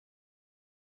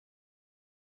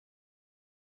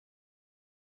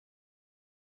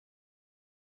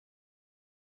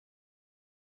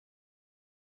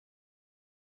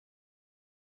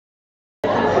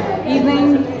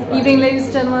evening, ladies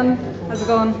and gentlemen. How's it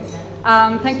going?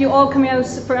 Thank you all coming out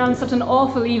on such an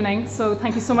awful evening, so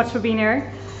thank you so much for being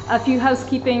here. A few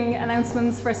housekeeping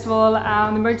announcements. First of all,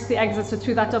 the emergency exits are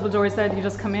through that double doors there that you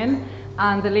just come in,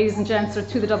 and the ladies and gents are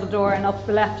through the double door and up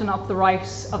the left and up the right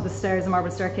of the stairs, the marble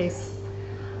staircase.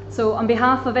 So on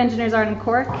behalf of Engineers Ireland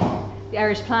Cork, the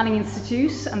Irish Planning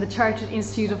Institute and the Chartered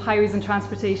Institute of Highways and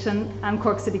Transportation and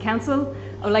Cork City Council,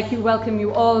 I would like to welcome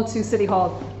you all to City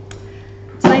Hall.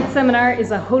 Tonight's seminar is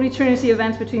a holy trinity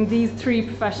event between these three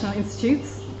professional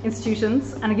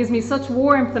institutions, and it gives me such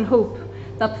warmth and hope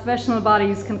that professional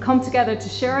bodies can come together to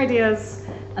share ideas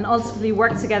and ultimately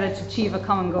work together to achieve a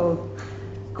common goal.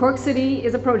 Cork City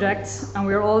is a project, and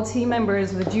we are all team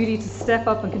members with a duty to step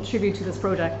up and contribute to this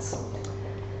project.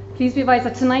 Please be advised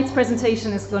that tonight's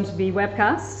presentation is going to be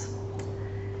webcast.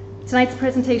 Tonight's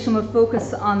presentation will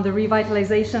focus on the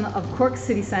revitalisation of Cork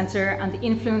City Centre and the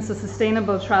influence that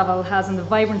sustainable travel has on the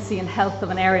vibrancy and health of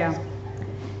an area.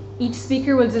 Each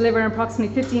speaker will deliver an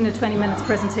approximately 15 to 20 minutes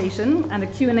presentation, and a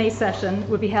Q&A session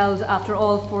will be held after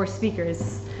all four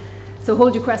speakers. So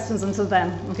hold your questions until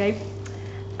then, okay?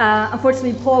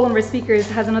 Unfortunately, Paul, one of our speakers,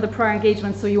 has another prior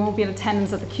engagement, so you won't be in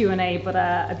attendance at the Q&A, but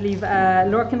I believe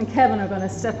Lorcan and Kevin are going to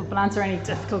step up and answer any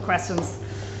difficult questions.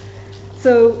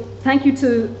 So thank you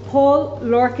to Paul,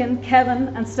 Lorcan, Kevin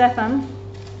and Stephan,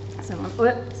 how's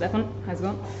it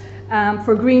going?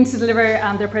 For agreeing to deliver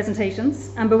their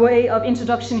presentations. And by way of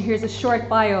introduction, here's a short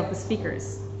bio of the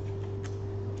speakers.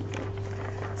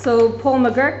 So Paul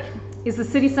McGuirk is the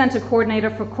City Centre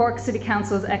Coordinator for Cork City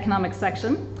Council's Economic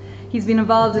Section. He's been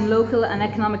involved in local and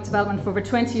economic development for over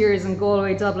 20 years in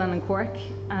Galway, Dublin and Cork,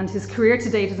 and his career to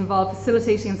date has involved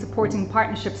facilitating and supporting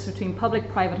partnerships between public,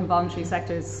 private and voluntary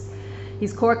sectors.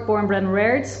 He's Cork born, bred and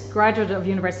reared, graduate of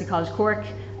University College Cork,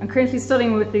 and currently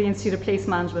studying with the Institute of Place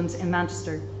Management in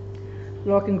Manchester.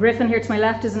 Lorcan Griffin, here to my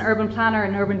left, is an urban planner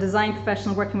and urban design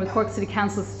professional working with Cork City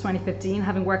Council since 2015,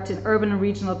 having worked in urban and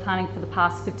regional planning for the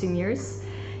past 15 years.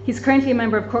 He's currently a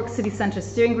member of Cork City Centre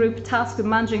Steering Group, tasked with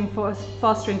managing and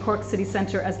fostering Cork City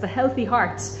Centre as the healthy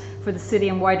heart for the city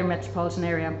and wider metropolitan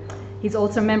area. He's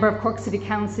also a member of Cork City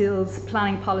Council's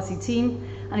planning policy team,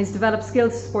 and he's developed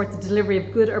skills to support the delivery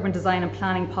of good urban design and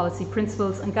planning policy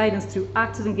principles and guidance through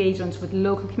active engagement with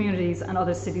local communities and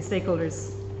other city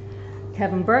stakeholders.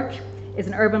 Kevin Burke is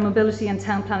an urban mobility and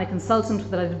town planning consultant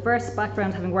with a diverse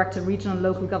background, having worked at regional and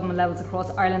local government levels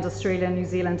across Ireland, Australia, New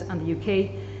Zealand and the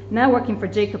UK. Now working for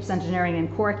Jacobs Engineering in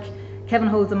Cork, Kevin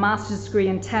holds a master's degree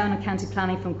in town and county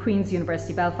planning from Queen's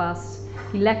University Belfast.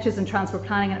 He lectures in transport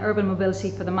planning and urban mobility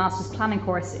for the master's planning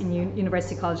course in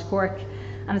University College Cork,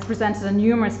 and has presented at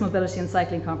numerous mobility and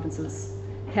cycling conferences.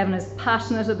 Kevin is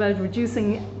passionate about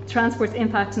reducing transport's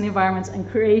impact on the environment and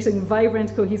creating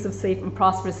vibrant, cohesive, safe and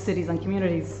prosperous cities and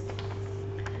communities.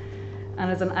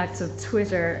 And as an active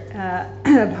Twitter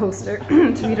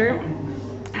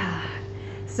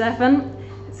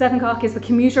Stephan Koch is the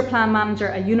Commuter Plan Manager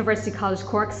at University College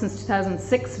Cork since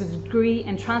 2006 with a degree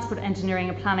in Transport Engineering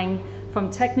and Planning from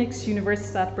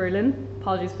Technische-Universität Berlin.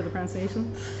 Apologies for the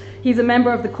pronunciation. He's a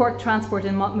member of the Cork Transport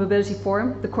and Mobility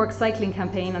Forum, the Cork Cycling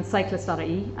Campaign and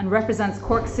Cyclist.ie, and represents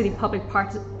Cork City Public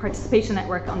Participation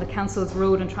Network on the Council's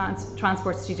Road and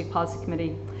Transport Strategic Policy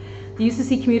Committee. The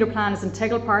UCC Commuter Plan is an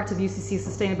integral part of UCC's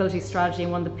sustainability strategy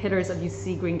and one of the pillars of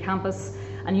UCC Green Campus,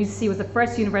 and UCC was the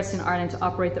first university in Ireland to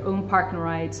operate their own park and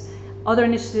ride. Other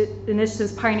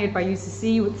initiatives pioneered by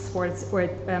UCC with support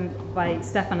by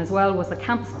Stephan as well was the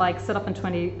campus bike set up in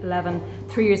 2011,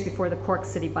 3 years before the Cork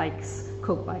City bikes,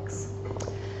 Coke bikes.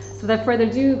 So without further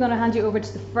ado, I'm going to hand you over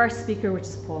to the first speaker, which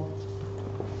is Paul.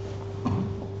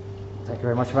 Thank you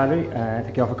very much, Valerie.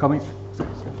 Thank you all for coming.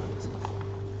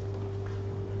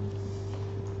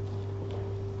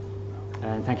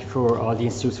 And thank you for all the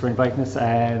institutes for inviting us.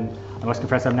 I must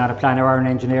confess I'm not a planner or an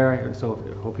engineer, so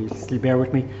I hope you'll still bear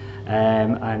with me.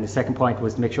 And the second point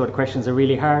was to make sure the questions are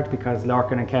really hard, because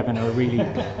Lorcan and Kevin are really,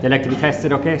 they like to be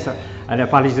tested, okay? So, and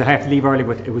apologies, I have to leave early,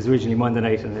 but it was originally Monday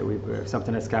night and we were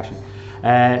something else clashing.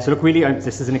 So look, really,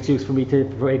 this is an excuse for me to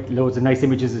provide loads of nice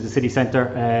images of the city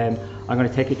centre. I'm going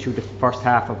to take you through the first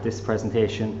half of this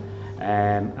presentation,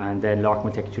 and then Lorcan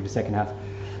will take you through the second half.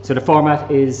 So the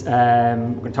format is, we're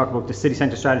going to talk about the city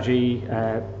centre strategy,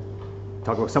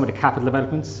 talk about some of the capital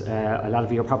developments. A lot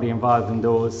of you are probably involved in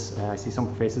those. I see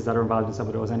some faces that are involved in some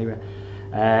of those anyway.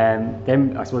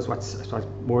 Then I suppose what's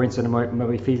more interesting and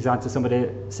maybe feeds onto some of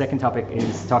the second topic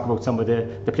is talk about some of the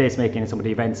placemaking and some of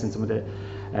the events and some of the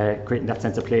creating that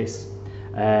sense of place.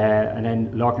 And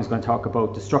then Lorcan's going to talk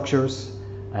about the structures,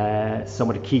 some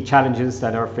of the key challenges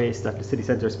that are faced, that the city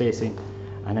centre is facing,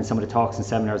 and then some of the talks and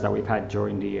seminars that we've had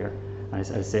during the year. And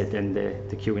as I said, then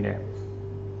the Q&A.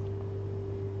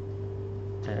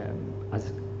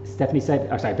 as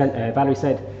Valerie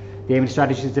said, the aim of the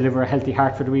strategy is to deliver a healthy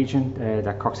heart for the region.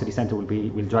 That Cork City Centre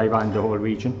will drive on the whole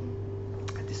region.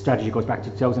 The strategy goes back to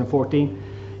 2014.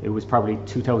 It was probably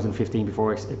 2015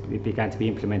 before it began to be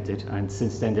implemented, and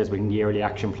since then there's been yearly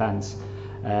action plans.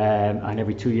 And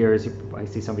every 2 years, I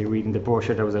see somebody reading the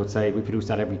brochure that was outside, we produce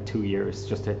that every 2 years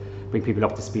just to bring people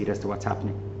up to speed as to what's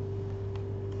happening.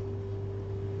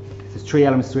 There's 3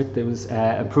 elements to it. There was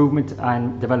improvement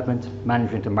and development,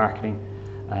 management and marketing.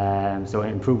 So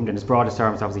improvement in its broadest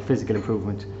terms, obviously physical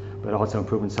improvement, but also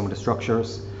improvement in some of the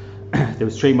structures. There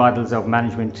was 3 models of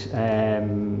management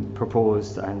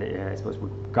proposed, and I suppose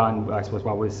we've gone. I suppose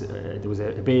what was there was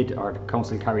a bid, or the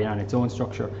council carrying on its own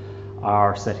structure,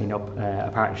 or setting up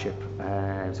a partnership.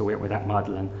 So we're with that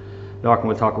model, and Lorcan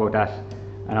will talk about that,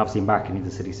 and obviously marketing in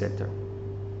the city centre.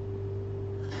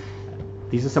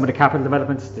 These are some of the capital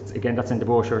developments. That's in the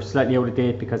brochure. Slightly out of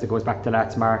date because it goes back to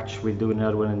last March. We'll do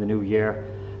another one in the new year.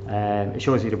 It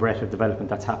shows you the breadth of development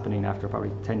that's happening after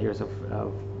probably 10 years of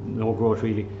no growth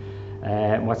really.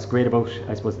 What's great about,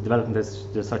 I suppose, the development is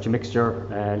there's such a mixture,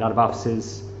 a lot of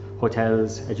offices,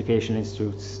 hotels, educational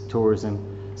institutes, tourism,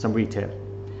 some retail.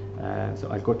 So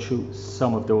I'll go through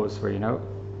some of those for you now.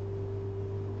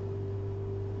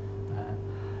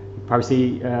 You probably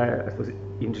see, I suppose,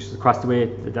 even just across the way,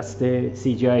 that's the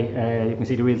CGI. You can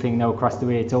see the real thing now across the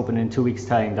way. It's open in 2 weeks'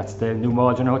 time. That's the new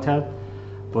Maldron Hotel.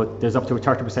 But there's up to a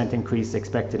 30% increase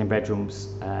expected in bedrooms.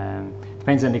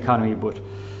 Depends on the economy, but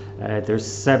there's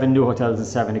 7 new hotels and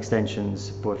 7 extensions.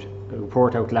 But a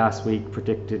report out last week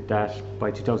predicted that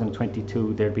by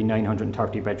 2022 there'd be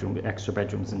 930 extra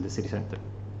bedrooms in the city centre.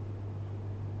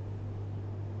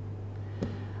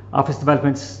 Office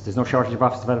developments, there's no shortage of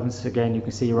office developments. Again, you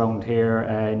can see around here,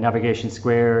 Navigation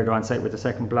Square, they're on site with the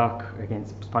second block. Again,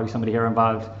 there's probably somebody here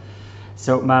involved.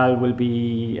 South Mall will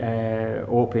be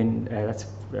open, that's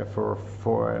for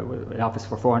an office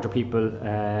for 400 people,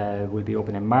 will be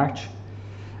open in March.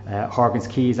 Horgan's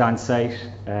Quay is on site,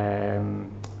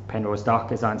 Penrose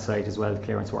Dock is on site as well,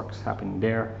 clearance works happening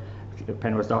there.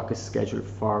 Penrose Dock is scheduled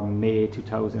for May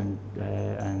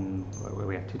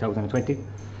 2020.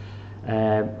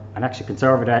 And actually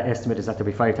conservative estimate is that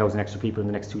there'll be 5,000 extra people in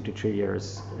the next 2 to 3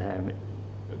 years.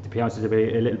 To be honest, there'll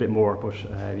be a little bit more, but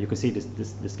you can see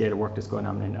the scale of work that's going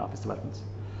on in office developments.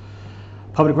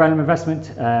 Public realm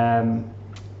investment,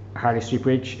 Harley Street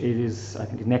Bridge, it is, I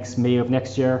think, next May of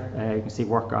next year. You can see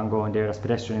work ongoing there. That's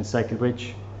pedestrian and cycle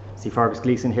bridge. See Fergus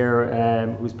Gleeson here,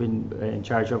 who's been in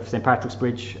charge of St Patrick's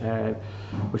Bridge.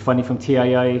 With funding from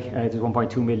TII, there's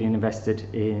 1.2 million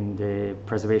invested in the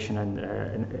preservation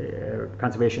and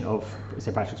conservation of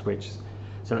St Patrick's Bridge.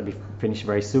 So that'll be finished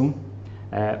very soon.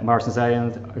 Morrison's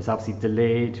Island is obviously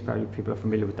delayed. Probably people are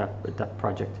familiar with that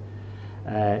project.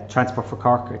 Transport for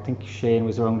Cork, I think Shane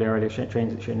was around there earlier. Shane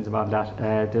is involved in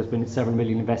that. There's been several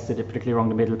million invested, particularly around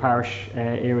the Middle Parish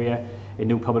area, in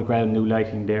new public realm, new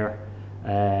lighting there.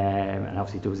 And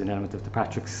obviously there was an element of the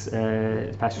Patrick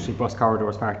Street bus corridor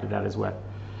as part of that as well.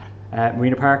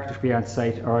 Marina Park, which will be on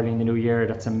site early in the new year.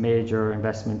 That's a major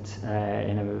investment,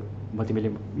 in a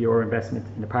multi-million euro investment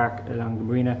in the park along the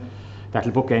marina.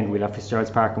 That'll bookend. We'll have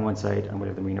Fitzgerald's Park on one side and we'll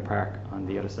have the Marina Park on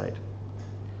the other side.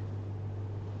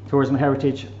 Tourism and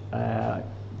heritage.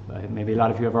 Maybe a lot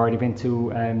of you have already been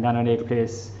to Nana Nagle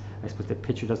Place. I suppose the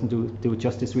picture doesn't do it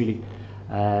justice really.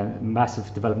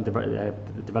 Massive development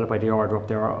developed by the Order up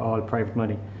there, all private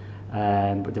money,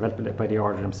 but developed by the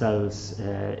Order themselves.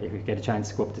 If you get a chance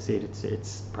to go up to see it,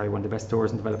 it's probably one of the best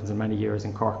tourism developments in many years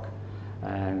in Cork.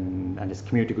 And it's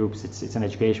community groups, it's an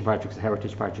education project, it's a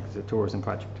heritage project, it's a tourism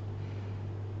project.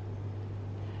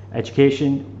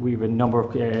 Education, we have a number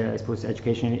of I suppose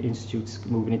education institutes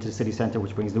moving into the city centre,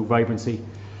 which brings new vibrancy.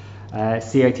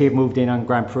 CIT have moved in on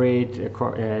Grand Parade,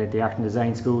 the Art and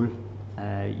Design School.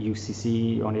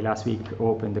 UCC only last week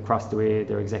opened across the way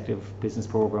their executive business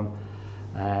programme,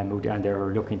 moved, and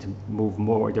they're looking to move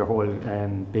more their whole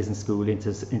business school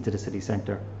into the city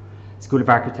centre. School of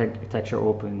Architecture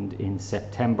opened in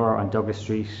September on Douglas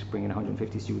Street, bringing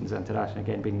 150 students into that, and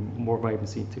again bringing more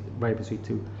vibrancy to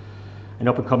an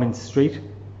up and coming street.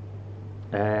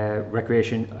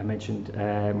 Recreation, I mentioned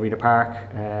Marina Park,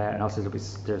 and also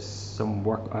there's some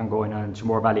work ongoing on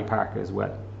Chamore Valley Park as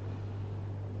well.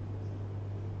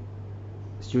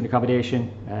 Student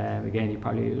accommodation, again, a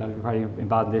lot of you are probably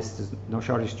involved in this. There's no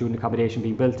shortage of student accommodation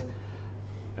being built.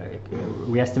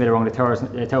 We estimate around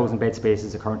 1,000 bed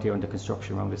spaces are currently under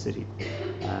construction around the city,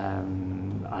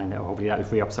 and hopefully that will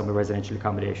free up some of the residential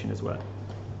accommodation as well.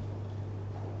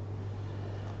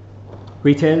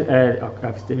 Retail,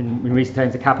 in recent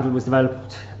times the capital was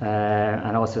developed,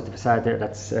 and also the facade there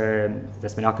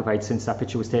that's been occupied since that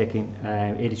picture was taken.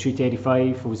 83 to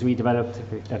 85 was redeveloped.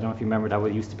 I don't know if you remember that,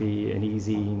 it used to be an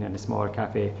e-zine and a small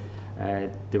cafe.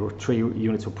 There were 3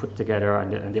 units were put together,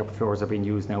 and the upper floors are being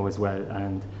used now as well,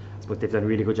 and I suppose they've done a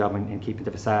really good job in keeping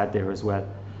the facade there as well.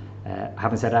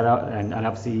 Having said that, and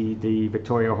obviously the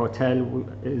Victoria Hotel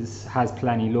has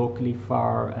planning locally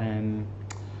for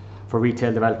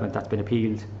retail development that's been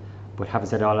appealed. But having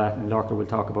said all that, and Lorcan will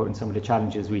talk about in some of the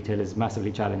challenges, retail is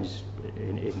massively challenged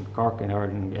in Cork, in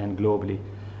Ireland and globally,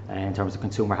 in terms of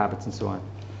consumer habits and so on,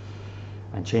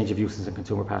 and change of uses and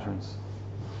consumer patterns.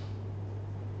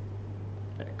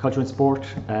 Culture and sport,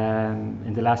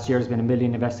 in the last year has been $1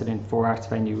 million invested in 4 arts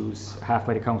venues, half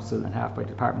by the council and half by the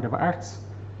Department of Arts.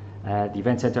 The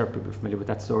event centre, people are familiar with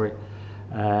that story.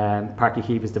 Park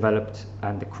Heave is developed,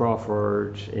 and the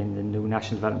Crawford in the new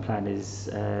National Development Plan is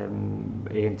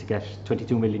aimed to get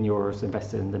 €22 million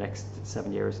invested in the next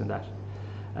 7 years in that.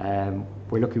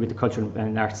 We're lucky with the culture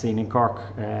and arts scene in Cork.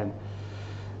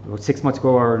 About 6 months ago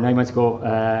or 9 months ago,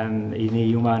 an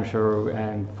EU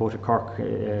monitor voted Cork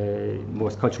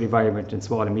most culturally vibrant in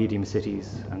small and medium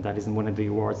cities, and that isn't one of the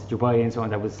awards that you buy and so on.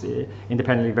 That was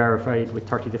independently verified with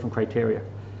 30 different criteria.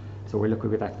 So we're lucky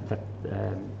with that. That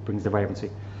brings the vibrancy.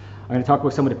 I'm going to talk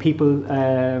about some of the people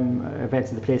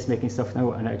events and the placemaking stuff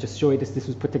now, and I just show you this. This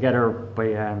was put together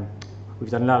by, we've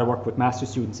done a lot of work with master's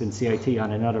students in CIT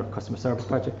on another customer service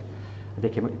project, and they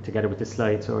came together with this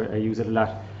slide, so I use it a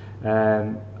lot.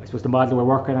 I suppose the model we're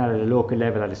working at a local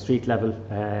level, at a street level,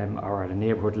 or at a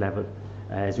neighbourhood level,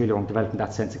 is really around developing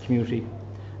that sense of community,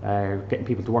 getting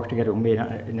people to work together who may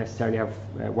not necessarily have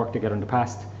worked together in the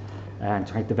past, and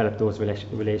trying to develop those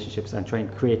relationships and try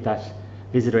and create that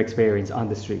visitor experience on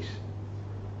the street.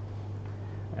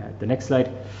 The next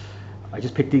slide, I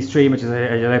just picked these 3 images.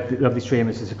 I love these 3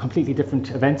 images. It's a completely different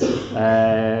event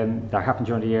that happened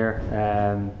during the year,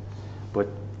 but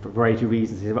for a variety of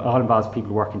reasons. It all involves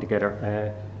people working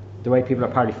together. The right people are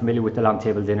probably familiar with the long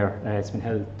table dinner. It's been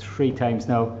held 3 times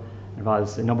now. It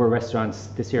involves a number of restaurants.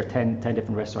 This year 10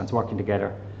 different restaurants working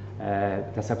together.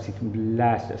 That's obviously from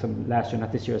last year,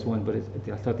 not this year's one, but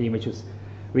I thought the image was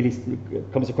really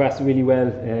comes across really well.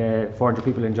 400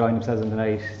 people enjoying themselves in the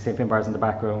night, St. Finn bars in the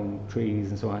background, trees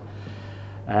and so on.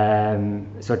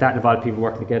 So that involved people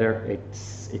working together. It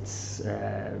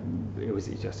was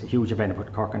just a huge event to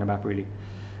put Cork on the map, really.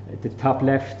 The top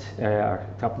left, or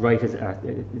top right,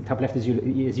 top left as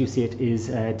you see it, is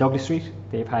Douglas Street.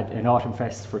 They've had an Autumn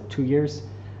Fest for 2 years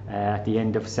at the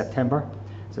end of September.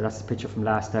 So that's the picture from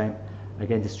last time.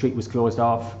 Again, the street was closed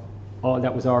off. All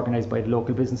that was organised by the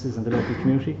local businesses and the local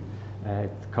community. The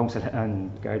council and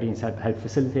Guardians helped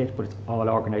facilitate, but it's all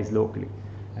organised locally.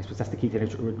 I suppose that's the key thing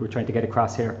we're trying to get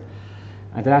across here.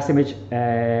 And the last image,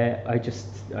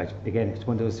 again, it's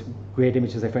one of those great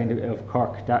images I find of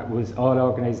Cork. That was all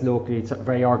organised locally. It's a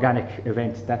very organic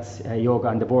event. That's yoga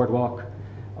on the boardwalk,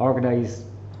 organised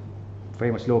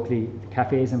very much locally. The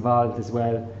cafe is involved as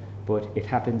well, but it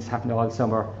happened all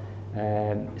summer.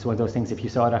 It's one of those things, if you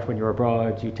saw that when you're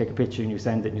abroad, you take a picture and you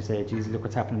send it and you say, geez, look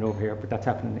what's happening over here, but that's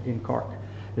happening in Cork.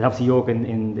 There's obviously yoga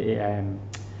in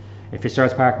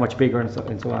Fitzgerald's Park, much bigger and so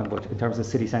on, but in terms of the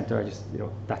city centre,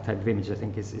 that type of image I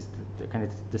think is the kind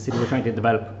of the city we're trying to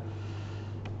develop.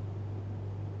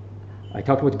 I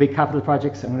talked about the big capital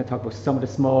projects. I'm going to talk about some of the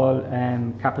small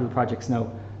capital projects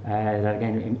now that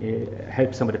again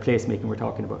help some of the placemaking we're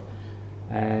talking about.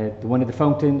 The one at the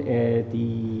fountain,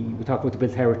 we talked about the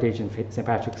built heritage and St.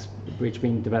 Patrick's Bridge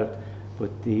being developed,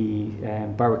 but the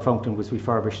Berwick fountain was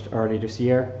refurbished earlier this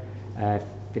year,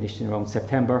 finished in around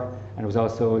September, and it was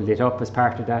also lit up as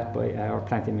part of that by our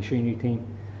plant and machinery team.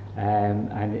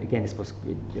 And again, I suppose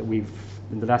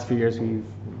in the last few years we've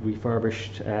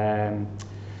refurbished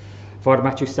Father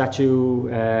Matthew statue,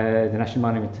 the National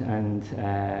Monument,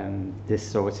 and this,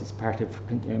 so it's part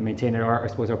of maintaining our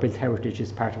built heritage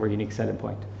is part of our unique selling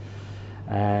point.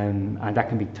 And that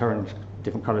can be turned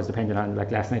different colours depending on,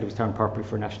 like last night it was turned purple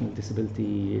for National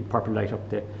Disability, purple light up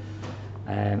there.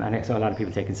 And I saw a lot of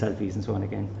people taking selfies and so on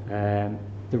again.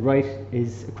 The right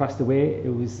is across the way.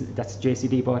 That's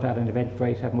JCD bought at an event,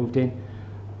 right, have moved in.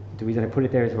 The reason I put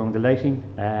it there is around the lighting.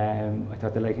 I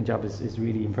thought the lighting job is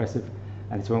really impressive.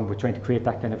 And it's when we're trying to create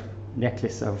that kind of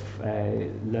necklace of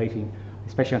lighting,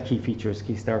 especially on key features,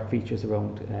 key stark features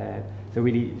around. So it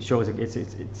really shows, I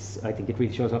think it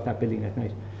really shows off that building at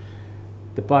night.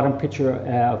 The bottom picture,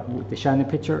 the Shannon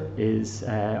picture, is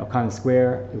O'Connell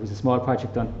Square. It was a small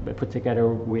project put together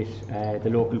with the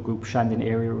local group Shandon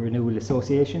Area Renewal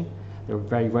Association. They're a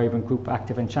very vibrant group,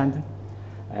 active in Shandon.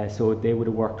 So they would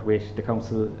have worked with the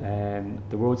council,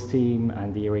 the roads team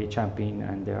and the area champion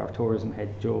and our tourism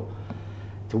head Joe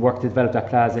to work to develop that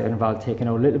plaza. It involved taking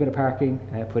out a little bit of parking,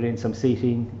 put in some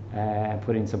seating,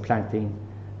 put in some planting,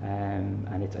 and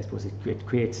I suppose it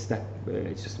creates that,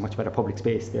 it's just a much better public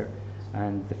space there.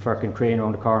 And the Firkin Crane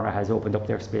around the corner has opened up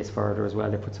their space further as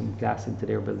well. They put some glass into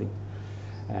their building.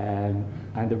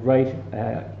 And the right,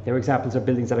 their examples of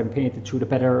buildings that have been painted through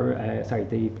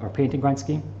our painting grant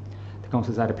scheme. The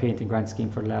council's had a painting grant scheme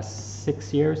for the last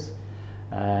 6 years.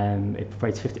 It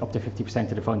provides up to 50%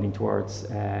 of the funding towards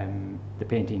the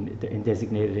painting in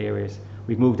designated areas.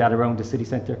 We've moved that around the city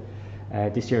centre.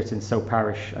 This year it's in South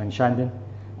Parish and Shandon,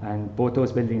 and both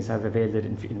those buildings have availed it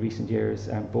in recent years,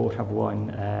 and both have won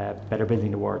Better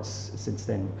Building Awards since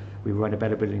then. We won a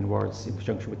Better Building Awards in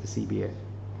conjunction with the CBA.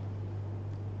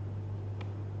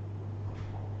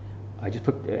 I just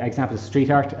put examples of street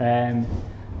art.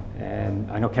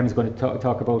 I know Kevin's going to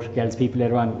talk about Gels People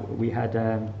later on. We had,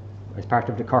 as part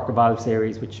of the Cork Evolve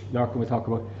series, which Lorcan will talk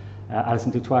about,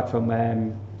 Alison Dutoit from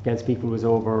Gels People was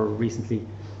over recently,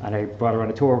 and I brought her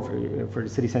on a tour for the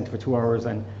city centre for 2 hours,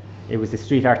 and it was the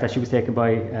street art that she was taken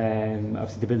by.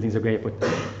 Obviously the buildings are great, but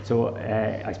so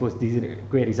I suppose these are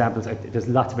great examples. There's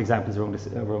lots of examples around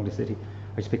the city.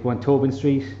 I just picked one, Tobin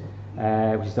Street,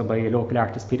 which is done by a local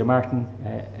artist, Peter Martin.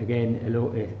 Again,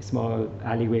 a small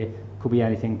alleyway, could be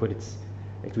anything, but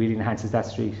it really enhances that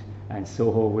street, and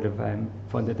Soho would have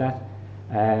funded that.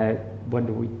 One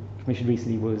that we commissioned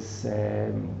recently was,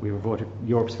 we were voted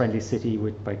Europe's friendliest city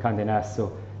by Condé Nast,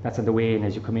 so that's on the way in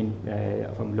as you come in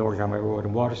from Lorcan Road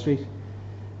and Water Street.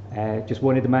 Just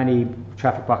one of the many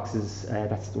traffic boxes,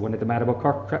 that's one of the Mad About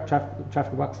Cork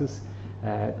traffic boxes.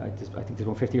 I think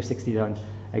there's 50 or 60 done.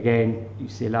 Again, you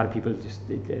see a lot of people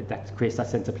that creates that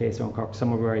sense of place around Cork.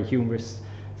 Some are very humorous,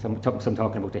 some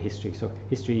talking about the history. So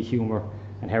history, humour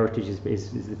and heritage is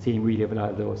the theme really of a lot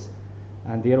of those.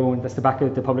 And the other one, that's the back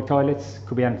of the public toilets,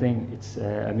 could be anything. It's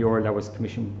a mural that was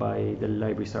commissioned by the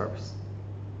library service.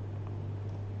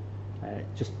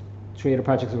 Just 3 other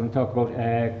projects we're going to talk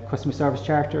about. Customer Service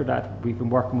Charter that we've been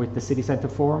working with the City Centre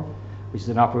Forum, which is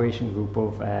an operation group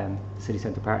of the City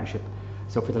Centre Partnership.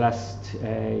 So for the last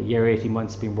year, 18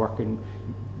 months, been working,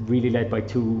 really led by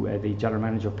the General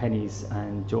Manager Pennies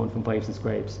and Joan from Bives and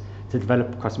Scribes, to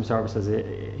develop customer service as a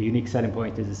unique selling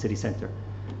point as a city centre.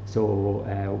 So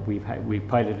we've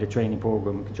piloted a training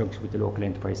programme in conjunction with the local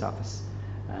enterprise office.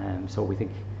 So we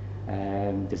think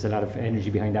there's a lot of energy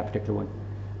behind that particular one.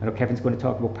 I know Kevin's going to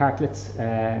talk about parklets.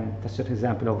 That's just an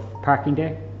example of Parking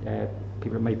Day.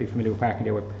 People might be familiar with Parking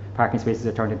Day, where parking spaces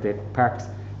are turned into parks.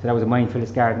 So that was a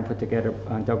mindfulness garden put together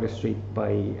on Douglas Street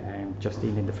by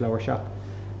Justine in the flower shop.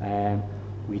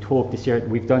 We'd hope this year,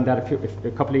 we've done that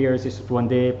a couple of years, just one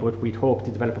day, but we'd hope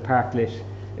to develop a parklet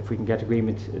if we can get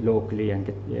agreement locally and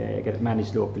get it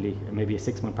managed locally, maybe a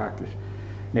 6-month parklet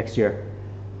next year.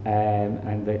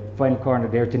 And the final corner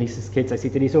there, Denise's kids. I see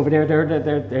Denise over there.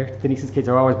 Denise's kids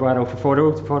are always brought out for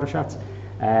photo shots.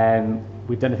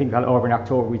 We've done a thing called Urban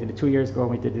October. We did it 2 years ago,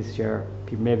 and we did this year.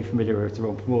 People may be familiar with it,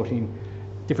 around promoting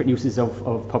different uses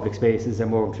of public spaces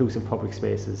and more inclusive public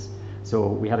spaces. So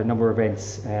we had a number of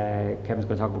events. Kevin's going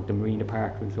to talk about the Marina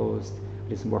Park we closed. We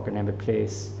did some work on Emmett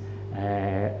Place,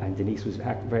 and Denise was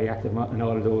very active in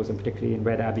all of those, and particularly in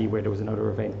Red Abbey, where there was another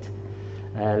event.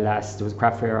 There was a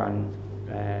craft fair on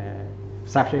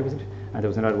Saturday, was it? And there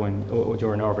was another one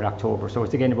during Urban October. So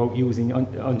it's again about using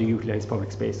underutilised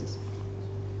public spaces.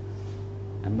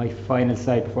 And my final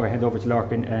slide before I hand over to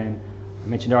Lorcan, I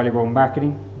mentioned earlier about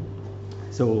marketing.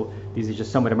 So these are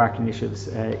just some of the marketing initiatives.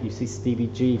 You see Stevie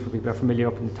G, for people who are familiar,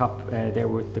 up in the top there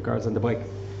with the girls on the bike.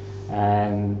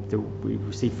 We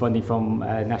received funding from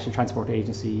National Transport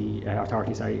Agency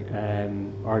Authority,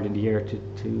 early in the year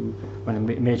to run a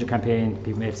major campaign.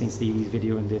 People may have seen Stevie's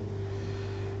video in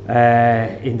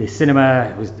the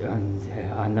cinema. It was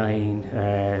online.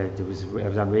 It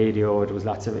was on radio. There was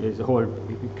a whole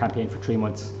campaign for 3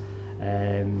 months.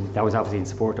 That was obviously in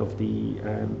support of the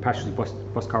Patrick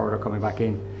bus corridor coming back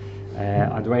in.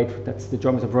 On the right, that's the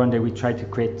Drummers of Brunday. We tried to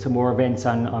create some more events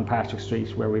on Patrick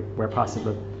Street where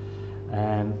possible.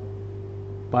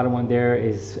 Bottom one there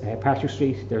is Patrick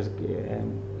Street. There's a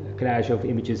collage of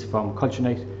images from Culture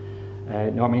Night.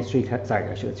 North Street,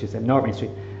 North Main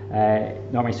Street.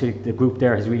 North Main Street, the group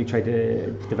there has really tried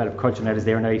to develop Culture Night as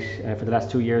their night. For the last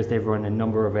 2 years, they've run a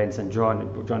number of events and drawn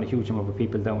a huge number of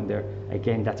people down there.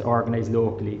 Again, that's organised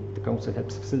locally. The council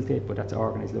helps facilitate, but that's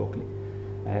organised locally.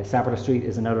 Sabrina Street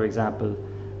is another example.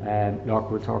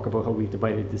 Lorcan will talk about how we've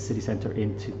divided the city centre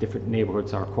into different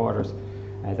neighbourhoods or quarters.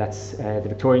 That's the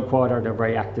Victorian quarter. They're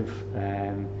very active.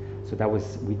 So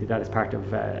we did that as part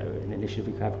of an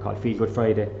initiative we have called Feel Good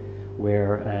Friday,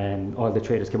 where all the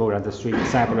traders came out on the street,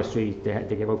 sample the street,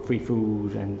 they gave out free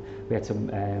food, and we had some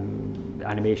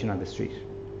animation on the street.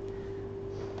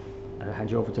 I'll hand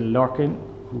you over to Lorcan,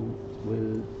 who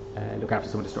will look after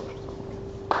some of the structures.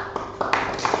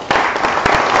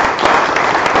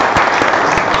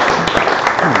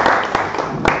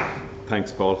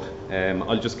 Thanks, Paul.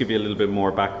 I'll just give you a little bit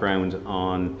more background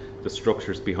on the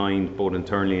structures behind, both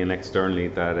internally and externally,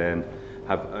 that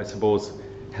have, I suppose,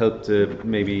 helped to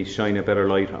maybe shine a better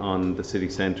light on the city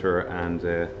centre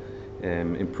and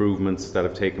improvements that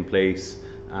have taken place,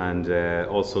 and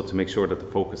also to make sure that the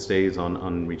focus stays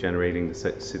on regenerating the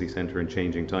city centre in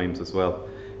changing times as well.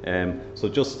 So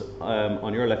just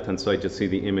on your left hand side, you'll see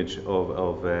the image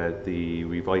of the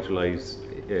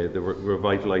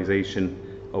revitalisation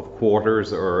of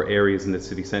quarters or areas in the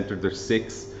city centre. There's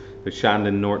 6. There's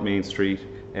Shandon, North Main Street,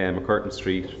 McCurtain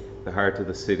Street, the heart of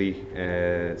the city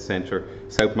centre,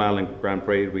 South Mall and Grand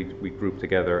Parade we grouped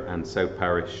together, and South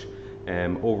Parish.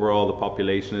 Overall, the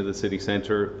population of the city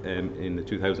centre in the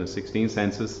 2016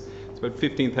 census, it's about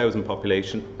 15,000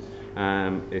 population.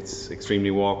 It's extremely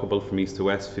walkable from east to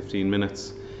west, 15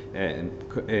 minutes.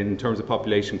 In terms of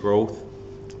population growth,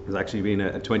 there's actually been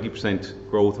a 20%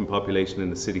 growth in population in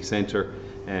the city centre,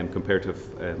 compared to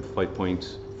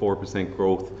 5.4%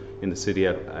 growth in the city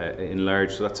in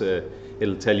large. So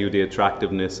it'll tell you the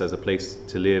attractiveness as a place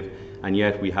to live, and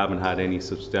yet we haven't had any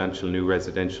substantial new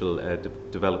residential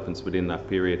developments within that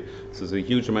period. So there's a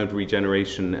huge amount of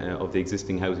regeneration of the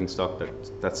existing housing stock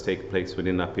that's taken place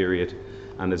within that period,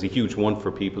 and there's a huge want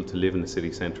for people to live in the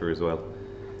city centre as well.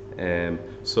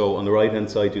 So on the right hand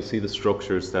side, you see the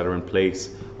structures that are in place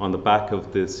on the back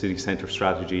of the city centre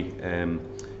strategy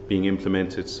being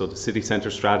implemented. So the city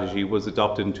centre strategy was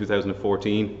adopted in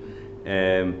 2014.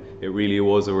 It really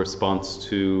was a response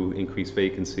to increased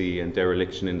vacancy and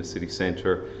dereliction in the city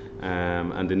centre,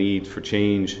 and the need for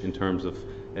change in terms of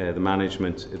the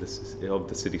management of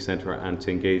the city centre, and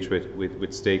to engage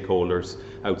with stakeholders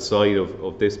outside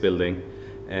of this building.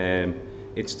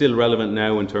 It's still relevant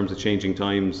now in terms of changing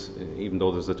times, even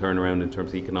though there's a turnaround in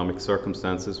terms of economic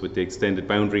circumstances, with the extended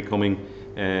boundary coming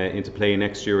into play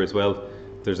next year as well.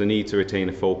 There's a need to retain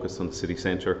a focus on the city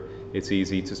centre. It's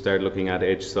easy to start looking at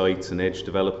edge sites and edge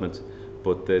development,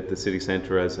 but the city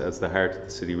centre as the heart of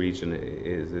the city region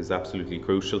is absolutely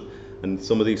crucial. And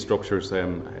some of these structures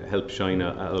help shine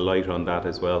a light on that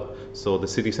as well. So the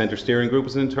city centre steering group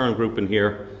is an internal group in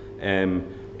here.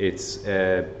 It's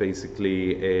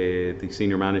basically the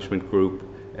senior management group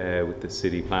with the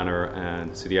city planner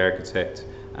and the city architect,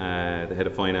 the head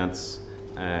of finance,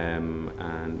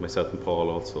 and myself and Paul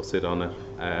also sit on it.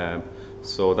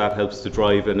 So that helps to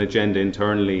drive an agenda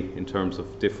internally in terms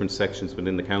of different sections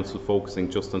within the council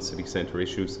focusing just on city centre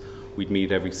issues. We'd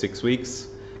meet every 6 weeks.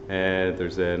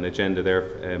 There's an agenda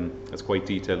there that's quite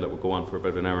detailed that will go on for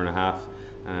about an hour and a half,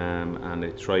 and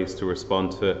it tries to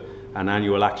respond to an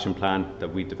annual action plan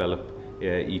that we develop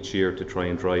each year to try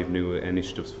and drive new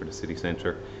initiatives for the city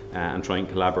centre, and try and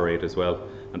collaborate as well.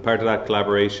 And part of that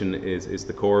collaboration is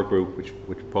the core group, which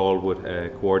Paul would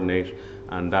coordinate,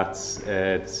 and that's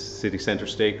city centre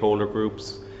stakeholder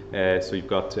groups. So you've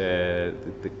got the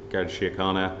Garda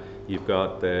Síochána, you've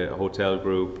got the hotel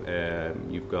group,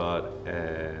 you've got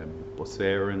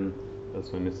Bossaran, that's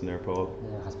what I'm missing there, Paul?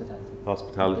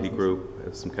 Hospitality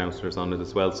group, some councillors on it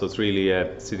as well. So it's really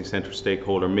a city centre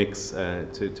stakeholder mix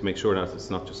to make sure that it's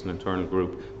not just an internal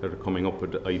group that are coming up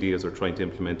with ideas or trying to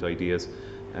implement ideas,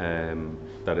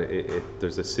 that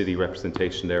there's a city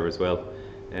representation there as well.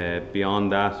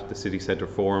 Beyond that, the City Centre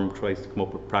Forum tries to come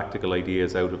up with practical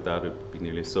ideas out of that. It would be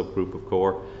nearly a subgroup of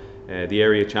core. The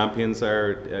area champions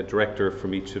are a director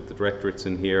from each of the directorates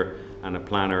in here, and a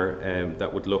planner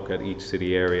that would look at each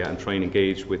city area and try and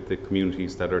engage with the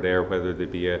communities that are there, whether they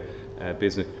be a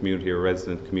business community or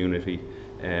resident community,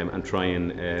 and try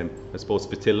and I suppose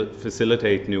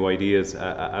facilitate new ideas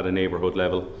at a neighbourhood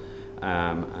level.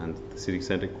 And the city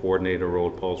centre coordinator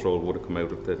role, Paul's role, would have come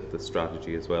out of the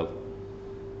strategy as well.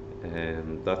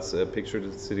 That's a picture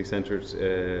of the city centre's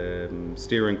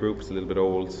steering group. It's a little bit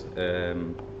old,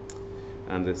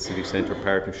 and the city centre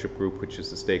partnership group, which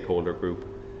is the stakeholder group.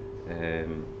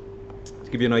 To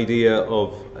give you an idea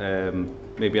of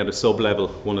maybe at a sub level,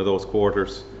 one of those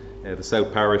quarters, the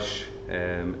South Parish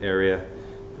area,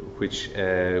 which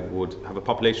would have a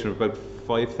population of about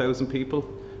 5,000 people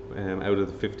out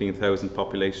of the 15,000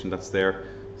 population that's there.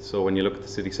 So when you look at the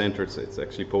city centre, it's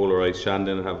actually polarised.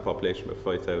 Shandon would have a population of about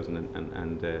 5,000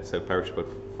 and South Parish about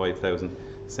 5,000.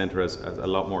 The centre has a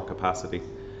lot more capacity.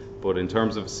 But in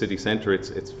terms of city centre,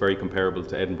 it's very comparable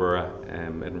to Edinburgh.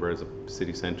 Edinburgh is a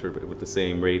city centre with the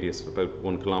same radius, about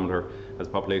 1 kilometre, has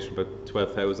a population of about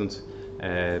 12,000.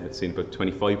 It's seen about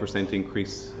 25%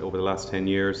 increase over the last 10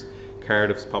 years.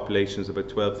 Cardiff's population is about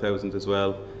 12,000 as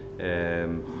well.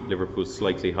 Liverpool's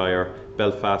slightly higher.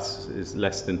 Belfast is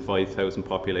less than 5,000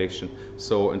 population.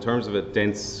 So in terms of a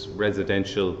dense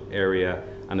residential area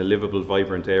and a livable,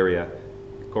 vibrant area,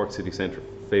 Cork City Centre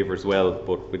favours well,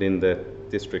 but within the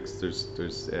districts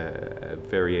there's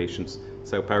variations.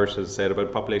 South Parish, as I said, about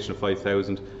a population of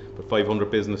 5,000, but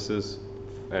 500 businesses,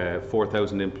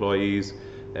 4,000 employees,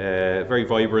 very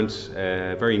vibrant,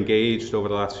 very engaged over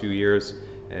the last few years.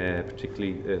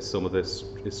 Particularly some of the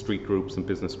street groups and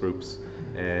business groups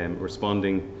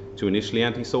responding to initially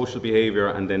antisocial behaviour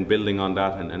and then building on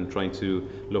that and trying to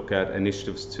look at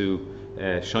initiatives to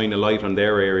shine a light on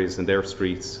their areas and their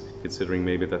streets, considering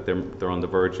maybe that they're on the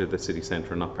verge of the city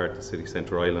centre, not part of the city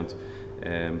centre island.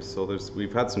 So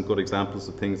we've had some good examples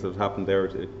of things that have happened there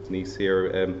at Denise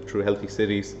here through Healthy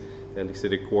Cities, Healthy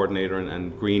City Coordinator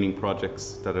and greening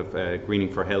projects that have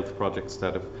greening for health projects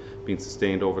that have been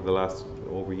sustained over the last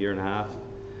over a year and a half.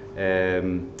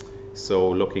 So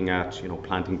looking at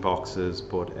planting boxes,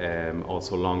 but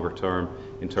also longer term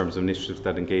in terms of initiatives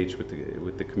that engage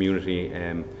with the community.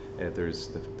 There's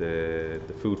the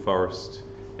food forest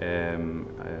on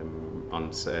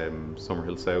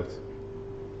Summerhill South,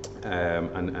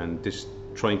 and just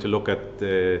trying to look at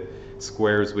the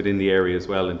squares within the area as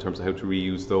well in terms of how to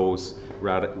reuse those.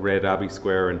 Red Abbey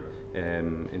Square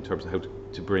and in terms of how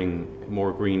to bring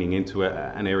more greening into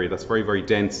an area that's very, very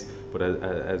dense but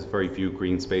has very few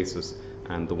green spaces,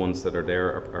 and the ones that are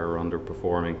there are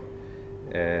underperforming.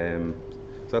 So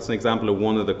that's an example of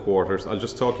one of the quarters. I'll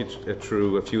just talk you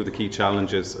through a few of the key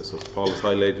challenges. So Paul has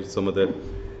highlighted some of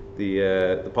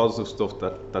the positive stuff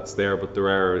that's there, but there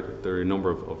are a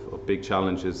number of big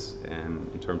challenges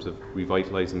in terms of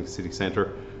revitalising the city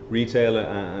centre. Retail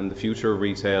and the future of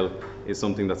retail is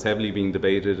something that's heavily being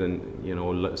debated,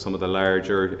 and some of the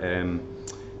larger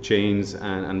chains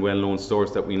and well-known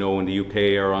stores that we know in the UK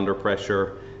are under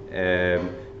pressure.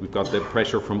 We've got the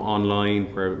pressure from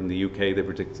online, where in the UK they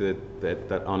predicted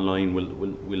that online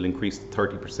will increase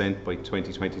 30% by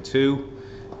 2022.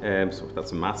 So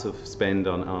that's a massive spend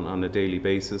on a daily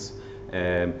basis.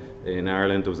 In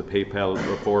Ireland, there was a PayPal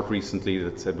report recently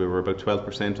that said we were about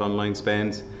 12% online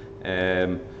spend.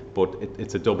 But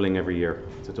it's a doubling every year.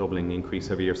 It's a doubling increase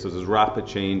every year. So there's rapid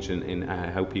change in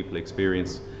how people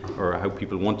experience or how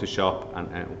people want to shop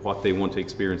and what they want to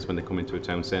experience when they come into a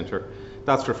town centre.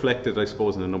 That's reflected, I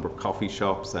suppose, in a number of coffee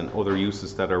shops and other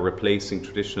uses that are replacing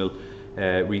traditional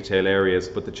retail areas.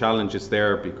 But the challenge is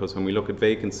there because when we look at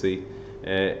vacancy,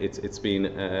 it's been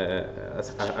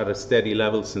at a steady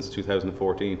level since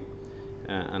 2014.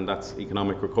 And that's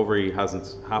economic recovery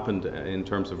hasn't happened in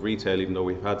terms of retail, even though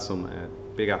we've had some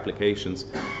big applications.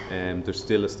 There's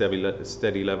still a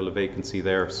steady level of vacancy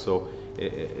there. So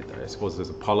I suppose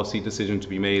there's a policy decision to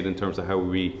be made in terms of how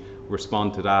we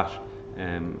respond to that.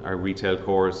 Are retail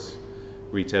cores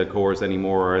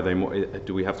anymore, or are they more,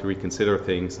 do we have to reconsider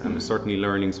things? And there's certainly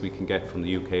learnings we can get from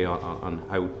the UK on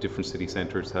how different city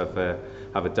centres have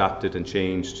adapted and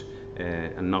changed,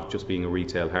 and not just being a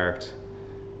retail heart.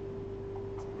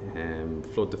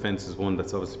 Flood defence is one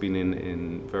that's obviously been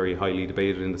in very highly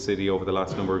debated in the city over the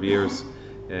last number of years.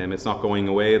 It's not going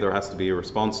away. There has to be a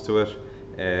response to it.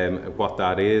 What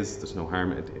that is, there's no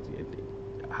harm.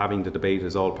 Having the debate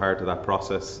is all part of that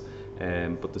process,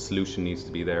 but the solution needs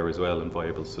to be there as well, and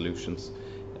viable solutions.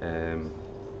 In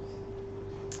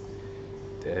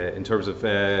terms of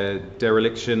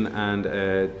dereliction and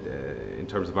in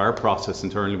terms of our process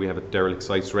internally, we have a derelict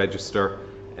sites register.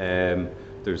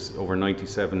 There's over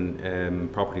 97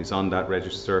 properties on that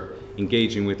register.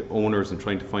 Engaging with owners and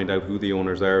trying to find out who the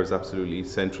owners are is absolutely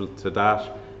central to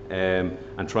that,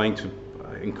 and trying to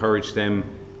encourage them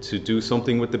to do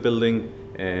something with the building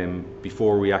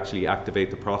before we actually activate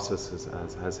the process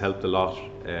has helped a lot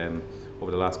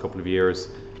over the last couple of years,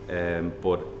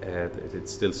 but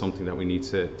it's still something that we need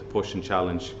to push and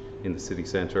challenge in the city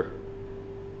centre.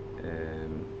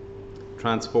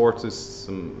 Transport is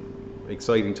some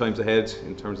exciting times ahead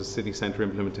in terms of city centre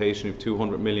implementation. We have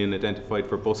 200 million identified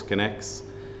for bus connects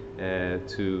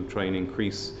to try and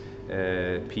increase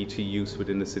PT use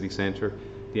within the city centre.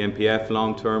 The MPF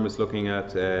long term is looking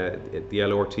at the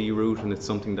LRT route, and it's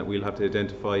something that we'll have to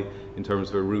identify in terms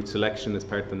of a route selection as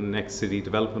part of the next city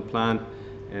development plan.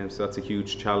 So that's a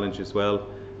huge challenge as well,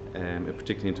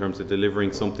 particularly in terms of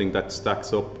delivering something that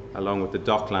stacks up along with the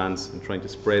docklands and trying to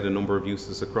spread a number of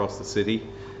uses across the city,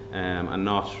 and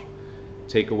not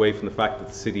take away from the fact that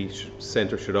the city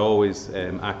centre should always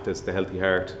act as the healthy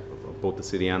heart of both the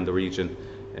city and the region.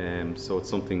 So it's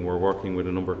something we're working with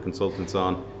a number of consultants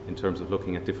on in terms of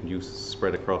looking at different uses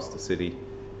spread across the city.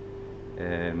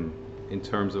 In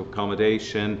terms of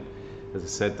accommodation, as I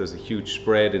said, there's a huge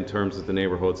spread in terms of the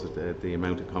neighbourhoods, the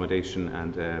amount of accommodation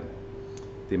and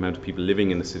the amount of people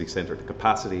living in the city centre. The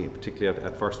capacity, particularly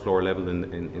at first floor level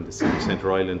in the city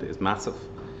centre island, is massive.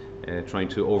 Trying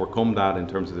to overcome that in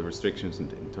terms of the restrictions, in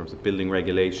terms of building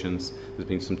regulations. There's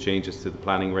been some changes to the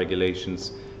planning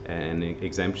regulations and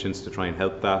exemptions to try and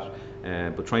help that.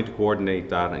 But trying to coordinate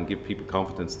that and give people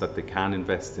confidence that they can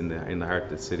invest in the heart of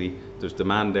the city. There's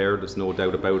demand there, there's no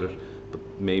doubt about it, but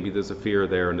maybe there's a fear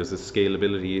there, and there's a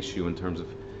scalability issue in terms of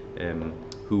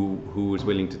who is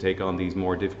willing to take on these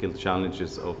more difficult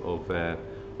challenges of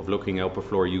looking at upper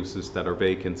floor uses that are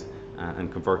vacant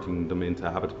and converting them into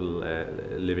habitable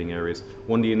living areas.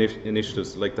 One of the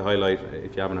initiatives I'd like to highlight,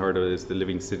 if you haven't heard of it, is the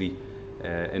Living City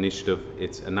initiative.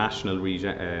 It's a national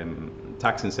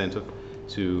tax incentive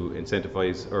to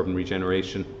incentivise urban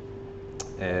regeneration.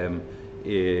 I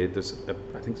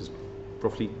think there's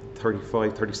roughly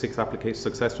 36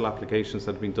 successful applications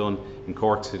that have been done in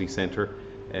Cork City Centre.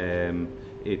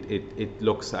 It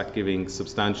looks at giving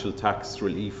substantial tax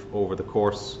relief over the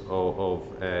course of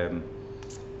a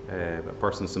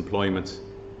person's employment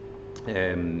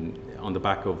on the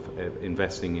back of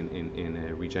investing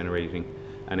in regenerating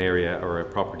an area or a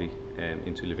property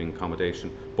into living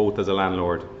accommodation, both as a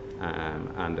landlord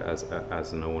and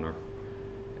as an owner.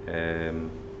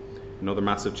 Another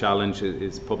massive challenge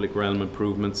is public realm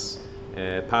improvements.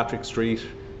 Patrick Street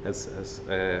has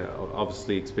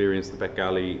obviously experienced the Beck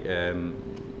Galley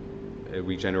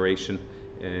regeneration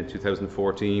in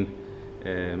 2014.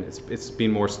 It's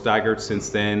been more staggered since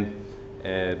then.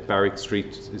 Barrack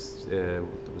Street there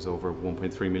was over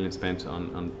 1.3 million spent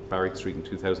on Barrack Street in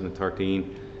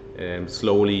 2013.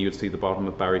 Slowly you'll see the bottom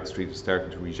of Barrack Street is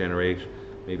starting to regenerate.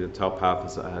 Maybe the top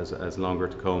half has longer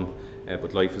to come,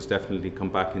 but life has definitely come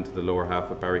back into the lower half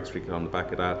of Barrack Street on the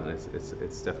back of that, and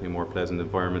it's definitely a more pleasant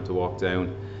environment to walk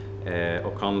down.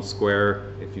 O'Connell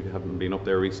Square, if you haven't been up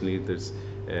there recently, there's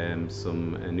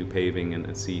some new paving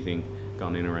and seating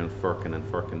gone in around Firkin, and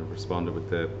Firkin have responded with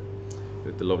the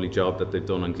lovely job that they've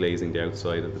done on glazing the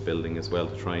outside of the building as well,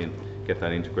 to try and get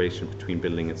that integration between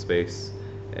building and space.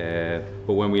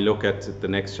 But when we look at the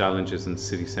next challenges in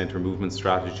city centre movement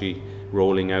strategy,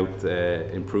 rolling out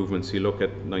improvements, you look at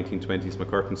 1920s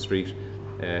McGuirk Street,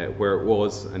 where it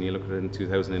was, and you look at it in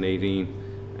 2018,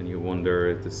 and you wonder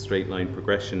if the straight line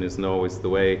progression isn't always the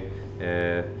way.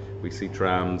 We see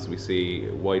trams, we see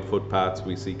wide footpaths,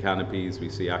 we see canopies, we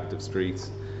see active streets,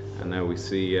 and now we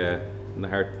see in the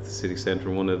heart of the city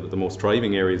centre, one of the most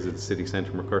thriving areas of the city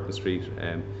centre, McGuirk Street,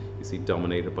 you see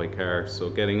dominated by cars. So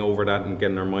getting over that and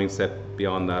getting our mindset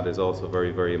beyond that is also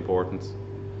very, very important.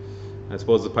 I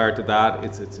suppose as part of that,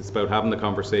 it's about having the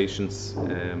conversations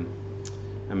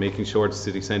and making sure the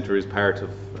city centre is part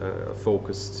of a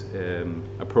focused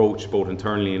approach, both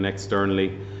internally and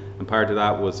externally. And part of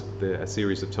that was a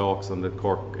series of talks on the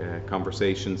Cork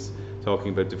Conversations,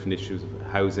 talking about different issues of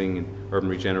housing and urban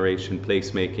regeneration,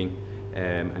 placemaking,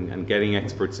 and getting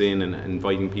experts in and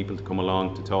inviting people to come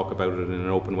along to talk about it in an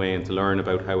open way and to learn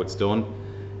about how it's done.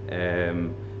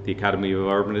 The Academy of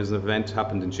Urbanism event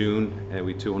happened in June.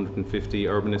 We had 250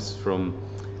 urbanists from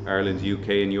Ireland, UK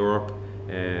and Europe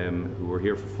who were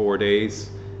here for 4 days.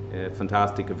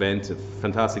 Fantastic event, a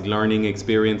fantastic learning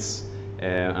experience,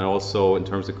 and also in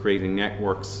terms of creating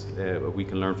networks, we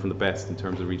can learn from the best in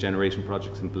terms of regeneration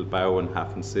projects in Bilbao and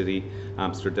Hafen City,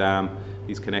 Amsterdam.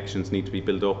 These connections need to be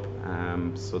built up,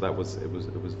 so it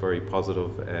was very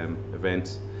positive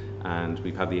event, and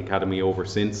we've had the Academy over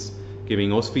since,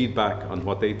 giving us feedback on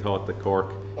what they thought that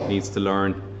Cork needs to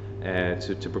learn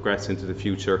to progress into the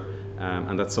future,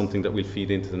 and that's something that we'll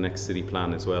feed into the next city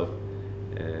plan as well.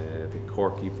 The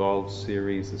Cork Evolve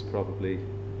series is probably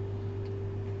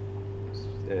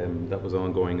that was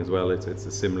ongoing as well. It's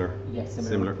a similar,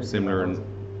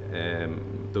 and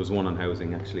there was one on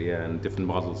housing actually, and different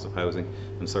models of housing,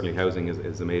 and certainly housing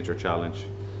is a major challenge.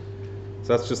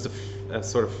 So that's just a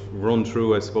sort of run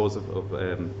through, I suppose, of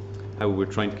how we're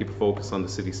trying to keep a focus on the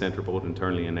city centre, both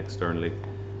internally and externally.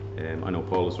 I know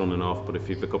Paul is running off, but if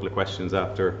you have a couple of questions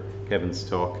after Kevin's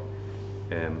talk,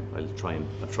 I'll try and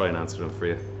answer them for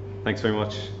you. Thanks very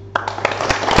much.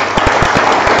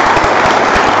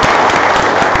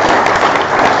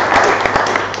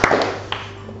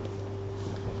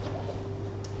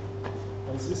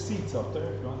 There's the seats up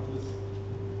there if you want. There's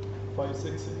 5,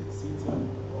 6 seats up.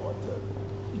 Oh,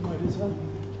 you might as well.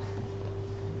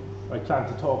 I plan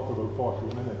to talk for about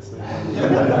 40 minutes.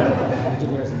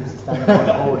 Engineers used to stand up on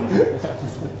the podium.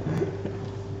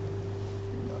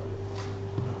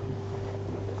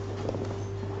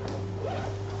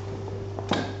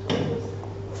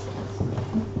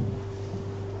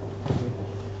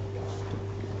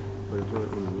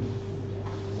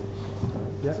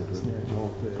 Yeah, it's near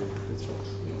this one.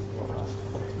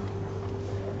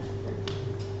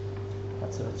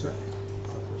 That's right.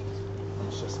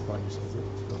 It's just fine, is it?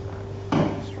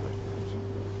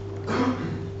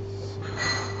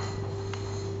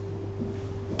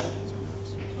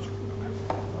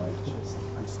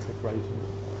 I just click right here.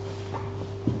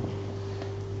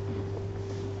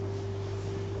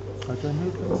 How do I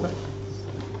move that side?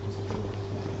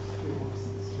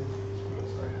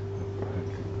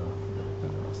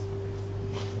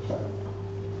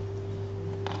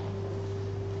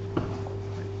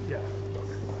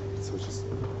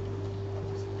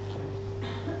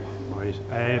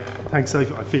 Thanks. I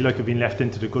feel like I've been left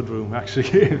into the good room,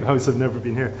 actually, because I've never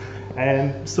been here.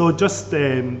 So just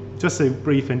a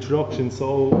brief introduction.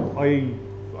 So I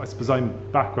suppose I'm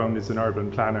background as an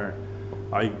urban planner.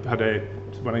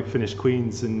 When I finished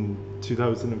Queen's in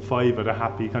 2005, I had a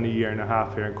happy kind of year and a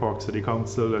half here in Cork City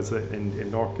Council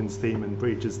in Lorcan's team and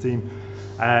Breach's team.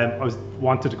 I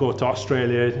wanted to go to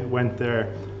Australia, went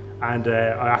there. And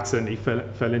I accidentally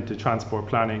fell into transport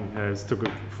planning. Took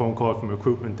a phone call from a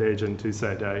recruitment agent who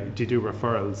said, do you do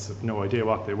referrals? No idea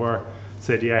what they were.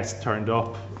 Said yes, turned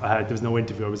up. There was no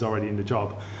interview, I was already in the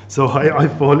job. So I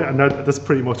fall, and that's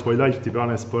pretty much my life, to be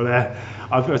honest. But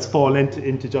I've just fallen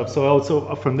into jobs. So I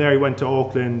also, from there, I went to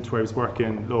Auckland, where I was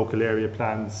working local area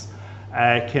plans.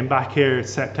 Came back here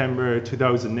September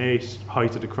 2008,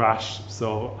 height of the crash.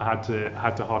 So I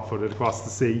had to hot-foot it across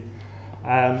the sea.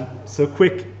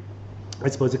 I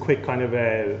suppose a quick kind of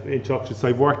introduction. So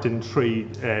I've worked in 3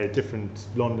 different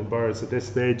London boroughs at this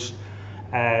stage.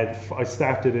 I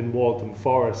started in Waltham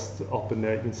Forest up in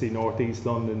you can see northeast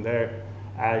London there.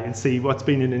 You can see what's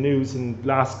been in the news in the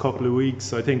last couple of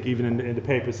weeks. I think even in the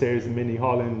paper series in Mini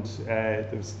Holland,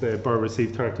 the borough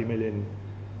received 30 million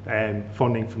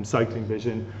funding from Cycling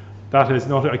Vision. That is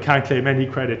not, I can't claim any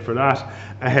credit for that.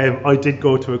 I did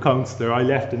go to a councillor. I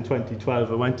left in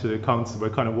 2012. I went to the councillor, a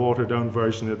kind of watered down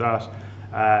version of that.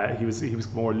 He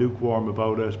was more lukewarm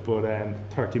about it, but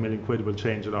 30 million quid will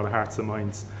change a lot of hearts and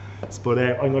minds. But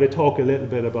I'm going to talk a little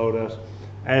bit about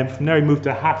it. From there I moved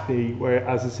to Hackney, where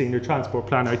as a senior transport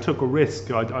planner I took a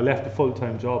risk. I left a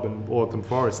full-time job in Waltham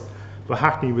Forest, but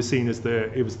Hackney was seen as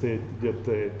the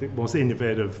most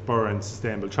innovative borough in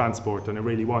sustainable transport, and I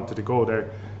really wanted to go there.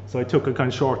 So I took a kind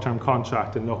of short-term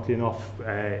contract, and luckily enough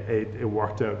it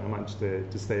worked out. I managed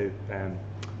to stay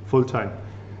full-time.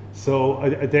 So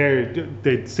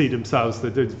they'd see themselves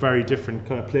that there's very different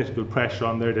kind of political pressure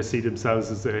on there. They see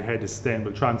themselves as the head of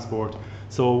sustainable transport.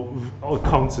 So all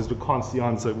councils were constantly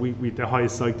on. So we the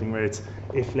highest cycling rates.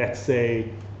 If let's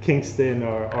say Kingston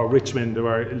or Richmond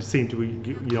seemed to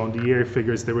be, in the year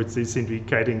figures, they seemed to be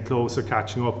getting closer,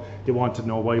 catching up. They wanted to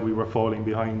know why we were falling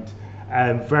behind.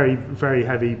 Very, very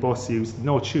heavy bus use,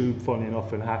 no tube, funny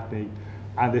enough, in Hackney.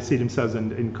 And they see themselves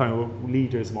in kind of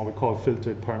leaders in what we call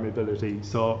filtered permeability.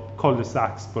 So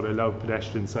cul-de-sacs, but allow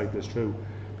pedestrian cyclists through.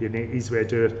 Be an easy way to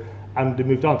do it. And they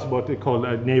moved on to what they call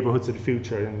neighbourhoods of the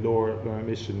future, and lower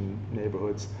emission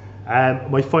neighbourhoods.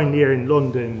 My final year in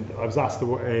London, I was asked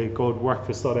to go to work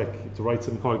for Sudek to write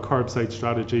something called curbside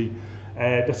strategy.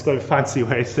 That's got a fancy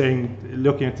way of saying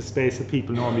looking at the space that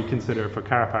people normally consider for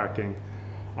car parking.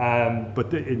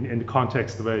 But in the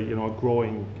context of a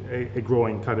growing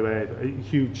kind of a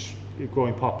huge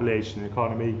growing population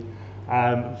economy,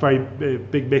 very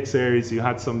big mix areas. You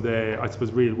had some of the, I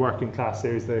suppose, real working class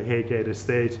areas, the Haygate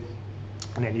estate,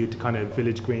 and then you had the kind of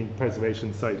village green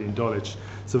preservation site in Dulwich.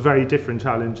 So very different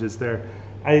challenges there.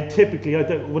 Typically,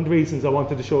 one of the reasons I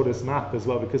wanted to show this map as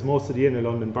well, because most of the inner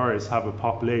London boroughs have a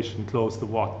population close to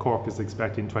what Cork is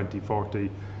expecting in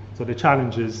 2040. So the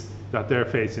challenges that they're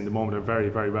facing at the moment are very,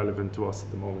 very relevant to us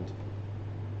at the moment.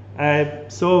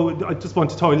 So I just want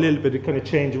to talk a little bit of kind of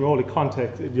change in all the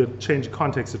context, change the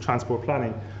context of transport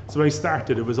planning. So when I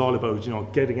started, it was all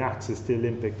about getting access to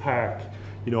Olympic Park,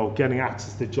 getting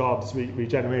access to jobs,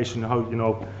 regeneration,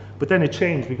 But then it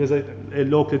changed because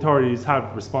local authorities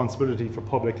have responsibility for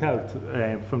public health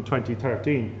from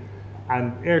 2013.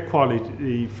 And air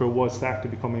quality was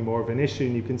started becoming more of an issue,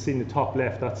 and you can see in the top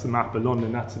left, that's the map of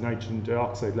London, that's the nitrogen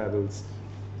dioxide levels.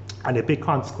 And a big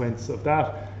consequence of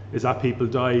that is that people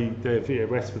die via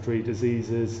respiratory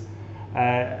diseases.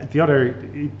 The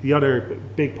other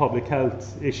big public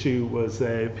health issue was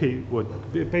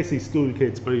basically school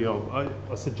kids, but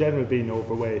also generally being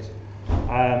overweight.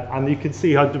 And you can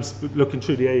see, I was looking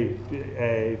through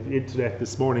the internet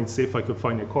this morning to see if I could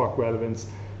find a Cork relevance.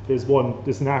 There's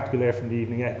an article there from the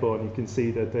Evening Echo, and you can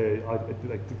see that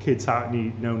the kids now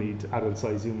need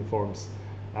adult-sized uniforms.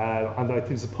 And I think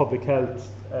there's a public health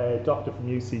doctor from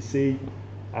UCC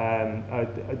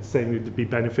saying it would be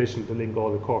beneficial to link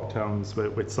all the Cork towns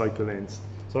with cycle lanes.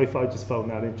 So I just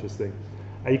found that interesting.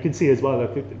 You can see as well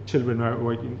that children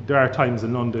there are times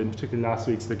in London, particularly last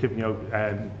week, so they're giving out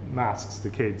masks to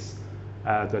kids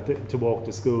to walk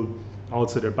to school.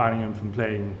 Also, they're banning them from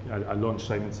playing at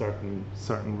lunchtime in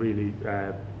certain really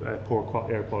poor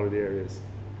air quality areas.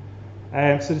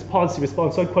 So this policy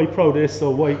response, I'm quite proud of this.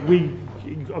 So I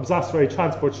was asked for a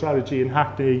transport strategy in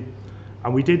Hackney,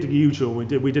 and we did the usual. We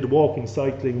did a walking,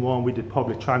 cycling one. We did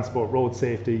public transport, road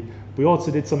safety. We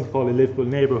also did something called a livable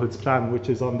neighbourhoods plan, which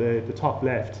is on the top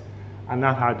left, and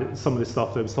that had some of the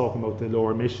stuff that I was talking about, the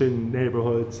lower emission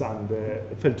neighbourhoods and the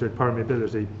filtered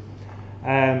permeability.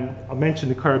 I mentioned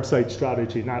the curbside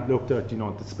strategy, and that looked at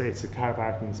the space, the car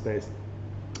parking space.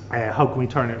 How can we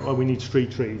turn it? Well, we need street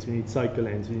trees, we need cycle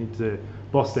lanes, we need the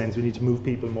bus lanes, we need to move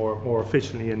people more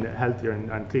efficiently and healthier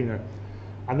and cleaner.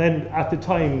 And then at the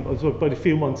time, about a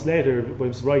few months later, when I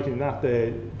was writing that,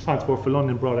 the Transport for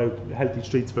London brought out Healthy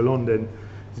Streets for London,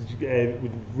 with a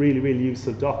really, really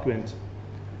useful document.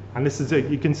 And this is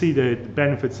you can see the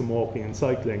benefits of walking and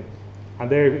cycling. And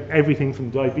they're everything from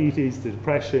diabetes to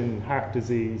depression, heart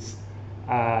disease,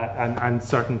 and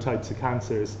certain types of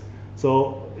cancers.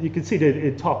 So you can see that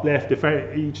in top left, if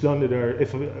each Londoner,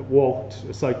 if walked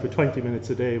a cycle for 20 minutes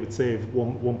a day, would save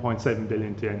 1.7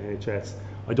 billion to NHS.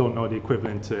 I don't know the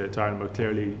equivalent to Ireland, but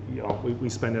clearly we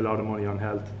spend a lot of money on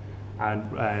health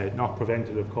and not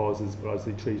preventative causes, but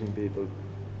obviously treating people.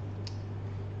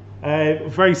 A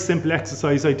very simple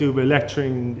exercise I do with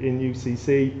lecturing in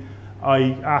UCC.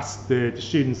 I asked the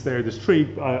students there, there's three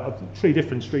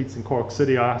different streets in Cork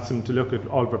City. I asked them to look at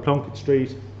Oliver Plunkett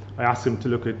Street, I asked them to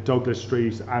look at Douglas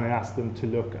Street, and I asked them to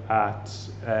look at,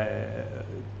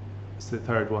 what's the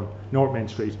third one, North Main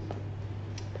Street.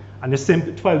 And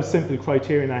the 12 simple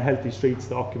criteria in our Healthy Streets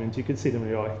document, you can see them,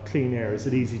 clean air, is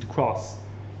it easy to cross?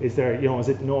 Is there, is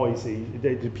it noisy?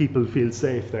 Do people feel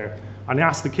safe there? And I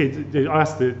asked the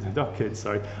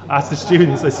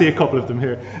students, I see a couple of them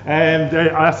here,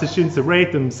 I asked the students to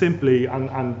rate them simply,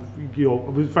 and it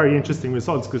was very interesting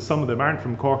results, because some of them aren't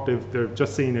from Cork, they've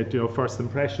just seen it, first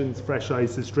impressions, fresh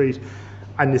eyes to the street.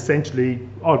 And essentially,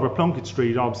 Oliver Plunkett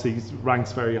Street obviously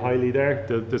ranks very highly there.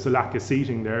 There's a lack of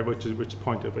seating there, which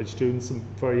pointed out by students. Some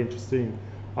very interesting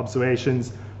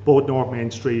observations. Both North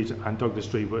Main Street and Douglas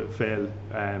Street would fail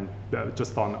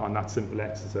just on that simple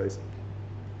exercise.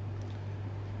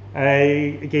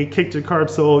 Again, kick to the curb.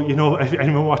 So if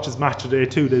anyone watches Match of Day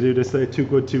 2, they do this. Too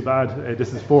good, too bad.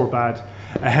 This is 4 bad.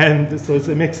 So it's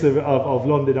a mix of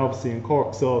London, obviously, and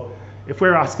Cork. So if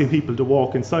we're asking people to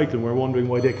walk and cycle and we're wondering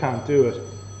why they can't do it,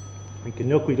 we can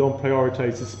look, we don't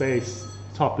prioritise the space.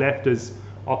 Top left is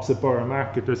opposite Borough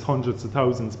Market. There's hundreds of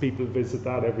thousands of people visit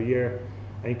that every year.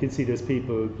 And you can see there's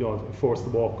people forced to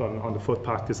walk on the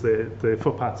footpath because the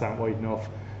footpaths aren't wide enough.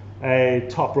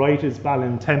 Top right is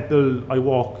Ballin Temple. I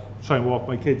try and walk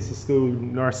my kids to school,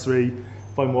 nursery.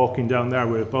 If I'm walking down there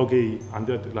with a buggy, and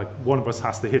one of us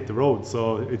has to hit the road,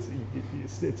 so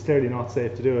it's clearly not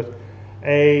safe to do it.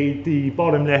 The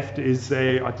bottom left is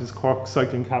this Cork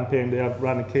cycling campaign. They have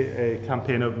ran a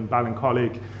campaign out in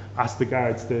Ballincollig. Asked the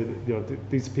guards,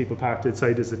 these people parked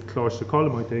outside, is it Close to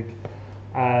Cullum, I think.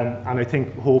 And I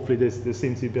think hopefully there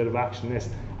seems to be a bit of action in this.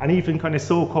 And even kind of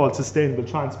so-called sustainable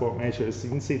transport measures.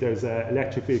 You can see there's an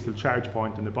electric vehicle charge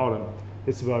point in the bottom.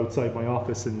 This is outside my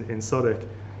office in Southwark.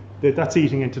 That's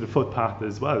eating into the footpath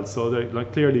as well. So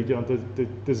clearly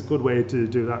there's a good way to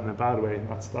do that and a bad way.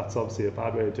 That's obviously a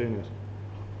bad way of doing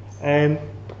it.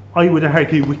 I would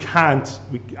argue we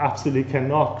absolutely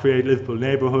cannot create livable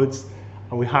neighbourhoods,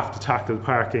 and we have to tackle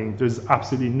parking. There's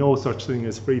absolutely no such thing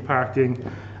as free parking.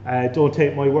 Don't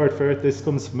take my word for it. This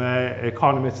comes from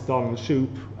economist Donald Shoup,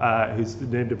 whose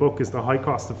name of the book is The High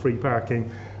Cost of Free Parking.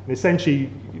 And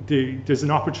essentially, there's an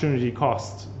opportunity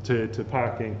cost to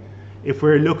parking. If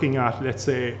we're looking at, let's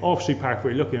say, off-street park,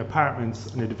 we're looking at apartments,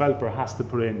 and the developer has to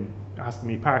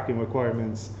meet parking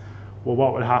requirements. Well,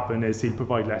 what will happen is he'll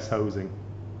provide less housing,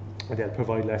 or they'll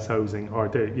provide less housing, or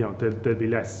there'll be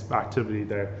less activity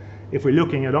there. If we're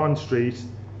looking at on-street,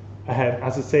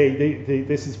 as I say,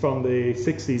 this is from the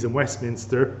 60s in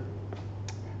Westminster,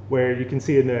 where you can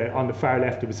see on the far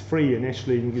left it was free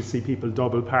initially, and you can see people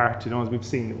double parked. We've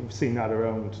seen that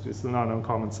around. It's not an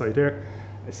uncommon sight here.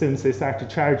 As soon as they started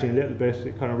charging a little bit,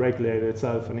 it kind of regulated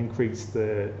itself and increased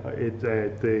the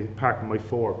parking by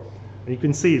 4. And you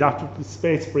can see that the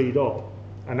space freed up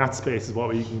and that space is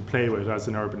what you can play with as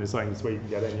an urban designer, is where you can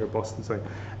get in your bus design.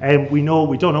 We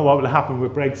don't know what will happen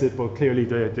with Brexit, but clearly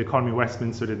the economy of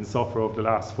Westminster didn't suffer over the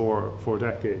last four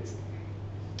decades.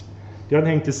 The other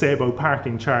thing to say about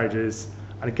parking charges,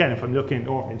 and again, if I'm looking at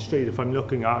North Main Street, if I'm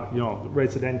looking at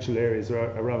residential areas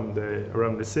around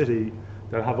the city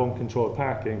that have uncontrolled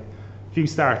parking, if you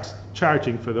start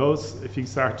charging for those, if you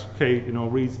start to pay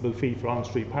reasonable fee for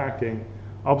on-street parking,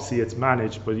 obviously it's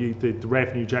managed, but the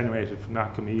revenue generated from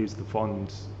that can be used to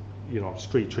fund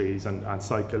street trees and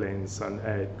cycle lanes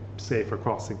and safer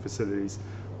crossing facilities,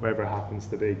 wherever it happens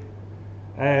to be.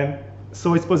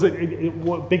 So I suppose a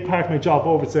big part of my job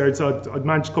over there is I'd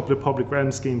managed a couple of public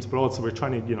realm schemes, but also we're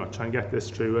trying to get this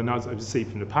through. And as you see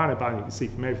from the panel ban, you can see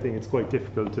from everything, it's quite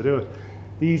difficult to do it.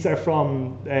 These are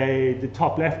from the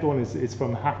top left one is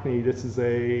from Hackney. This is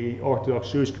a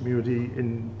Orthodox Jewish community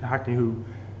in Hackney who,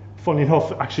 funny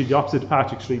enough, actually the opposite of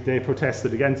Patrick Street, they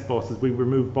protested against buses. We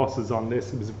removed buses on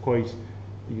this. It was quite,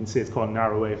 you can see it's called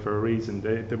narrow way for a reason.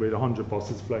 There were 100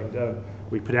 buses flying down.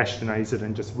 We pedestrianised it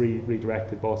and just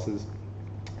redirected buses.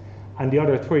 And the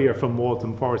other 3 are from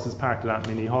Waltham Forest's part of that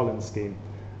mini Holland scheme.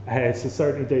 So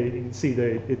certainly you can see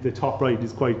the top right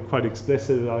is quite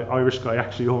explicit. An Irish guy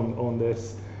actually owned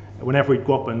this. Whenever we'd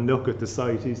go up and look at the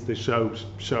site, he used to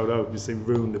shout out, you see,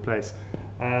 ruin the place.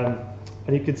 And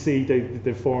you can see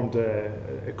they formed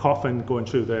a coffin going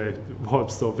through the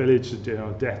Walpstow village,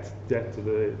 death to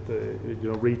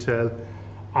the retail.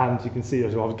 And you can see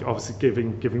it obviously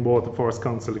giving Waltham Forest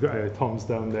Council a thumbs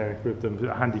down there, with them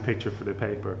a handy picture for the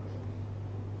paper.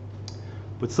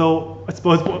 But so I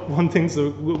suppose one thing,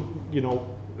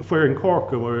 if we're in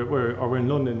Cork or we're in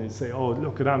London and say, oh,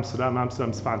 look at Amsterdam,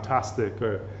 Amsterdam's fantastic,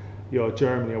 or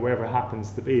Germany or wherever it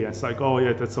happens to be, it's like, oh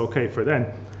yeah, that's okay for them.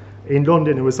 In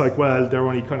London, it was like, well, they're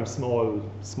only kind of small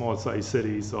size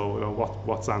cities, so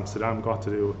what's Amsterdam got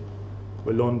to do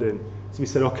with London? So we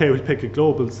said, okay, we'll pick a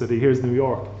global city. Here's New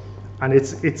York, and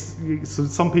it's so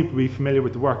some people will be familiar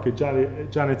with the work of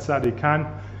Janet Sadiq-Khan,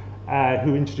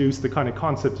 who introduced the kind of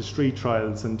concept of street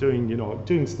trials and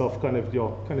doing stuff kind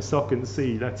of suck and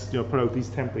see. Let's put out these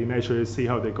temporary measures, see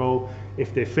how they go.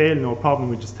 If they fail, no problem.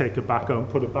 We just take it back out and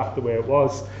put it back the way it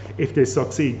was. If they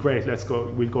succeed, great. Let's go.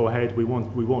 We'll go ahead. We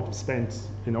won't have spent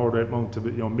inordinate amount of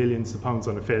millions of pounds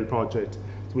on a failed project.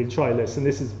 So we'll try this. And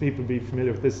this is, people will be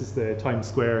familiar with. This is the Times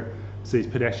Square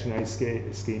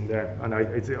pedestrianised scheme there, and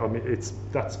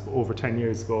that's over 10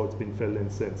 years ago. It's been filled in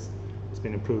since. It's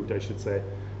been improved, I should say.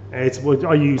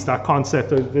 I use that concept.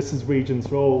 This is Regent's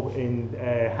Row in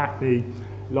Hackney,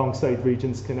 alongside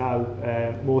Regent's Canal.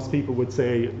 Most people would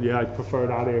say, yeah, I prefer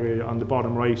that area on the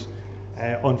bottom right.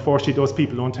 Unfortunately, those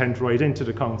people don't tend to write into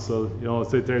the council.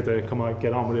 So they're the come on,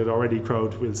 get on with it already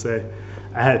crowd, we'll say.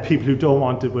 People who don't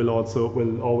want it will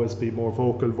always be more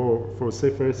vocal,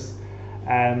 vociferous.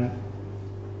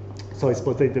 So I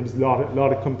suppose there was a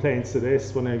lot of complaints to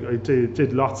this. When I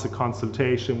did lots of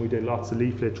consultation, we did lots of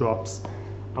leaflet drops.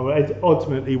 And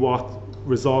ultimately what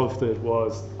resolved it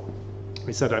was,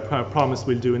 we said, I promise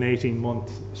we'll do an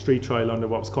 18-month street trial under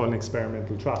what was called an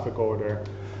experimental traffic order.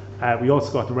 We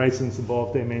also got the residents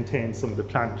involved. They maintained some of the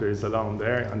planters along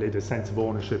there, and they had a sense of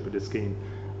ownership of the scheme.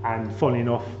 And funnily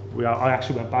enough, I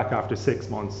actually went back after 6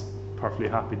 months, perfectly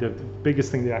happy. The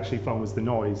biggest thing they actually found was the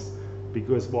noise,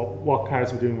 because what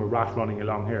cars were doing were rat running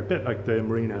along here, a bit like the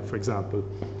marina, for example.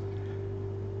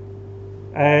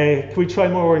 Can we try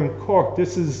more in Cork?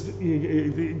 This is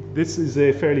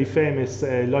a fairly famous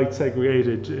light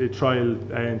segregated trial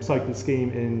cycle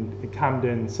scheme in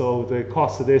Camden. So the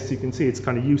cost of this, you can see it's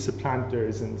kind of use of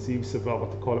planters and it's use of what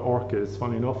they call orchids.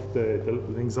 Funny enough, the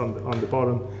things on the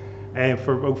bottom.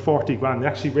 For about 40 grand, they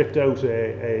actually ripped out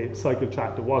a cycle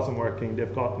track that wasn't working.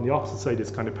 They've got on the opposite side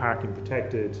is kind of parking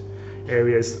protected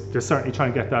areas. They're certainly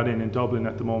trying to get that in Dublin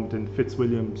at the moment in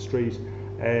Fitzwilliam Street.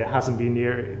 Hasn't been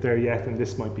near there yet, and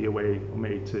this might be a way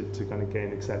to kind of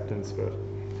gain acceptance for it.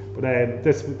 But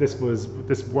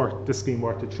this scheme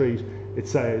worked a treat.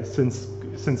 It's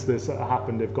since this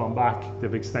happened, they've gone back,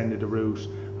 they've extended the route,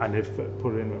 and they've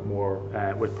put in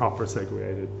with proper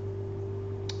segregated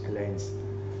lanes.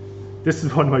 This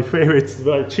is one of my favourites,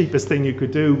 the cheapest thing you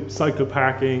could do, cycle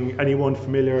parking. Anyone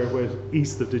familiar with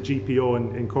east of the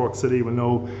GPO in Cork City will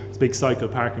know it's a big cycle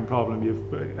parking problem.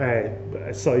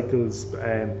 You've cycles,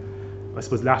 I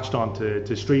suppose, latched onto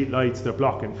street lights, they're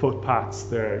blocking footpaths,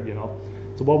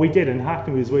 So what we did in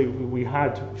Hackney was we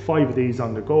had 5 of these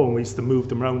on the go, and we used to move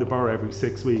them around the borough every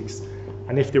 6 weeks.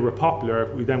 And if they were popular,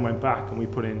 we then went back and we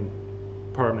put in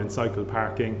permanent cycle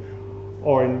parking.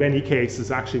 Or in many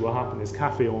cases, actually what happened is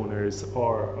cafe owners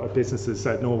or businesses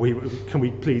said, no, can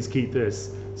we please keep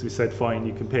this? So we said, fine,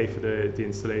 you can pay for the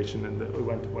installation, and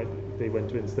they went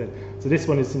to install. So this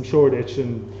one is in Shoreditch,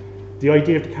 and the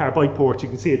idea of the car bike port, you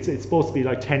can see it's supposed to be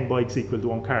like 10 bikes equal to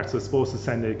one car, so it's supposed to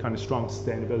send a kind of strong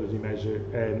sustainability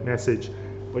message.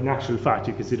 But in actual fact,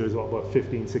 you can see there's about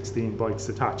 15, 16 bikes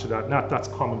attached to that, and that's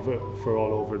common for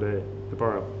all over the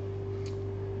borough.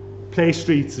 Play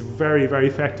streets are very, very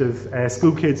effective.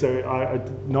 School kids are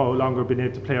no longer being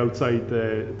able to play outside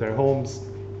their homes.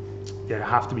 They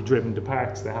have to be driven to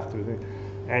parks. They have to.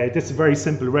 This is a very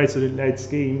simple resident-led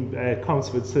scheme.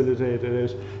 Council facilitated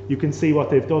it. You can see what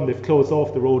they've done. They've closed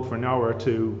off the road for an hour or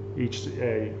two each.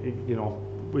 I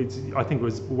think it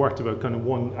was worked about kind of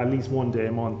at least one day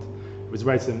a month. It was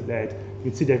resident-led. You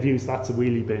can see they've used that's a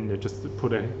wheelie bin. They just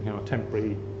put a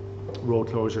temporary road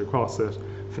closure across it.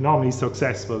 Phenomenally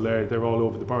successful. They're all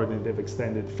over the borough and they've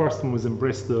extended. The first one was in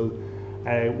Bristol.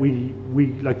 We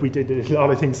did a lot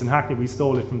of things in Hackney. We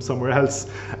stole it from somewhere else,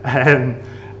 and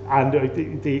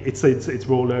it's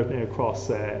rolled out now across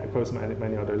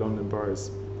many other London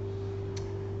boroughs.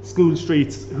 School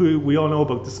streets. We all know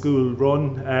about the school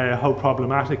run, how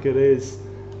problematic it is.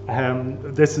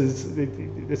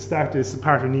 This started as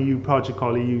part of an EU project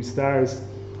called EU Stars.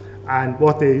 And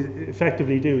what they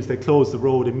effectively do is they close the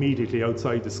road immediately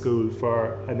outside the school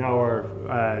for an hour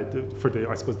for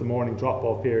the morning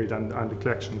drop-off period and the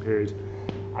collection period.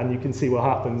 And you can see what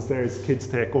happens. There's kids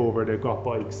take over. They've got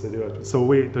bikes to do it. So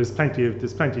there's plenty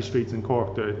of streets in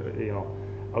Cork that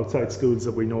outside schools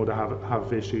that we know that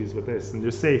have issues with this. And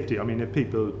there's safety. I mean, if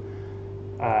people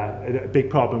a big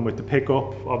problem with the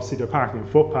pickup. Obviously, they're parking on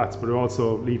footpaths, but they're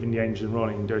also leaving the engine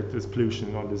running. There's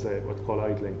pollution. There's what's called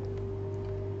idling.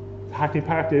 Hackney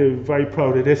Park, they're very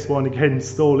proud of this one. Again,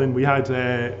 stolen. We had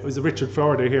it was Richard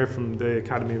Florida here from the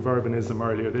Academy of Urbanism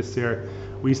earlier this year.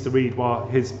 We used to read what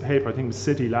his paper, I think it was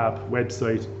City Lab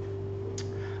website,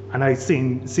 and I'd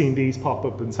seen these pop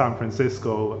up in San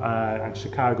Francisco and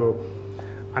Chicago,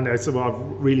 and I said, well, I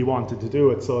really wanted to do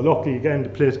it. So luckily, again, the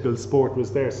political support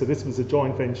was there. So this was a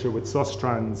joint venture with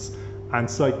Sustrans and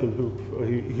Cycle Hoop,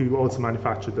 who also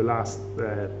manufactured the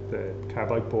car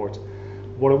bike port.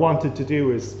 What I wanted to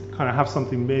do is kind of have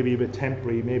something maybe a bit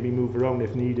temporary, maybe move around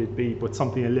if needed be, but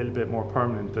something a little bit more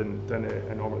permanent than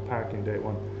a normal parking day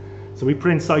one. So we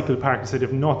put in cycle parking, said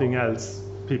if nothing else,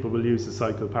 people will use the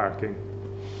cycle parking.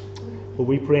 But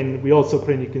we also put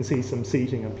in, you can see some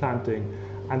seating and planting.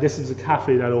 And this is a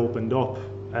cafe that opened up,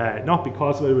 not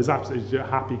because of it, it was absolutely a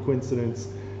happy coincidence.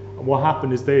 And what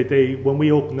happened is when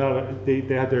we opened that, they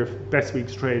had their best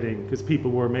week's trading because people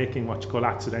were making what you call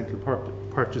accidental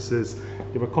purchases.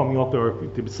 They were coming up, they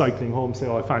were cycling home,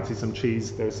 saying, oh, I fancy some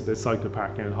cheese, there's cycle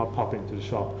parking, and I'll pop into the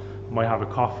shop, might have a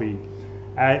coffee.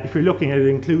 If you're looking at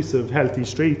inclusive, healthy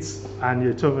streets, and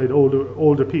you're talking about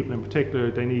older people in particular,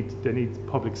 they need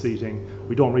public seating.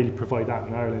 We don't really provide that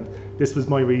in Ireland. This was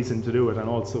my reason to do it, and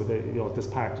also this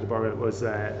part of the borough was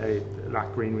a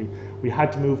lack greenery. We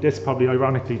had to move this, probably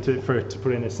ironically, to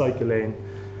put in a cycle lane,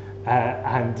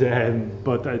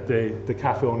 but the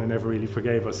cafe owner never really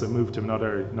forgave us and moved to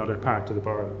another part of the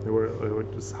borough. They were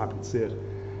just happy to see it.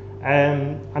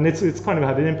 And it's kind of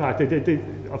had an impact.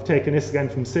 I've taken this again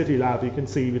from City Lab. You can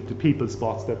see with the people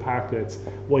spots, the parklets,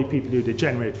 what people do, they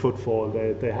generate footfall,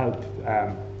 they help.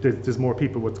 There's more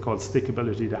people what's called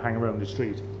stickability to hang around the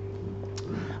street.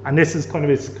 And this is kind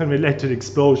of led to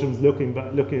explosions. Looking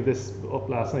at this up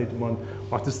last night,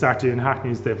 what they started in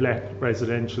Hackney is they've let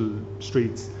residential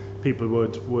streets. People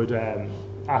would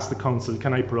ask the council,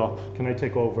 can I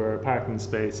take over a parking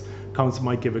space? Council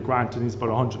might give a grant and it's about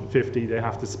 150, they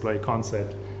have to supply a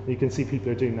concept. And you can see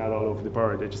people are doing that all over the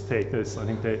borough. They just take this. I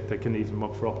think they can leave them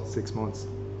up for up to 6 months.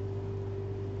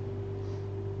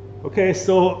 Okay,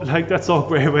 so that's all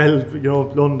very well,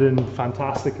 London,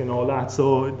 fantastic and all that.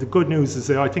 So the good news is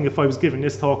that I think if I was giving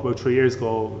this talk about 3 years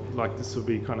ago, this would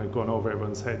be kind of going over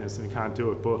everyone's head and we can't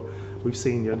do it. But we've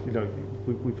seen,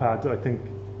 we've had, I think,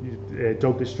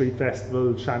 Douglas Street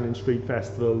Festival, Shannon Street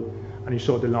Festival, and you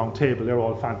showed the long table. They're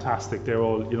all fantastic. They're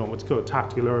all, what's called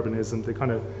tactical urbanism.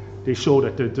 They show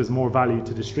that there's more value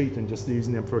to the street than just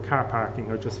using them for car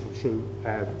parking or just through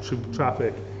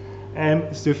traffic.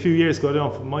 So a few years ago, I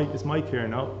don't know if is Mike here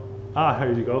now?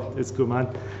 Here you go. It's good,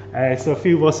 man. So a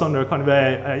few of us under kind of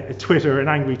an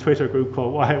angry Twitter group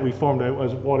called we formed out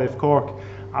as What If Cork,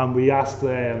 and we asked,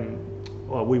 there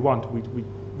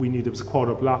was a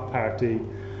quarter block party,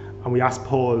 and we asked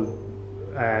Paul,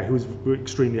 who was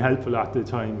extremely helpful at the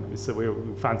time, we said we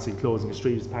fancy closing a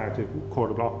street as part of a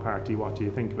quarter block party, what do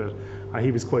you think of it? And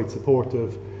he was quite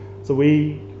supportive. So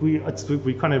we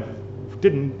kind of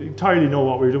didn't entirely know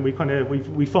what we were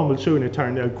doing. We fumbled through and it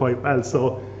turned out quite well.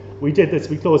 So we did this.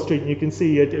 We closed street, and you can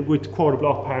see it with Quarter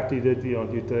Block Party. The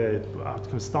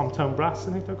Stomptown Brass,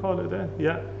 I think they call it.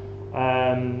 Yeah.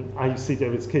 And you see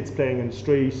there was kids playing in the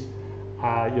street.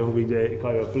 We did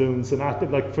kind of balloons and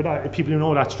that. Like for that, people who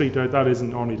know that street, that isn't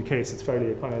normally the case. It's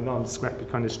fairly a kind of non-decrepit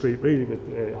kind of street, really,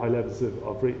 with high levels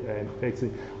of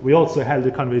vacancy. We also held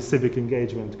a kind of a civic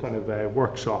engagement kind of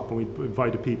workshop, and we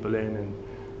invited people in, and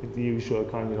the usual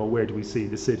kind of, where do we see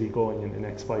the city going in the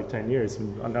next 5-10 years?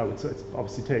 And now it's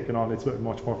obviously taken on. It's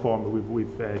much more formal.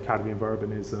 We've Academy of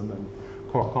Urbanism and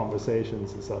Cork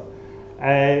Conversations and so.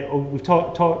 We've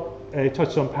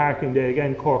touched on Parking Day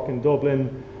again, Cork and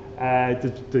Dublin.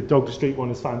 The Douglas Street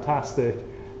one is fantastic,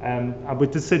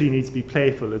 but the city needs to be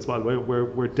playful as well.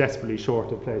 We're desperately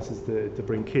short of places to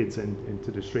bring kids into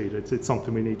the street. It's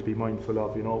something we need to be mindful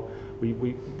of.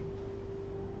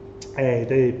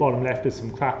 The bottom left is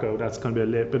from Krakow. That's going to be a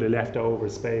little bit of leftover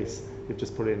space. They've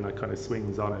just put in like kind of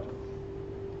swings on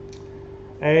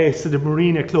it. So the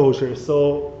marina closure.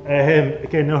 So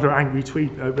again, another angry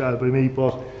tweet by me,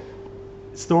 but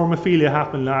Storm Ophelia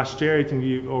happened last year. I think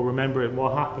you all remember it.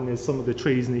 What happened is some of the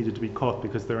trees needed to be cut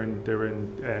because they're in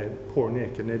poor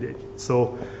nick, and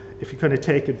so if you kind of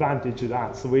take advantage of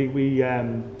that. So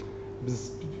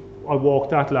I walked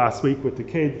that last week with the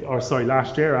kids,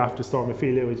 last year after Storm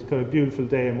Ophelia. It was kind of a beautiful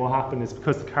day, and what happened is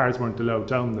because the cars weren't allowed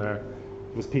down there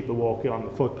was people walking on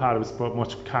the footpath. It was a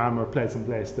much calmer, pleasant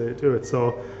place to do it.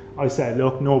 So I said,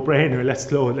 look, no brainer, let's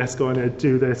go and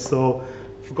do this. So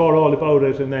forgot all about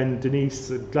it, and then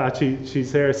Denise, glad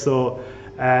she's here, so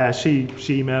she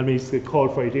emailed me to call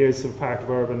for ideas for Part of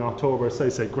Urban in October. So I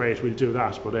said, great, we'll do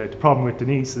that. But the problem with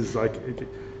Denise is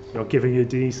giving you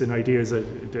Denise an idea is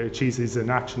is an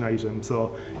action item,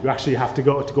 so you actually have to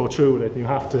go through with it, and you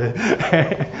have to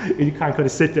you can't kind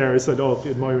of sit there and say,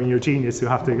 admiring your genius. You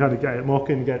have to kind of get muck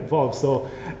and get involved. So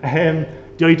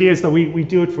the idea is that we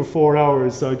do it for 4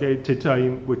 hours, to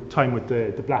time with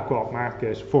the Blackrock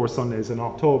Market, 4 Sundays in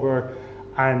October.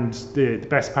 And the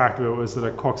best part of it was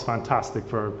that Cork's fantastic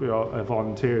for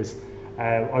volunteers.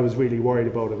 I was really worried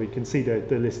about it. We can see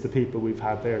the list of people we've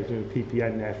had there doing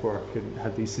PPN network,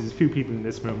 and there's a few people in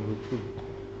this room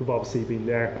who've obviously been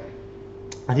there.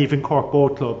 And even Cork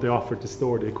Boat Club, they offered to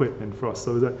store the equipment for us.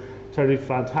 So it was totally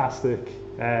fantastic.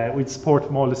 We'd support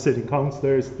from all the sitting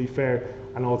councillors, to be fair,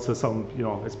 and also some,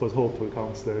 I suppose, hopeful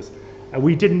councillors.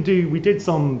 We did a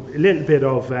little bit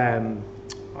of,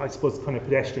 I suppose, kind of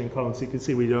pedestrian counts. You can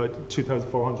see we did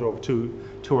 2,400 over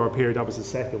 2-hour period. That was the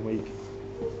second week.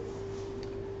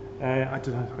 I'll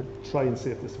try and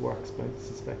see if this works, but I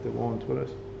suspect it won't, will it?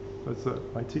 That's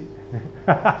IT.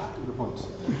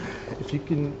 If you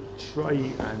can try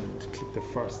and click the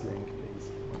first link, please.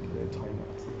 The timer.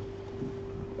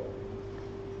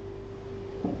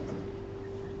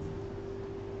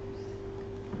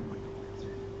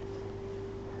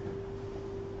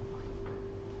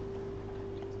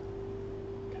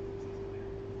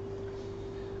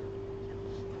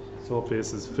 So hopefully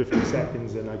this is 50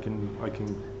 seconds, and I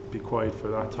can be quiet for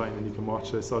that time, and you can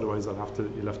watch this. Otherwise, you'll have to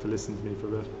listen to me for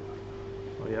a bit.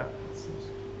 Oh yeah.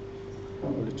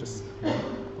 Will it just?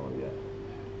 Oh yeah.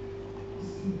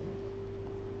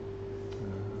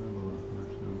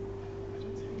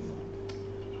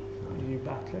 Will you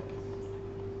backclick?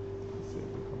 Let's see if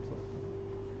it comes up.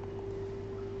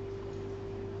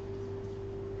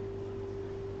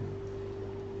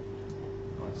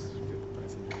 Nice. Get the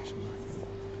presentation back.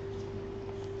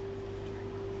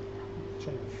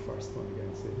 Try the first one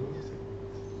again, see what you see.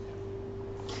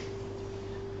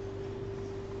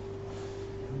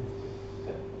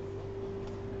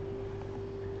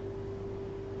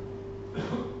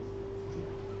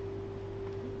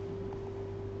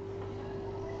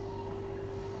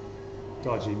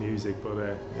 Dodgy music, but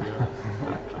yeah.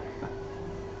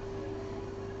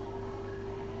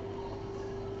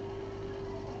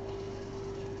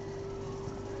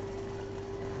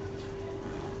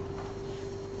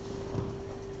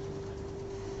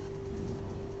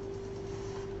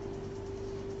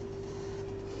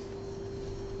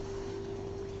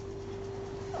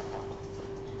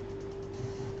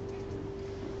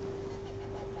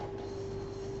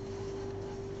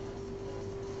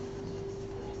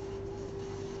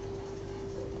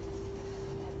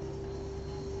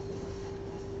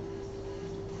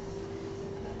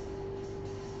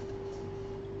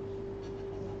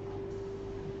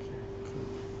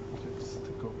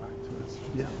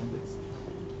 Yeah.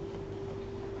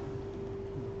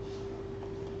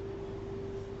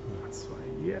 That's fine.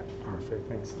 Yeah, perfect.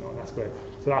 Thanks. No, that's great.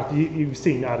 So that, you've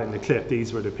seen that in the clip.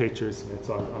 These were the pictures.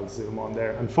 I'll zoom on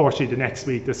there. Unfortunately, the next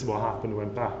week, this is what happened.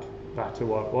 Went back back to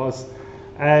what it was.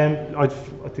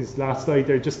 This last slide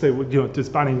there, just this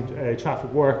banning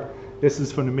traffic work. This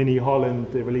is from the Mini Holland.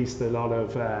 They released a lot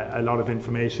of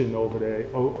information over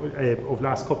the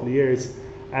last couple of years.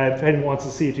 If anyone wants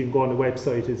to see it, you can go on the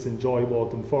website. It's Enjoy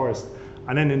Waltham Forest.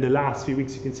 And then in the last few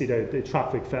weeks, you can see the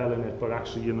traffic fell in it, but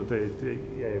actually,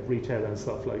 the retail and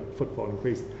stuff like footfall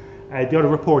increased. The other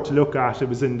report to look at, it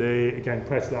was in the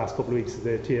press the last couple of weeks,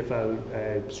 the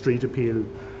TfL Street Appeal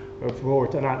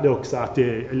report, and that looks at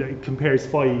compares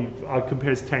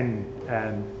 10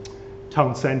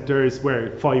 town centres,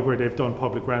 where 5 where they've done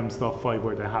public realm stuff, 5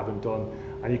 where they haven't done,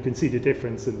 and you can see the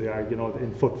difference in there,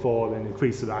 in footfall and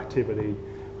increase of activity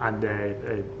and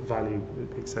value,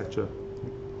 etc.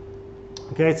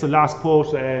 Okay, so last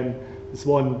quote, this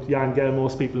one, Jan Gehl,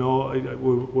 most people know,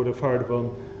 would have heard of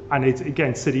him. And it's,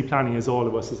 again, city planning is all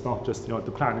of us. It's not just,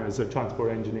 the planners or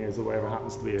transport engineers or whatever it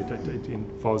happens to be. It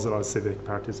involves a lot of civic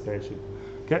participation.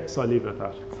 Okay, so I'll leave it at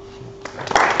that.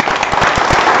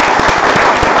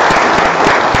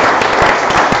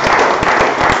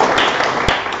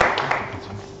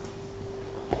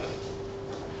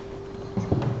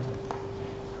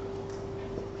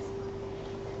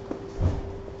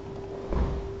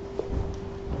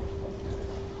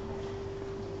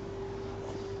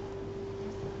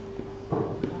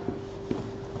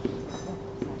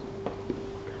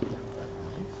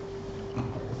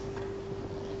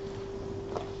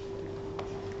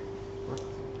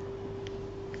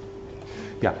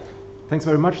 Yeah, thanks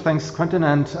very much. Thanks, Quentin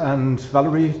and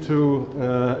Valerie, to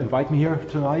invite me here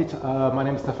tonight. My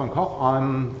name is Stephan Koch.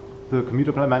 I'm the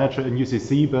Commuter Plan Manager in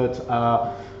UCC, but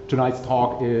tonight's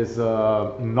talk is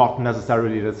not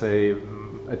necessarily, let's say,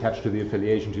 attached to the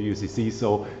affiliation to UCC,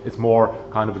 so it's more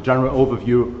kind of a general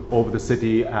overview over the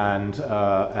city. And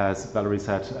as Valerie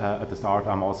said at the start,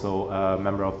 I'm also a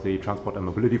member of the Transport and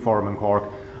Mobility Forum in Cork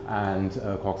and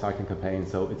Cork Cycling Campaign,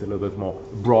 so it's a little bit more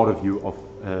broader view of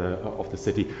the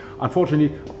city.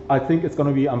 Unfortunately, I think it's going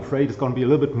to be, I'm afraid it's going to be a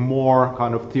little bit more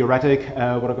kind of theoretic.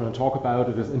 What I'm going to talk about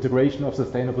is integration of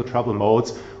sustainable travel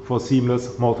modes for seamless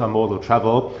multimodal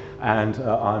travel. And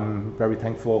I'm very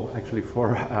thankful actually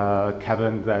for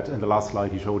Kevin that in the last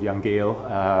slide he showed Jan Gehl.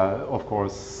 Of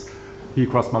course, he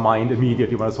crossed my mind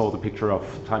immediately when I saw the picture of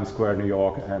Times Square, New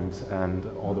York, and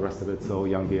all the rest of it. So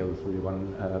Jan Gehl is really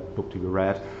one book to be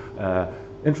read.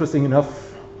 Interesting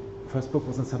enough, first book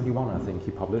was in '71, I think.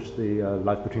 He published the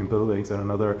Life Between Buildings, and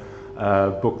another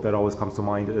book that always comes to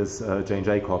mind is Jane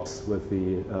Jacobs with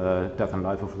the Death and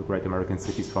Life of the Great American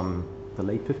Cities from the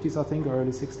late 50s, I think, or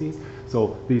early 60s.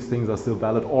 So these things are still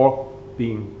valid or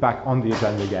being back on the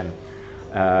agenda again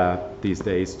these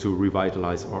days to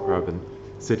revitalize our urban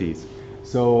cities.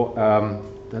 So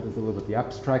that is a little bit the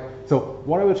abstract. So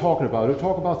what are we talking about? We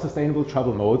talk about sustainable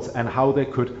travel modes and how they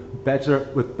could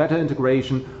with better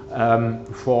integration,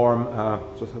 form,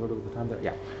 just have a look at the time there,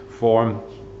 yeah, form,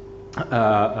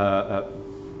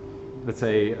 let's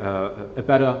say, a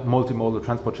better multimodal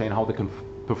transport chain, how they can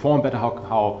perform better,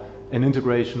 how an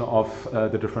integration of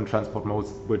the different transport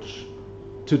modes, which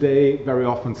today very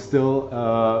often still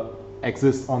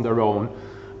exist on their own,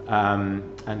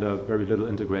 and are very little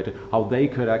integrated, how they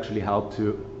could actually help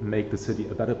to make the city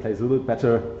a better place, a little bit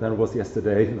better than it was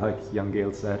yesterday, like Jan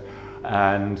Gehl said.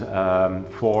 And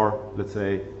for, let's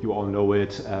say, you all know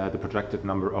it, the projected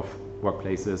number of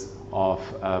workplaces of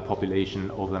population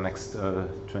over the next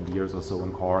 20 years or so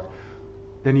in Cork,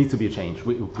 there needs to be a change.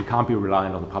 We can't be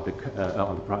reliant on the public,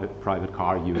 on the private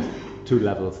car use to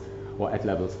levels or at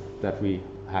levels that we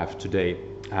have today.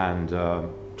 And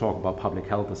talk about public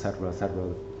health, etc.,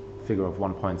 etc. Figure of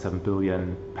 £1.7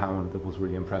 billion, that was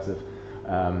really impressive.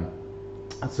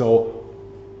 So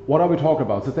what are we talking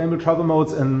about? Sustainable travel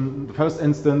modes, in the first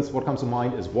instance, what comes to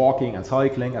mind is walking and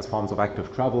cycling as forms of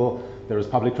active travel. There is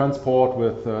public transport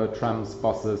with trams,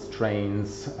 buses,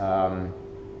 trains,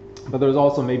 but there's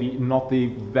also maybe not the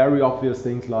very obvious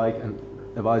things like, and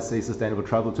if I say sustainable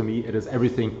travel, to me it is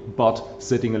everything but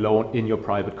sitting alone in your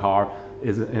private car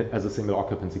as a single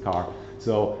occupancy car.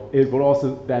 So it will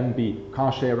also then be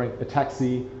car sharing, a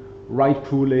taxi, ride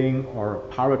pooling, or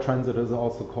paratransit as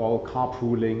also called,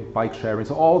 carpooling, bike sharing.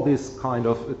 So all this kind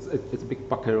of, it's a big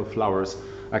bucket of flowers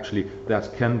actually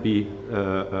that can be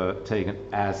taken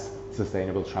as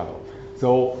sustainable travel.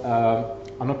 So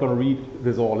I'm not going to read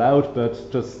this all out,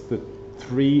 but just the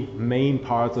 3 main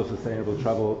parts of sustainable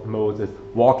travel modes is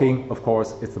walking. Of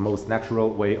course, it's the most natural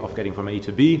way of getting from A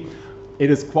to B. It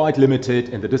is quite limited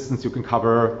in the distance you can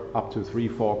cover, up to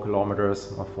 3-4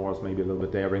 kilometers, or 4 is maybe a little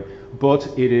bit daring, but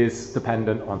it is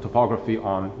dependent on topography,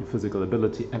 on physical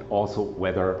ability, and also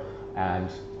weather, and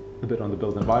a bit on the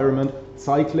built environment.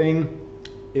 Cycling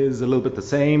is a little bit the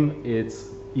same. It's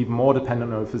even more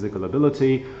dependent on physical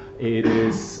ability. It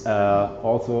is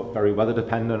also very weather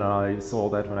dependent, and I saw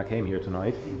that when I came here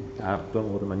tonight. I don't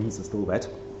know whether my knees are still wet.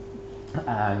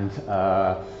 And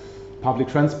public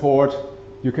transport,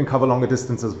 you can cover longer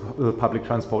distances with public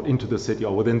transport into the city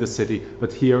or within the city,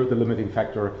 but here the limiting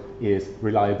factor is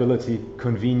reliability,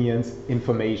 convenience,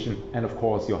 information, and of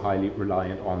course you're highly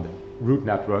reliant on the route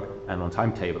network and on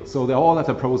timetables. So they all have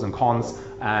their pros and cons,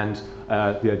 and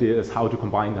the idea is how to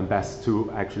combine them best to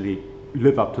actually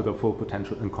live up to the full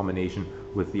potential in combination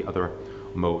with the other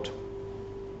mode.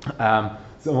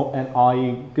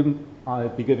 I'll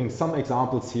be giving some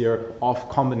examples here of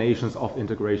combinations of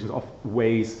integrations, of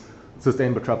ways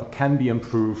sustainable travel can be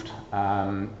improved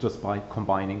just by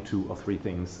combining 2 or 3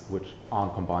 things which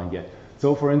aren't combined yet.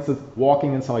 So for instance,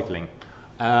 walking and cycling.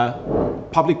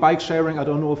 Public bike sharing, I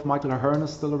don't know if Michael Ahern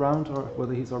is still around or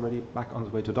whether he's already back on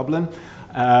his way to Dublin.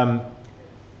 I'm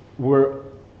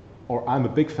a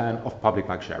big fan of public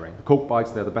bike sharing. The Coke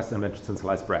bikes, they're the best invention since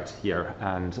sliced bread here.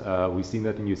 And we've seen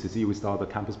that in UCC. We started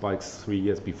campus bikes 3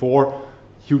 years before.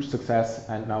 Huge success,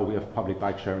 and now we have public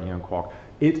bike sharing here in Cork.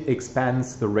 It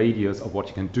expands the radius of what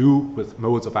you can do with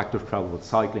modes of active travel, with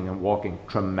cycling and walking,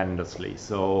 tremendously.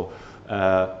 So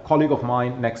a colleague of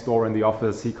mine next door in the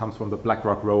office, he comes from the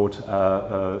Blackrock Road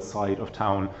side of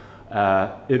town.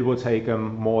 It will take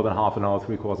him more than half an hour,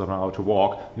 3/4 of an hour to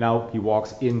walk. Now he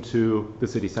walks into the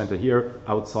city center here,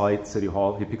 outside City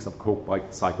Hall. He picks up a Coke bike,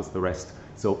 cycles the rest.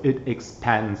 So it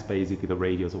expands basically the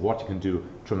radius of what you can do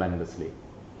tremendously.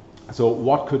 So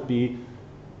what could be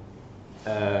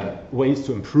ways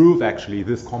to improve actually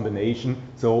this combination?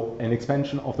 So an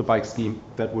expansion of the bike scheme,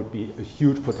 that would be a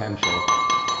huge potential.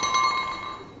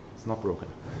 It's not broken.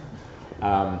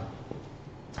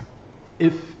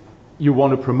 If you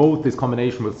want to promote this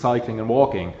combination with cycling and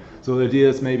walking, so the idea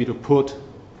is maybe to put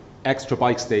extra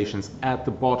bike stations at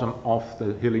the bottom of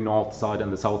the hilly north side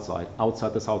and the south side,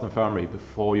 outside the South Infirmary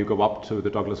before you go up to the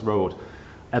Douglas Road,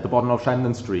 at the bottom of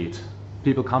Shandon Street.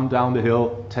 People come down the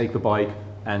hill, take the bike,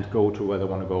 and go to where they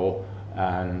want to go,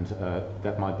 and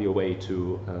that might be a way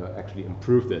to actually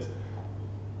improve this.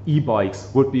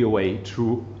 E-bikes would be a way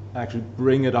to actually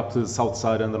bring it up to the south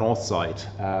side and the north side.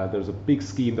 There's a big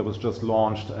scheme that was just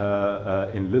launched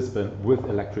in Lisbon with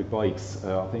electric bikes.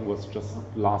 I think it was just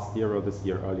last year or this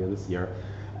year, earlier this year.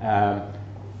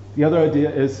 The other idea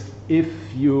is if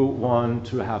you want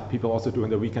to have people also doing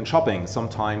their weekend shopping,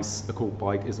 sometimes a Coke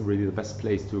bike isn't really the best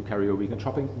place to carry your weekend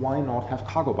shopping. Why not have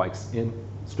cargo bikes in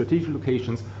strategic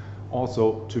locations,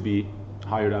 also to be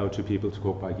hired out to people, to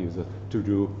Coke bike users, to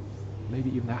do maybe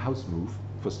even a house move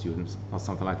for students or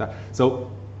something like that. So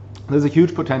there's a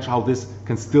huge potential how this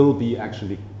can still be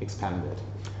actually expanded.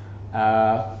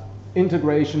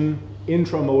 Integration,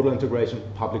 intramodal integration,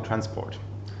 public transport.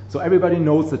 So everybody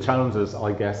knows the challenges,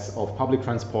 I guess, of public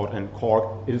transport in Cork.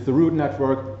 It is the route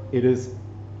network, it is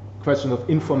a question of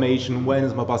information, when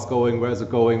is my bus going, where is it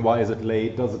going, why is it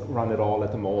late, does it run at all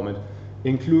at the moment.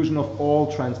 Inclusion of all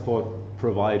transport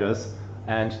providers,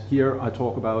 and here I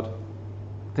talk about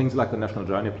things like the National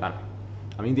Journey Plan.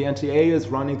 I mean, the NTA is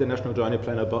running the National Journey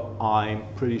Planner, but I'm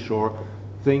pretty sure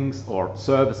things or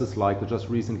services like the just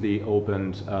recently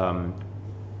opened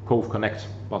Cove Connect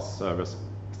bus service,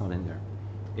 it's not in there.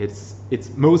 It's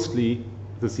mostly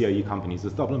the CIE companies.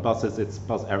 It's Dublin Buses, it's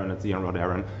Bus Éireann, it's Ian Rod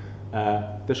Éireann.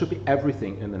 There should be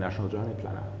everything in the National Journey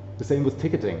Planner. The same with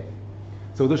ticketing.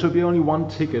 So there should be only one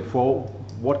ticket for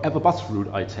whatever bus route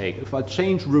I take. If I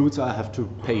change routes, I have to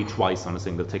pay twice on a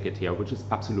single ticket here, which is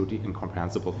absolutely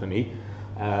incomprehensible for me.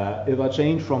 If I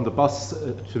change from the bus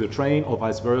to the train or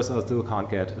vice versa, I still can't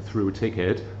get a through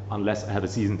ticket unless I have a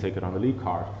season ticket on the lead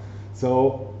card.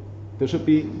 So there should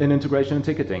be an integration in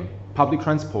ticketing. Public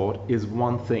transport is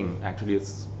one thing, actually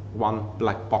it's one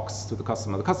black box to the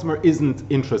customer. The customer isn't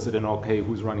interested in, okay,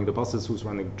 who's running the buses, who's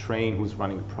running the train, who's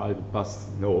running the private bus.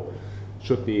 No, it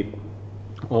should be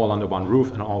all under one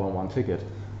roof and all on one ticket.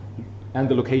 And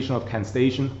the location of Kent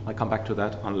Station, I come back to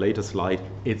that on a later slide.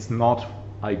 It's not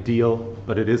ideal,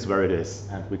 but it is where it is,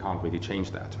 and we can't really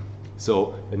change that.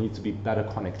 So there needs to be better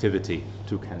connectivity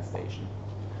to Kent Station.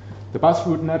 The bus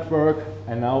route network,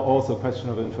 and now also a question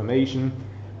of information.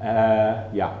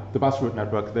 The bus route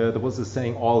network, there was a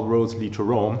saying, all roads lead to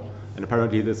Rome, and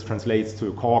apparently this translates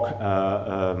to Cork,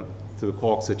 to the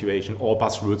Cork situation, all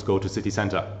bus routes go to city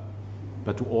centre.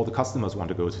 But do all the customers want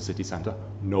to go to city centre?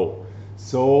 No.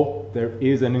 So there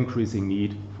is an increasing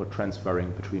need for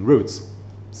transferring between routes.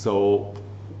 So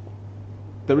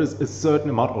there is a certain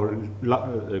amount or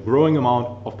a growing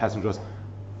amount of passengers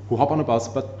who hop on a bus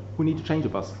but who need to change a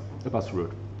bus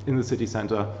route. In the city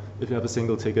centre, if you have a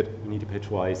single ticket, you need to pay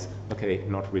twice. Okay,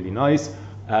 not really nice.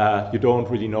 You don't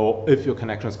really know if your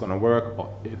connection is going to work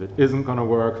or if it isn't going to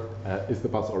work. Is the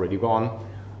bus already gone?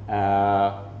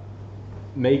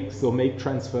 Make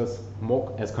transfers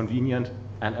more as convenient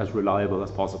and as reliable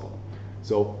as possible.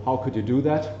 So how could you do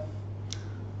that?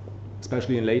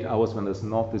 Especially in late hours when there's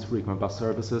not this frequent bus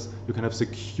services, you can have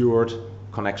secured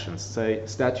connections. Say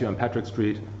Statue and Patrick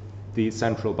Street, the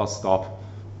central bus stop.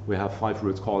 We have 5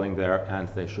 routes calling there, and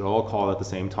they should all call at the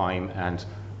same time, and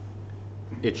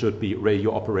it should be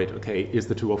radio operated. Okay, is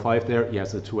the 205 there?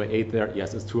 Yes. Is the 208 there?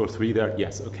 Yes. Is 203 there?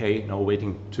 Yes. Okay, no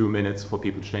waiting 2 minutes for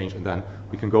people to change, and then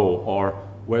we can go. Or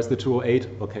where's the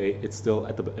 208? Okay, it's still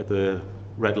at the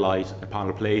red light at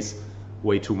Panel Place.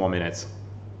 Wait 2 more minutes.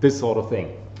 This sort of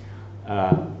thing.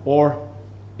 Or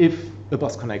if a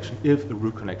bus connection, if a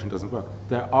route connection doesn't work,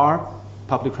 there are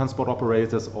public transport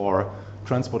operators or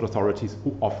transport authorities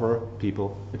who offer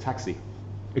people a taxi.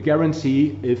 A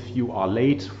guarantee, if you are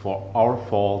late for our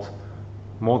fault,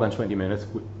 more than 20 minutes,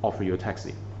 we offer you a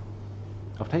taxi.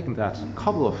 I've taken that a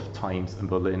couple of times in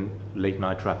Berlin, late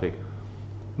night traffic.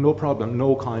 No problem,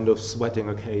 no kind of sweating,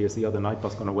 okay, is the other night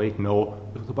bus gonna wait? No,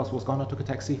 if the bus was gone, I took a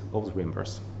taxi, I was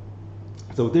reimbursed.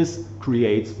 So this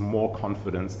creates more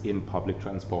confidence in public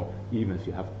transport, even if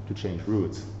you have to change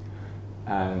routes.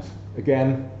 And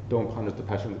again, don't punish the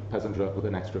passenger with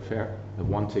an extra fare. Have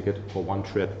one ticket for one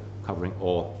trip, covering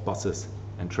all buses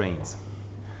and trains.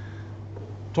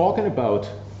 Talking about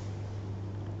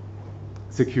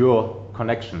secure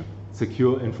connection,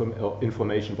 secure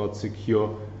information about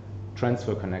secure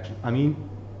transfer connection. I mean,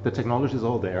 the technology is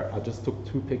all there. I just took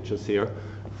 2 pictures here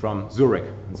from Zurich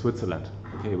in Switzerland.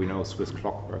 Okay, we know Swiss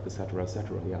clockwork, etc.,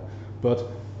 yeah. But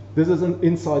this is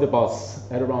inside a bus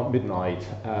at around midnight.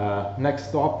 Next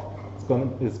stop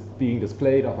is being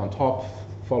displayed up on top.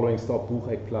 Following stop,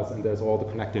 Bucheckplatz, and there's all the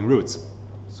connecting routes.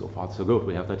 So far, so good.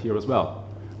 We have that here as well.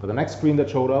 But the next screen that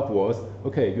showed up was,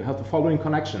 okay, you have the following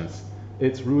connections.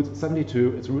 It's route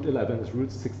 72, it's route 11, it's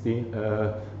route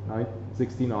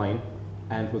 69,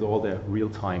 and with all their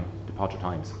real-time departure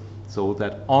times. So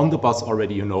that on the bus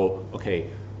already you know, okay,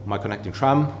 my connecting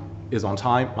tram is on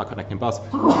time, my connecting bus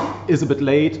is a bit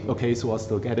late, okay, so I'll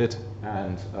still get it,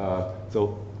 and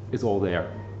so it's all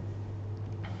there.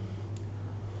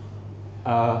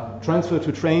 Transfer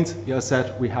to trains, yeah, I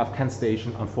said we have Kent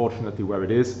Station, unfortunately, where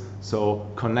it is. So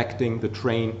connecting the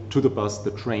train to the bus,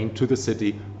 the train to the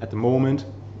city. At the moment,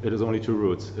 it is only 2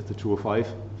 routes. It's the 205,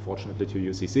 fortunately to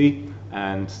UCC,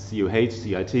 and CUH,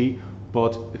 CIT.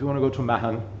 But if you want to go to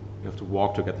Mahon, you have to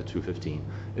walk to get the 215.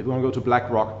 If you want to go to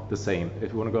Blackrock, the same.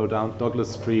 If you want to go down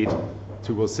Douglas Street,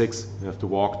 206, you have to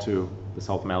walk to the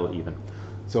South Mall even.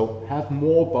 So have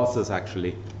more buses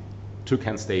actually to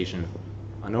Kent Station.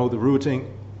 I know the routing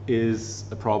is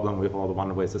a problem with all the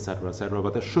one-ways, etc.,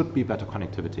 but there should be better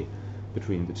connectivity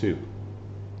between the two.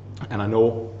 And I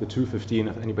know the 215,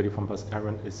 if anybody from Bus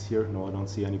Aaron is here, no, I don't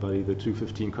see anybody, the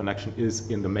 215 connection is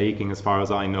in the making, as far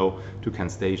as I know, to Kent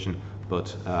Station,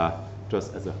 but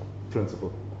just as a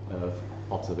principle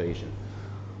observation.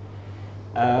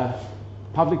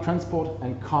 Public transport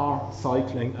and car,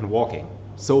 cycling and walking.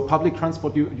 So public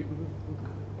transport, you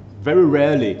very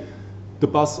rarely the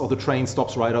bus or the train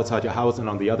stops right outside your house, and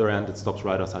on the other end it stops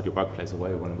right outside your workplace or where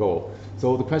you want to go.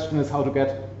 So the question is how to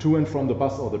get to and from the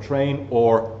bus or the train,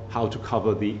 or how to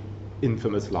cover the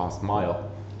infamous last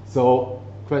mile. So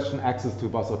question access to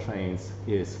bus or trains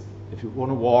is, if you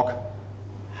want to walk,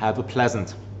 have a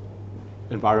pleasant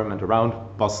environment around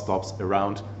bus stops,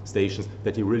 around stations,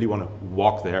 that you really want to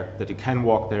walk there, that you can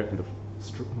walk there in the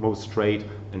most straight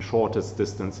and shortest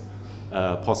distance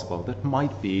possible. That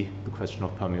might be the question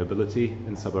of permeability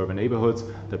in suburban neighborhoods.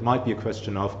 That might be a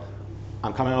question of,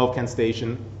 I'm coming out of Kent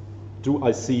Station, do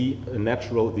I see a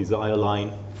natural desire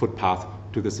line footpath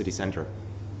to the city center?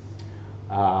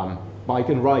 Bike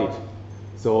and ride.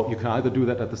 So you can either do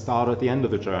that at the start or at the end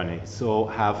of the journey. So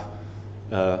have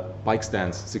bike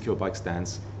stands, secure bike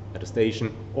stands at a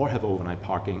station, or have overnight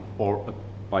parking, or a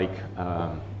bike,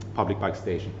 public bike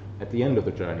station at the end of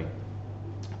the journey.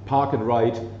 Park and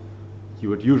ride, you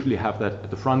would usually have that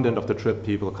at the front end of the trip.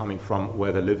 People coming from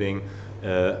where they're living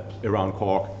around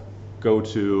Cork go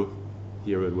to,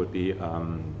 here it would be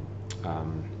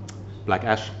Black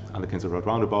Ash and the Kinsale Road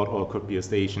roundabout, or it could be a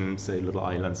station, say Little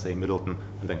Island, say Middleton,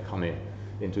 and then come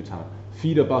into town.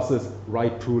 Feeder buses,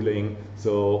 ride pooling.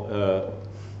 So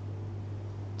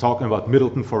talking about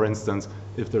Middleton, for instance,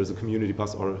 if there's a community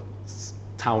bus or a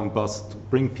town bus to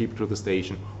bring people to the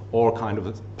station, or kind of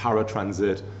a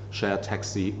paratransit, shared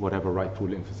taxi, whatever ride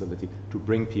pooling facility to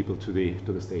bring people to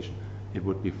the station, it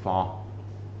would be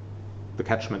the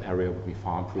catchment area would be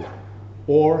far improved.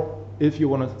 Or if you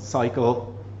want to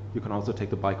cycle, you can also take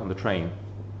the bike on the train.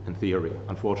 in theory.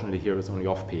 Unfortunately, here it's only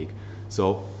off-peak.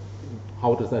 So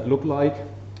how does that look like?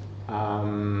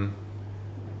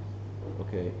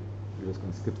 Okay, we're just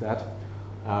going to skip that.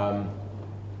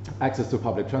 Access to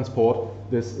public transport.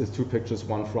 This is two pictures,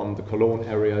 one from the Cologne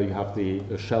area. You have the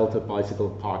sheltered bicycle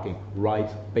parking right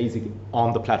basically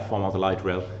on the platform of the light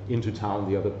rail into town.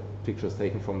 The other picture is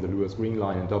taken from the Lewis Green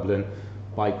Line in Dublin.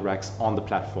 Bike racks on the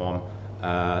platform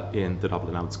in the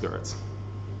Dublin outskirts.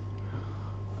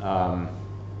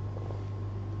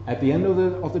 At the end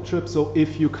of the trip, so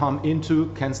if you come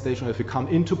into Kent Station, if you come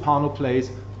into Parnell Place,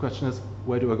 the question is,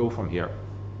 where do I go from here?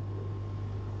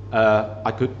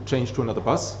 I could change to another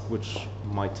bus, which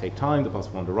might take time. The bus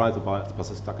won't arrive, the bus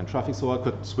is stuck in traffic, so I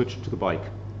could switch to the bike.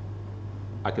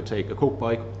 I could take a Coke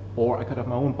bike, or I could have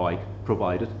my own bike,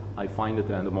 provided I find it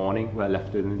there in the morning where I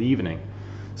left it in the evening.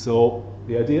 So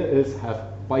the idea is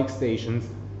have bike stations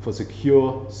for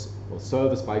secure, or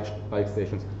service bike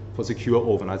stations for secure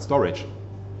overnight storage.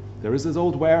 There is this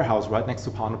old warehouse right next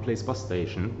to Parnell Place bus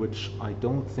station, which I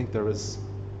don't think there is,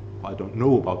 I don't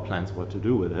know about plans what to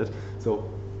do with it. So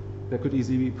there could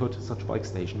easily be put such a bike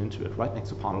station into it, right next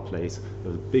to Parnell Place.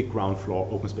 There's a big ground floor,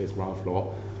 open space ground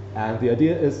floor. And the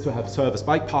idea is to have service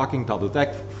bike parking, double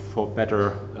deck for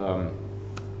better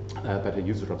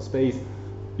usage of space.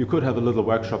 You could have a little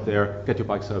workshop there, get your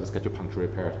bike serviced, get your puncture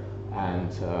repaired,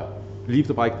 and leave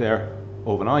the bike there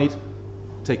overnight,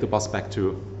 take the bus back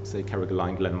to, say,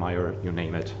 Carrigaline, Glenmire, you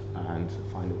name it, and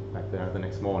find it back there the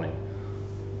next morning.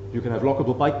 You can have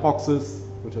lockable bike boxes,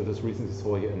 which I just recently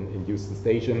saw here in Euston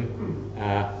Station.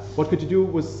 What could you do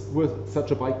with such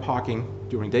a bike parking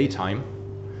during daytime?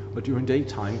 But during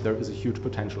daytime, there is a huge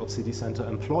potential of city centre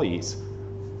employees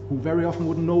who very often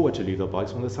wouldn't know where to leave their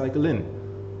bikes when they cycle in.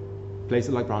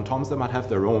 Places like Brown Thomas, they might have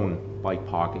their own bike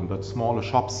parking, but smaller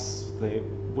shops, they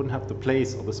wouldn't have the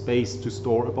place or the space to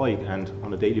store a bike, and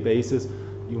on a daily basis,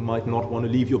 you might not want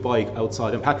to leave your bike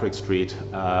outside in Patrick Street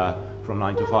from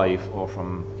 9 to 5 or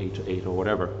from 8 to 8 or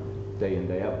whatever, day in,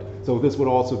 day out. So this would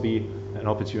also be an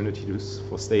opportunity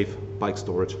for safe bike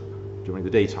storage during the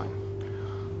daytime.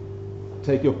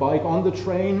 Take your bike on the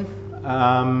train.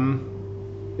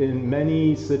 In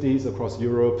many cities across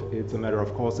Europe, it's a matter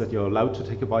of course that you're allowed to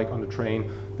take a bike on the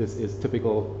train. This is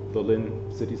typical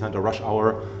Berlin city center rush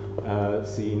hour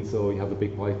scene. So you have the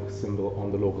big bike symbol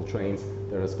on the local trains.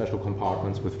 There are special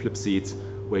compartments with flip seats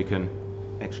where you can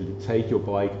actually take your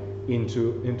bike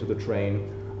into the train.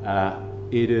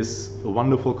 It is a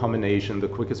wonderful combination, the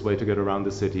quickest way to get around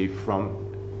the city from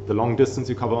the long distance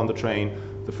you cover on the train,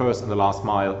 the first and the last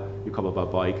mile you cover by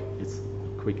bike. It's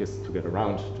quickest to get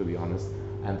around, to be honest.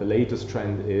 And the latest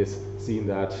trend is seeing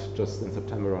that just in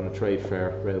September on a trade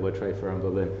fair, railway trade fair in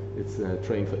Berlin. It's a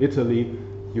train for Italy.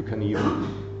 You can even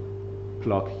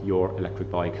plug your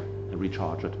electric bike and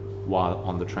recharge it while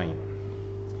on the train.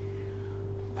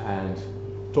 And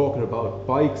talking about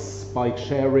bikes, bike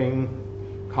sharing,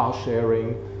 car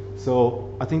sharing.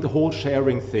 So I think the whole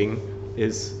sharing thing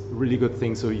is a really good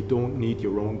thing. So you don't need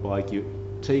your own bike. You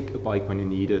take a bike when you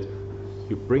need it.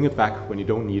 You bring it back when you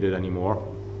don't need it anymore.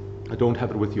 I don't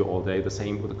have it with you all day, the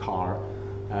same with a car.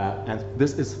 And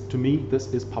this is, to me, this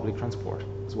is public transport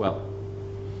as well.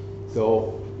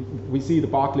 So we see the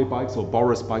Barclay bikes or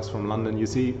Boris bikes from London. You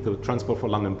see the Transport for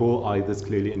London bull-eye. This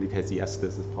clearly indicates, yes,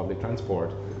 this is public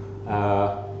transport.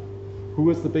 Who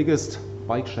is the biggest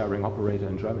bike sharing operator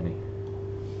in Germany?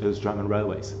 It is German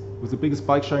Railways. Who's the biggest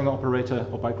bike sharing operator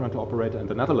or bike rental operator in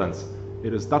the Netherlands?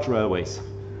 It is Dutch Railways.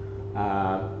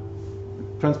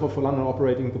 Transport for London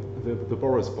operating the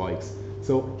Boris bikes.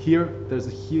 So here, there's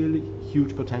a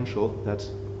huge potential that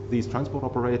these transport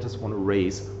operators want to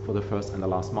raise for the first and the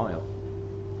last mile.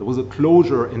 There was a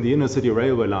closure in the inner city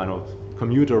railway line or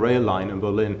commuter rail line in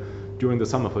Berlin during the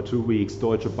summer for 2 weeks.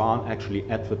 Deutsche Bahn actually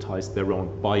advertised their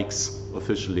own bikes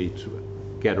officially to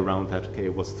get around that. Okay,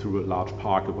 it was through a large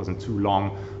park, it wasn't too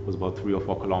long, it was about 3 or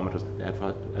 4 kilometers. They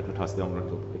advertised their own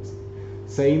rental bikes.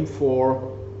 Same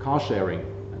for car sharing.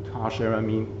 Car share, I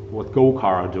mean what GoCar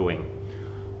are doing.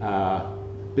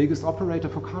 Biggest operator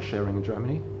for car sharing in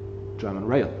Germany, German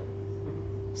Rail.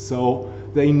 So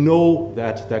they know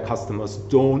that their customers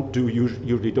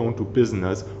usually don't do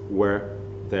business where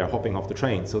they're hopping off the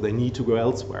train, so they need to go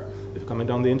elsewhere. If you're coming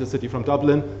down the intercity from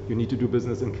Dublin, you need to do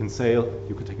business in Kinsale,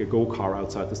 you could take a GoCar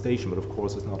outside the station, but of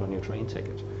course it's not on your train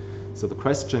ticket. So the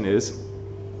question is,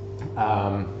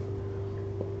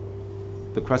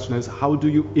 how do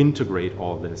you integrate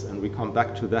all this? And we come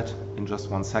back to that in just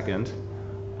 1 second.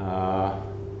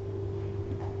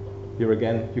 Here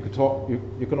again, you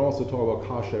can also talk about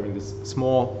car sharing. This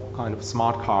small kind of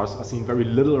smart cars. I've seen very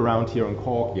little around here in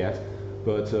Cork yet,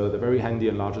 but they're very handy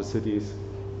in larger cities.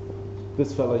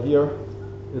 This fella here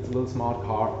It's a little smart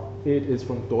car. It is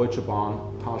from Deutsche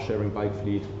Bahn, car-sharing bike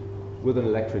fleet, with an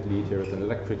electric lead here. It's an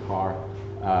electric car.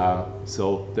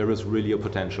 So there is really a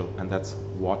potential, and that's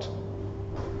what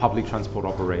public transport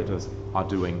operators are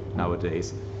doing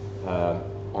nowadays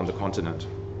on the continent.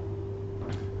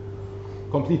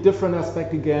 Complete different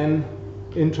aspect again,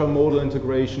 intermodal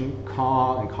integration,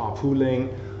 car and carpooling.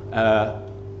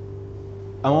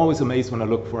 I'm always amazed when I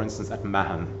look, for instance, at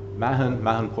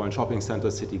Mahon Point Shopping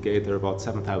Center, City Gate. There are about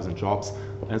 7,000 jobs,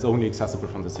 and it's only accessible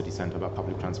from the city center by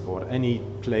public transport. Any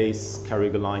place,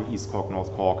 Carrigal Line, East Cork,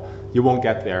 North Cork, you won't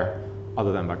get there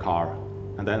other than by car.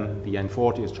 And then the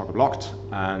N40 is chock-a-blocked,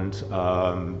 and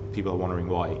people are wondering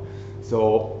why.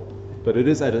 So, but it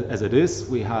is as it is.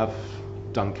 We have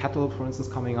Dunkettle, for instance,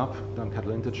 coming up.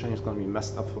 Dunkettle interchange is going to be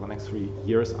messed up for the next 3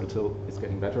 years until it's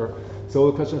getting better.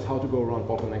 So the question is how to go around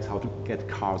bottlenecks, how to get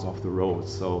cars off the road.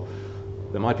 So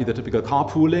there might be the typical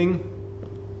carpooling.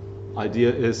 Idea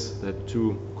is that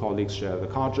 2 colleagues share the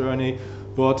car journey,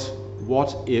 but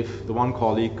what if the one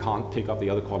colleague can't pick up the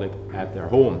other colleague at their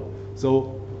home?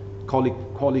 So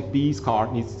colleague B's car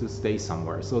needs to stay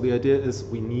somewhere. So the idea is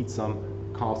we need some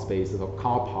car spaces or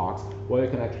car parks where you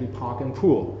can actually park and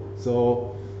pool.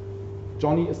 So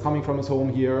Johnny is coming from his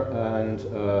home here, and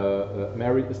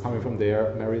Mary is coming from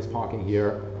there. Mary is parking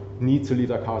here, needs to leave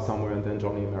their car somewhere, and then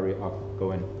Johnny and Mary are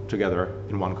going together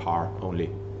in one car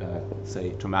only, say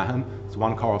to Mahon. It's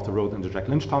one car off the road in the Jack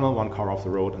Lynch Tunnel, one car off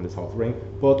the road in the South Ring,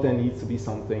 but there needs to be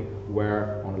something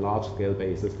where, on a large scale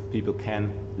basis, people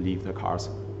can leave their cars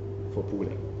for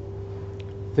pooling.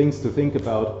 Things to think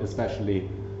about, especially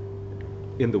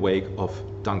in the wake of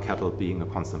Dunkettle being a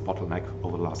constant bottleneck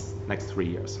over the next 3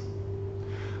 years.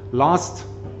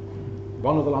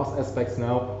 One of the last aspects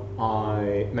now,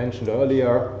 I mentioned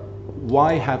earlier,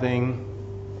 why having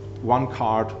one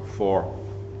card for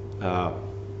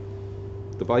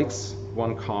the bikes,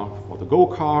 one car for the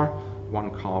go-car, one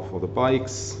car for the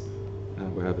bikes,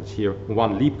 and we have it here,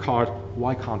 one Leap card.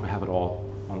 Why can't we have it all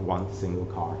on one single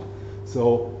card?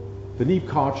 So the Leap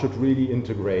card should really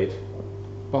integrate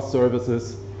bus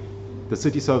services, the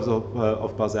city service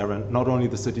of Bus Erin, not only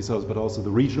the city service but also the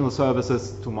regional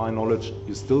services. To my knowledge,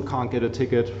 you still can't get a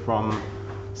ticket from,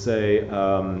 say,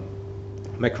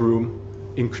 Macroom,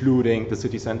 including the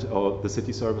city center or the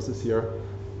city services here.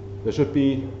 There should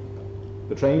be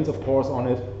the trains, of course, on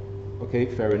it. Okay,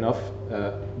 fair enough.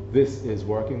 This is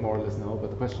working more or less now, but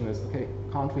the question is, okay,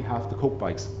 can't we have the Coke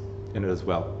bikes in it as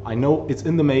well? I know it's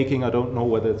in the making. I don't know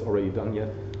whether it's already done yet.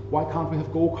 Why can't we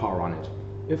have go-car on it?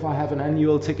 If I have an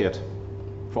annual ticket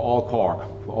for all Cork,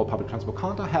 for all public transport,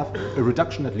 can't I have a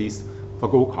reduction at least for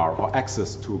go-car or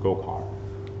access to a go-car?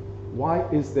 Why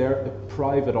is there a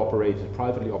privately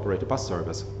operated bus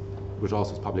service, which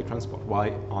also is public transport?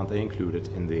 Why aren't they included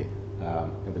in the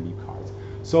Leap cards?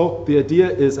 So the idea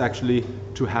is actually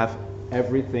to have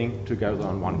everything together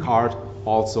on one card.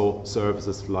 Also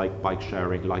services like bike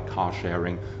sharing, like car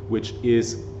sharing, which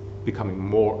is becoming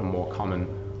more and more common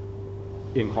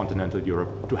in continental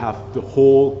Europe, to have the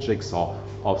whole jigsaw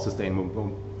of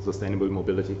sustainable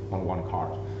mobility on one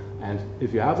card. And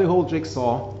if you have the whole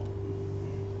jigsaw,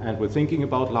 and we're thinking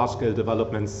about large-scale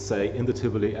developments, say in the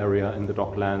Tivoli area, in the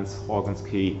Docklands, Horgan's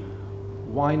Quay,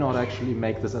 why not actually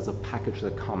make this as a package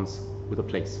that comes with a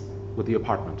place, with the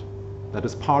apartment, that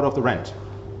is part of the rent?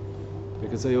 You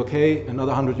can say, okay,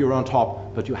 another €100 on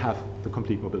top, but you have the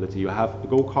complete mobility. You have a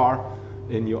go-car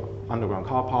in your underground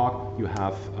car park, you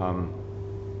have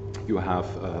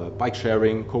bike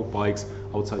sharing, Coke bikes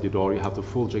outside your door, you have the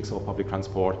full jigsaw of public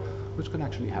transport, which can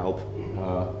actually help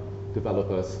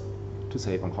developers to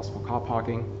save on cost for car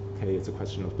parking. Okay, it's a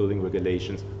question of building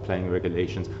regulations, planning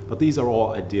regulations, but these are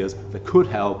all ideas that could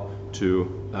help to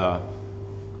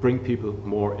bring people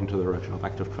more into the direction of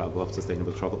active travel, of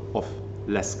sustainable travel, of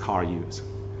less car use.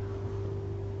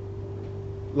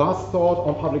 Last thought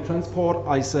on public transport.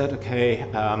 I said, okay,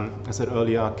 I said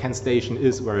earlier, Kent Station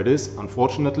is where it is,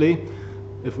 unfortunately.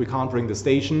 If we can't bring the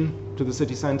station to the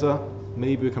city centre,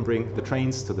 maybe we can bring the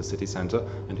trains to the city centre.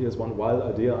 And here's one wild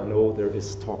idea. I know there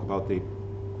is talk about the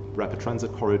rapid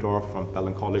transit corridor from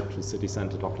Ballincollig to the city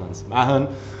centre, Docklands, Mahon.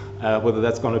 Whether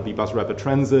that's going to be bus rapid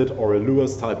transit or a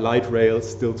Lewis type light rail,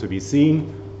 still to be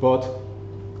seen. But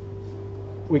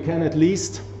we can at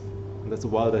least, and that's a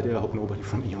wild idea, I hope nobody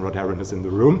from Ian Rod Erin is in the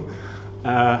room.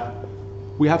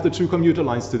 We have the 2 commuter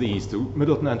lines to the east, to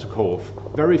Middleton and to Cove.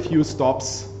 Very few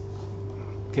stops.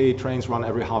 Okay, trains run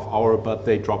every half hour, but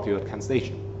they drop you at Kent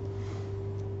Station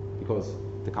because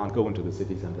they can't go into the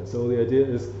city centre. So the idea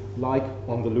is, like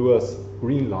on the Lewis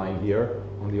Green Line here,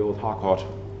 on the old Harcourt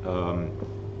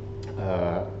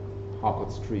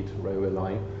Street railway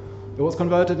line, it was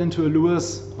converted into a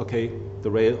Lewis. Okay, the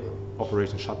rail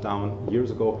operation shut down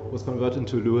years ago, was converted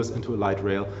into Lewis, into a light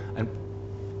rail, and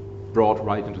brought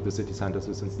right into the city centre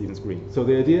to St. Stephen's Green. So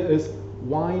the idea is,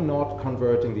 why not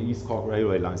converting the East Cork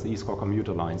railway lines, the East Cork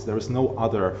commuter lines? There is no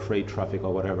other freight traffic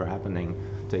or whatever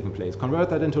taking place. Convert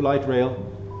that into light rail,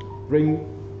 bring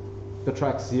the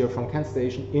tracks here from Kent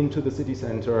Station into the city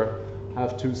centre,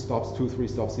 have 3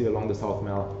 stops here along the South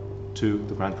Mall to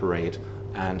the Grand Parade,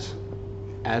 and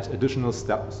add additional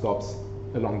stops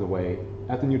along the way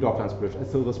at the new Docklands Bridge, at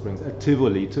Silver Springs, at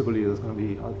Tivoli. Tivoli, there's going to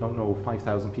be, I don't know,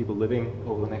 5,000 people living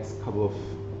over the next over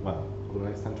the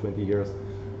next 10, 20 years.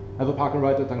 Have a park and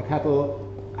ride at Dunkettle,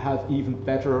 have even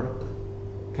better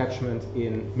catchment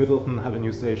in Middleton, have a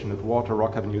new station at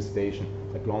Waterrock, have a new station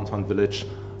at Glanton Village.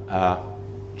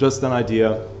 Just an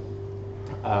idea.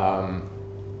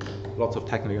 Lots of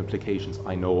technical implications,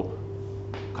 I know.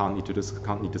 We can't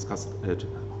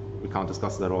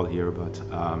discuss that all here, but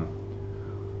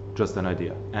just an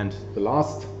idea. And the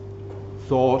last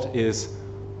thought is,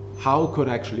 how could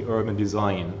actually urban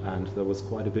design, and there was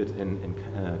quite a bit in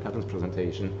Kevin's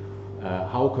presentation,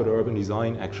 how could urban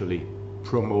design actually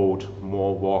promote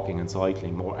more walking and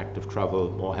cycling, more active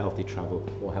travel, more healthy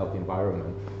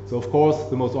environment? So of course,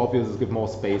 the most obvious is give more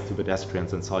space to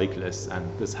pedestrians and cyclists, and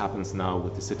this happens now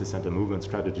with the city centre movement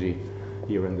strategy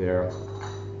here and there.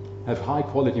 Have high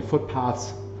quality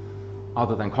footpaths,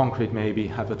 other than concrete maybe,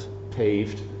 have it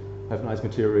paved, have nice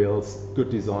materials, good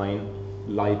design,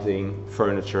 lighting,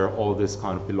 furniture, all this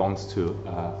kind of belongs to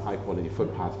high quality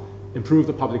footpath. Improve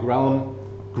the public realm,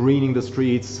 greening the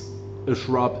streets, a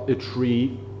shrub, a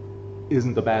tree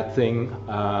isn't a bad thing.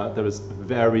 There is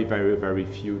very, very, very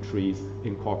few trees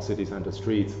in Cork city centre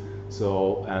streets,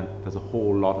 so, and there's a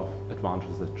whole lot of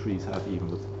advantages that trees have, even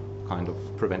with kind of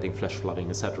preventing flash flooding,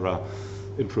 etc.,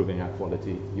 improving air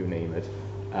quality, you name it.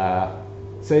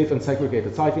 Safe and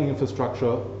segregated cycling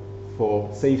infrastructure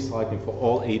for safe cycling for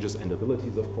all ages and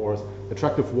abilities, of course.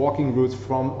 Attractive walking routes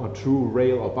from or to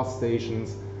rail or bus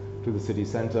stations to the city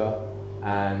centre.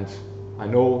 And I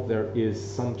know there is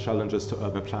some challenges to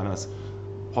urban planners,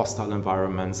 hostile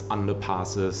environments,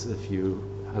 underpasses. If you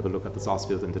have a look at the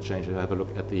Sarsfield interchange, if you have a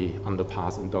look at the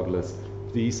underpass in Douglas,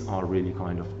 these are really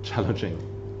kind of challenging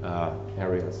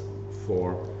areas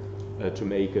for to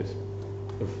make it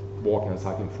a walking and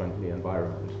cycling friendly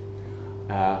environment.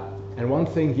 And one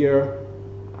thing here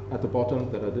at the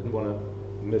bottom that I didn't want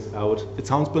to miss out, it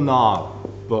sounds banal,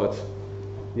 but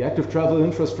the active travel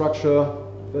infrastructure,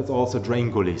 that's also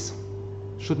drain gullies.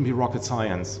 Shouldn't be rocket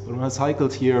science. But when I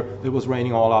cycled here, it was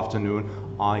raining all afternoon.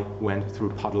 I went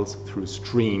through puddles, through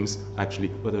streams, actually,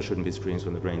 but there shouldn't be streams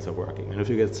when the drains are working. And if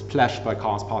you get splashed by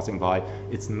cars passing by,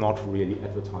 it's not really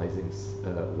advertising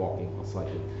walking or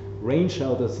cycling. Rain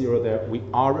shelters here or there. We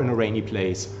are in a rainy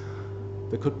place.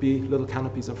 There could be little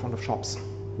canopies in front of shops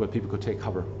where people could take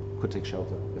cover, could take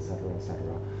shelter, etc., etc.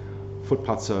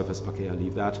 Footpath surface, okay, I'll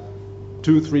leave that.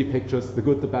 2, 3 pictures, the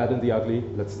good, the bad, and the ugly.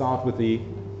 Let's start with the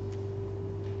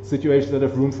situations that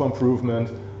have room for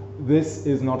improvement. This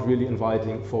is not really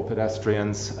inviting for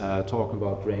pedestrians, talking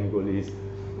about drain gullies.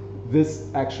 This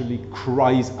actually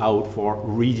cries out for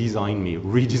redesign me,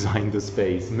 redesign the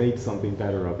space, make something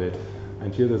better of it.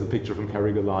 And here there's a picture from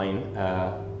Carrigaline.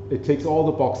 It ticks all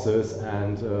the boxes,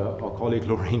 and our colleague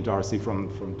Lorraine Darcy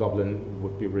from Dublin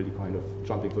would be really kind of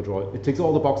jumping for joy. It ticks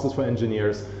all the boxes for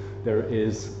engineers. There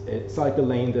is a cycle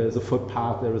lane, there's a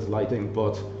footpath, there is lighting,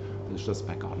 but there's just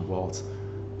back garden walls.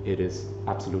 It is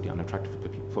absolutely unattractive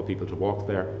for people to walk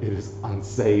there. It is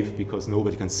unsafe because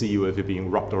nobody can see you if you're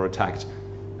being robbed or attacked.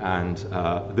 And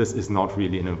this is not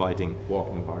really an inviting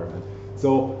walking environment.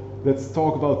 So let's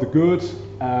talk about the good.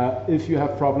 If you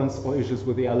have problems or issues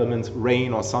with the elements,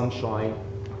 rain or sunshine,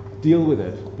 deal with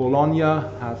it. Bologna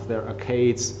have their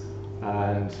arcades,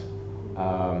 and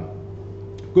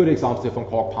good examples here from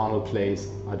Cork Parnell Place.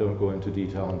 I don't go into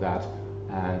detail on that.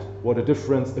 And what a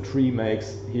difference a tree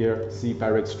makes here. See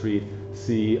Barrack Street,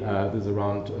 see this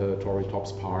around Tory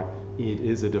Tops Park. It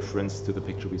is a difference to the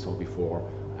picture we saw before.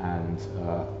 And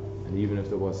even if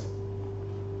there was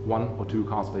 1 or 2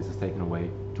 car spaces taken away,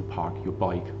 to park your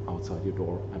bike outside your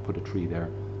door and put a tree there,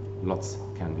 lots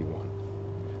can be won.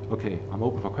 Okay, I'm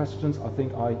open for questions. I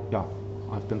think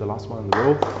I've been the last one in the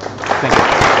row. Thank you.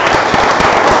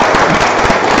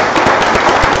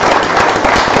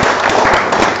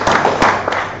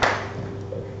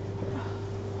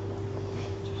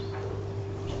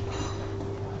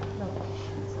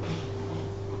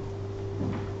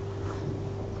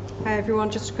 Hi everyone,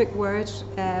 just a quick word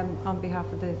on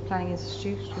behalf of the Planning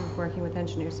Institute. We're working with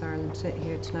Engineers Ireland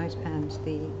here tonight and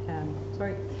the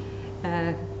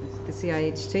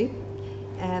CIHT.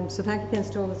 So thank you again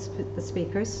to all the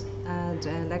speakers. And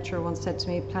a lecturer once said to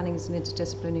me, planning is an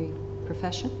interdisciplinary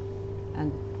profession,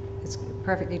 and it's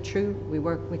perfectly true.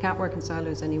 We can't work in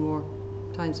silos anymore.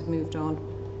 Times have moved on,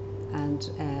 and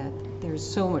there's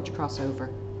so much crossover,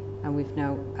 and we've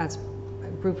now, as a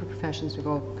group of professions, we've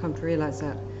all come to realise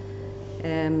that.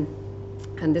 And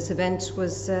this event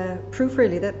was proof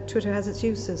really that Twitter has its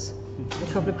uses. A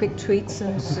couple of quick tweets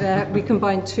and we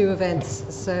combined 2 events.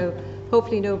 So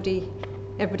hopefully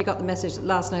everybody got the message that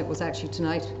last night was actually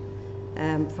tonight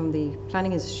from the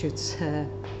Planning Institute's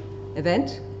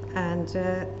event. And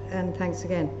thanks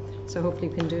again. So hopefully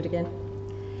we can do it again.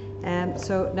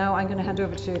 So now I'm going to hand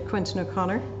over to Quentin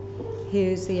O'Connor,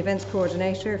 who's the events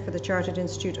coordinator for the Chartered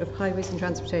Institute of Highways and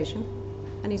Transportation,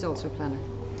 and he's also a planner.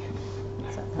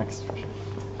 Thanks, Tricia.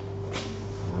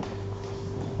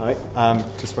 Hi,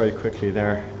 just very quickly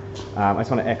there, I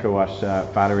just want to echo what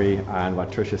Valerie and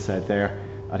what Tricia said there.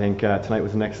 I think tonight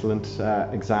was an excellent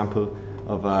example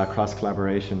of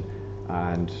cross-collaboration,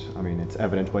 and I mean it's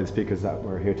evident by the speakers that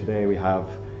were here today. We have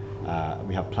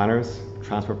planners,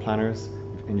 transport planners,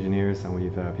 engineers, and we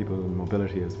have people in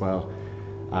mobility as well.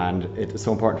 And it is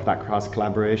so important for that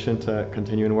cross-collaboration to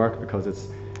continue and work, because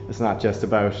it's not just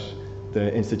about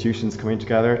the institutions coming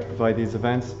together to provide these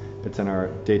events. It's in our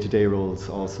day-to-day roles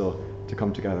also to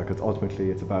come together, because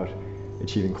ultimately it's about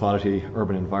achieving quality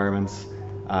urban environments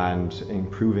and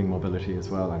improving mobility as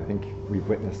well. And I think we've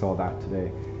witnessed all that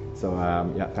today. So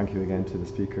yeah, thank you again to the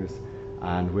speakers.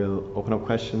 And we'll open up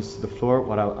questions to the floor.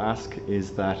 What I'll ask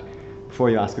is that before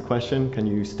you ask a question, can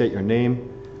you state your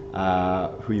name,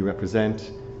 who you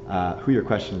represent, who your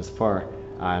question is for,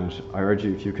 and I urge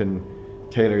you, if you can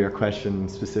tailor your question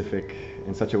specific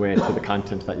in such a way to the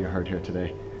content that you heard here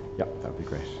today. Yep, that would be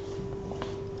great.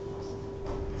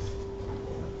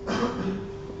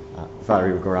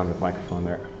 Valerie will go around with the microphone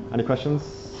there. Any questions?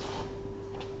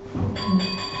 Any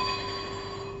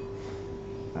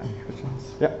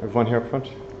questions? Yeah, we have one here up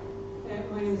front.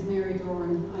 My name is Mary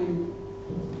Doran. I'm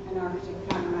an architect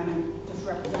planner and I'm just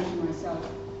representing myself.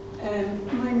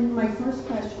 My first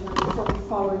question, sort of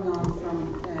following on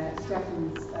from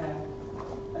Stephan's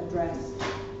address,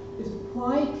 is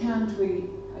why can't we,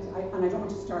 and I don't want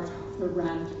to start off the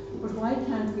rant, but why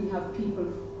can't we have people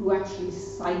who actually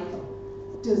cycle,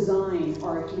 design,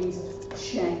 or at least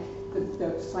check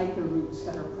the cycle routes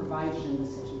that are provided in the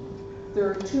city? There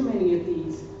are too many of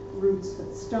these routes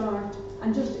that start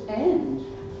and just end,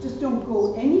 just don't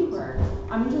go anywhere.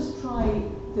 I mean, just try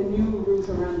the new route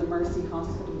around the Mercy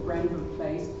Hospital, Grenville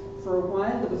Place. For a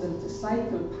while there was a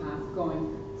cycle path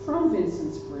going from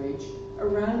Vincent's Bridge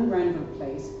around Grenville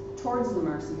Place towards the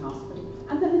Mercy Hospital,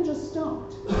 and then it just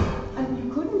stopped. And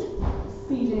you couldn't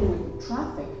feed in with the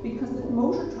traffic because the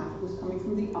motor traffic was coming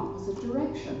from the opposite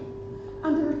direction.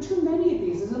 And there are too many of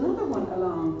these. There's another one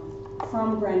along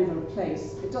from Grenville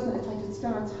Place. It's like it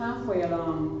starts halfway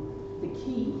along the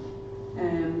quay,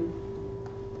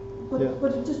 but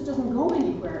it just doesn't go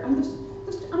anywhere. And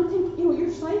I'm thinking,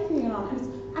 you're cycling along, and it's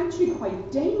actually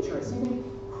quite dangerous. You think,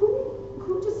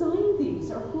 who designed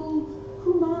these, or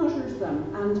who monitors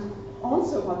them? And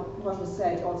also what was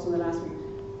said also in the last week,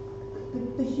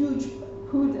 the huge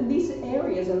and these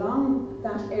areas along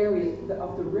that area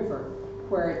of the river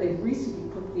where they've recently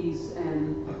put these, I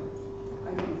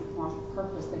don't know for what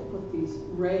purpose, they put these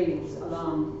rails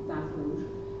along that route,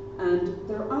 and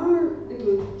there are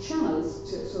little channels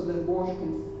so that water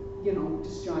can,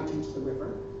 discharge into the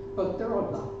river, but they're all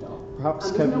blocked up. Perhaps,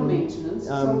 and there's Kevin, no maintenance.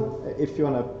 if you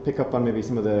want to pick up on maybe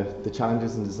some of the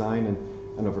challenges in design and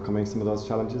overcoming some of those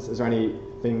challenges, is there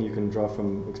anything you can draw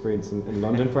from experience in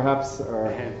London, perhaps?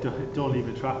 Or Don't leave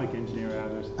a traffic engineer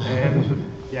at it.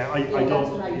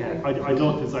 I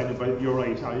don't design it, but you're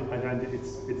right. And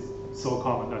it's so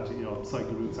common that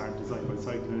cycle routes aren't designed by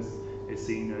cyclists. It's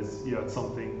seen as it's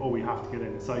something. Oh, we have to get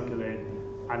in a cycle lane,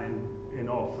 and in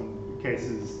often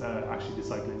cases, actually the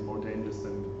cycling is more dangerous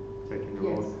than taking the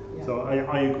road. Yeah. So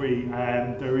I agree.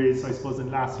 There is, I suppose, in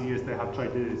the last few years they have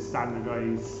tried to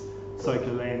standardise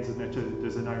cycle lanes, and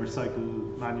there's an Irish cycle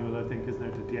manual, I think, isn't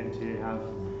it, that the NTA have.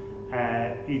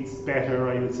 It's better,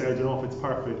 I would say. I don't know if it's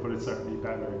perfect, but it's certainly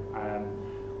better.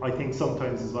 I think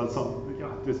sometimes as well,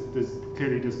 there's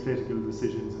clearly just political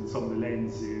decisions in some of the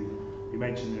lanes. You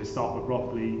mentioned they stop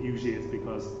abruptly. Usually it's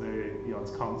because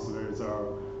it's councillors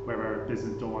or wherever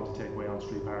business don't want to take away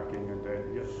on-street parking, and they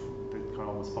kind of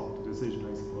almost funk the decision,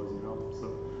 I suppose. So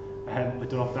I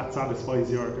don't know if that satisfies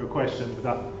your question, but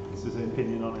that's just an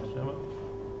opinion on it.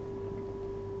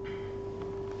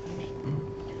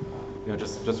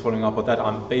 just following up on that,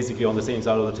 I'm basically on the same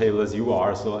side of the table as you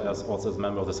are. So also as a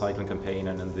member of the cycling campaign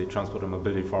and in the Transport and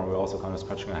Mobility Forum, we're also kind of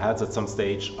scratching our heads at some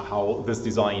stage how this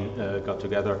design got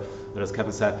together. But as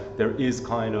Kevin said, there is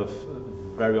kind of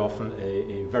very often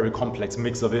a very complex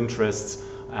mix of interests,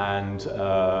 and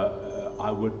I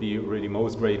would be really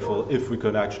most grateful if we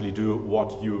could actually do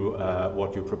what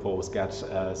you propose, get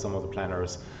some of the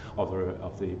planners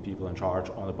of the people in charge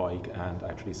on a bike and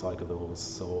actually cycle those.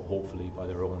 So hopefully by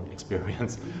their own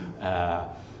experience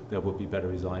there would be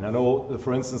better design. I know,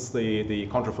 for instance, the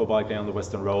Contraflow bike lane on the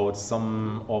Western Road,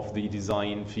 some of the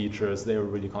design features, they were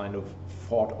really kind of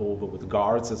fought over with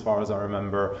guards, as far as I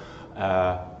remember.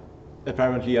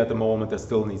 Apparently at the moment there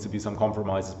still needs to be some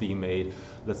compromises being made.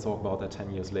 Let's talk about that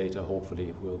 10 years later.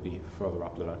 Hopefully we'll be further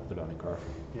up the learning curve.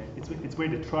 Yeah, it's where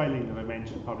the trialling that I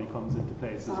mentioned probably comes into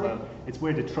place as well. It's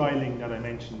where the trialling that I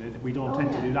mentioned, we don't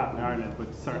tend to do that in Ireland,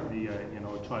 but certainly a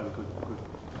trial could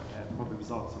probably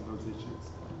resolve some of those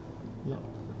issues. Yeah,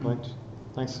 good point.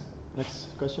 Thanks.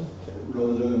 Next question.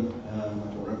 Roland, I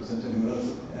don't represent anyone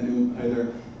else,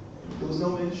 either. There was no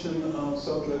mention of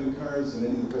self-driving cars in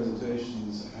any of the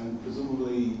presentations, and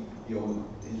presumably,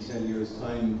 in 10 years'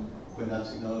 time, when that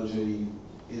technology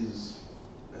has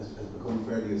become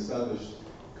fairly established,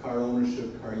 car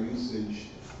ownership, car usage,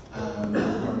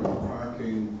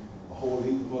 parking, a whole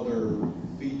heap of other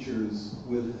features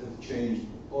will have changed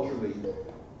utterly.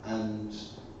 And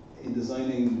in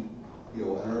designing,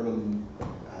 an urban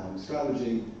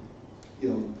strategy,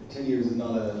 10 years is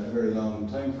not a very long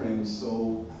time frame.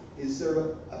 So, is there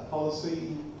a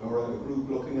policy or a group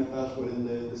looking at that within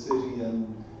the city,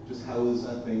 and just how is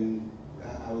that being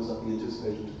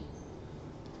anticipated?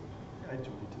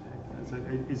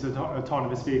 It's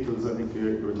autonomous vehicles, I think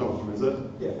you were talking, is it?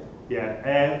 Yeah.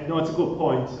 Yeah. No, it's a good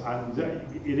point, and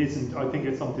it isn't. I think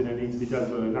it's something that needs to be dealt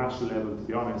with at a national level, to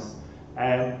be honest.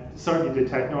 Certainly, the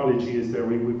technology is there.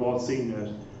 We've all seen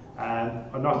it.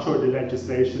 I'm not sure the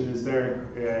legislation is there.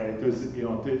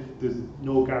 There's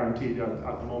no guarantee that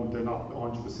at the moment they're not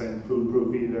 100%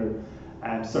 foolproof either.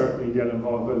 And certainly they'll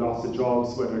involve lots of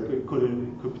jobs, whether it could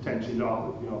potentially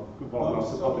involve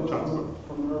lots of public transport.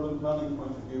 From an urban planning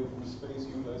point of view, from space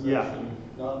utilisation,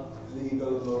 not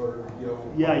legal or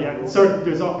Yeah. Certainly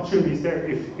there's opportunities there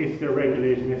if they're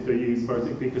regulating, if they're used for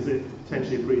it, because it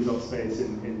potentially frees up space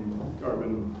in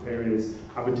urban areas,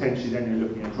 and potentially then you're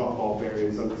looking at drop-off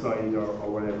areas outside or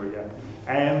whatever.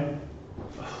 Yeah.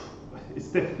 It's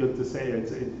difficult to say.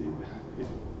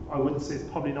 I wouldn't say it's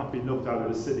probably not been looked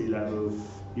at a city level.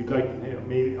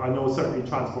 Maybe I know certainly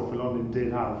Transport for London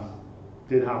did have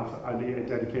a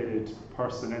dedicated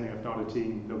person, if not a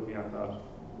team, looking at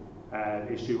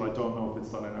that issue. I don't know if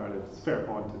it's done in Ireland. It's a fair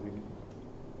point, I think.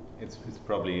 It's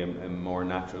probably a more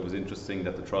natural. It was interesting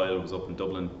that the trial was up in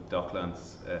Dublin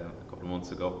Docklands a couple of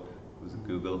months ago. It was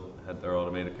Google had their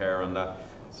automated car on that.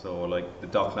 So like the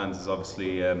Docklands is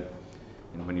obviously.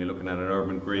 When you're looking at an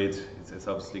urban grid, it's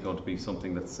obviously going to be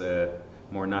something that's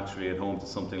more naturally at home to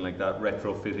something like that.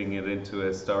 Retrofitting it into a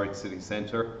historic city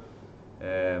centre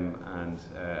and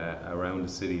around the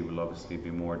city will obviously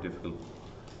be more difficult.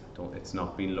 It's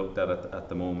not being looked at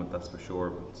the moment, that's for sure,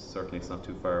 but certainly it's not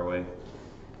too far away.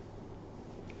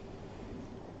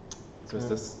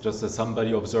 Just as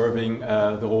somebody observing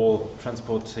the whole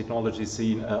transport technology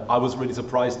scene, I was really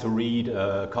surprised to read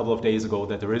a couple of days ago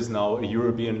that there is now a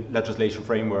European legislation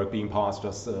framework being passed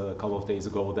just a couple of days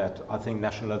ago that I think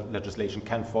national legislation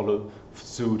can follow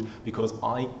suit, because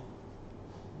I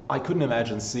couldn't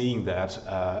imagine seeing that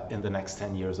in the next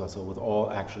 10 years or so, with all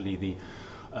actually the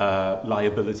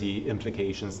liability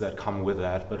implications that come with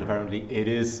that. But apparently it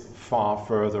is far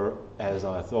further as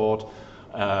I thought.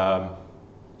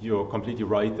 You're completely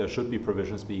right, there should be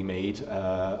provisions being made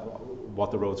what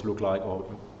the roads look like or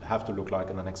have to look like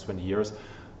in the next 20 years.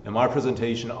 In my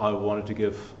presentation, I wanted to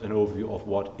give an overview of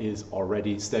what is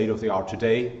already state of the art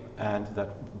today, and that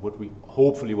what we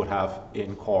hopefully would have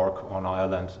in Cork on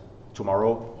Ireland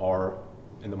tomorrow or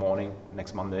in the morning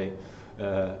next Monday,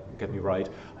 get me right.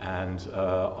 And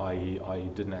I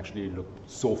didn't actually look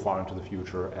so far into the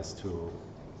future as to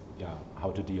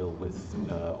how to deal with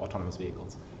autonomous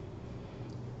vehicles.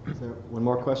 Is there one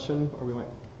more question, or we might?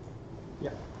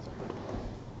 Yeah.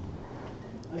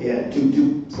 Yeah,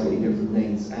 two slightly different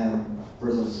things.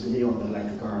 First, I was video on the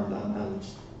electric car and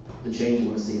the change we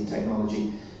want to see in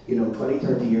technology. 20,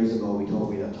 30 years ago, we thought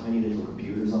we'd have tiny little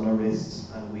computers on our wrists,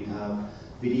 and we'd have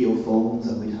video phones,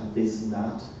 and we'd have this and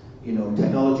that.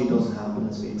 Technology doesn't happen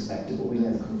as we expected, but we'll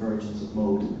have convergence of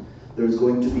mode. There's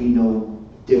going to be no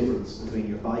difference between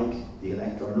your bike, the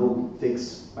electric, or no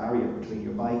fixed barrier between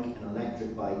your bike, an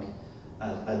electric bike,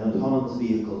 an autonomous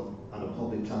vehicle, and a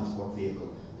public transport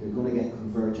vehicle. They're going to get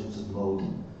convergence of mode,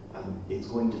 and it's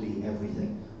going to be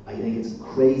everything. I think it's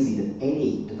crazy that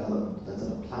any development that's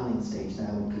at a planning stage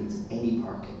now includes any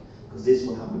parking, because this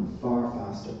will happen far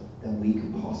faster than we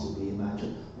can possibly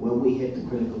imagine. When we hit the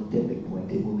critical tipping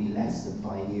point, it will be less than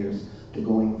 5 years to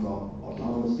going from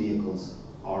autonomous vehicles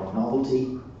are a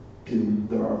novelty to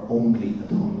there are only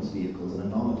autonomous vehicles, and a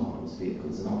non-autonomous vehicle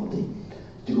is a novelty.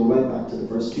 To go right back to the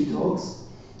first two talks,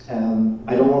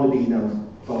 I don't want to be,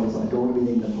 followers, I don't want to be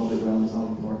thinking that public realm is not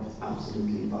important. It's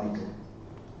absolutely vital.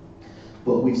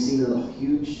 But we've seen a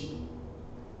huge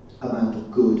amount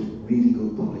of good, really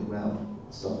good public realm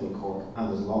stuff in Cork, and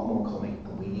there's a lot more coming,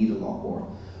 and we need a lot more.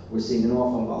 We're seeing an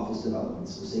awful lot of office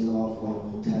developments, we're seeing an awful lot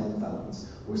of hotel developments,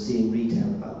 we're seeing retail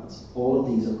developments. All of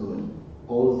these are good.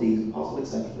 All of these, with possible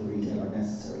exception of retail, are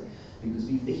necessary, because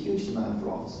we've a huge demand for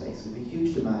office space, we've a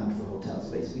huge demand for hotel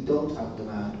space. We don't have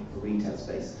demand for retail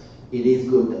space. It is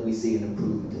good that we see an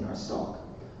improvement in our stock.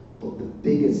 But the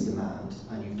biggest demand,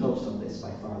 and you've touched on this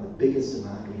by far, the biggest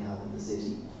demand we have in the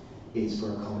city is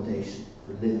for accommodation,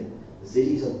 for living. The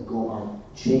cities are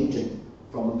changing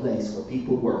from a place where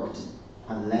people worked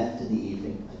and left in the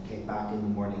evening and came back in the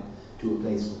morning to a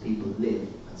place where people live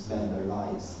and spend their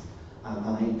lives. And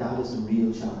I think that is a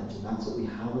real challenge, and that's what we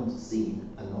haven't seen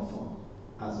enough on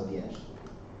as of yet.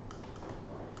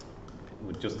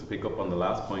 Just to pick up on the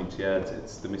last point, yeah,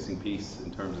 it's the missing piece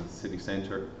in terms of the city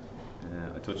centre.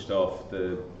 I touched off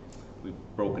we've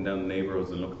broken down the neighbourhoods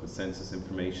and looked at the census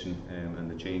information and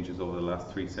the changes over the last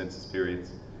 3 census periods,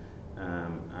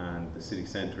 and the city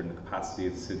centre and the capacity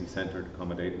of the city centre to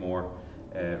accommodate more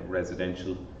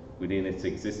residential within its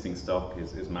existing stock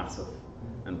is massive.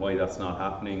 And why that's not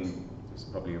happening, there's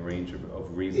probably a range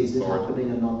of reasons for it. Is it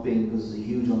happening and not being because there's a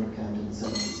huge undercount in the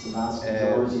census? The vast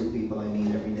majority of people I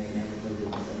meet every day never live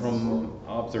in the census. From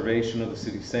observation of the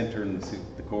city centre and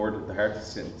the heart of the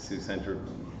city centre,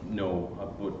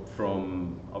 no. But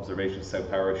from observation of South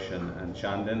Parish and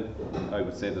Shandon, I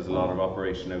would say there's a lot of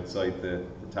operation outside the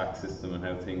tax system and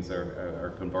how things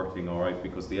are converting all right,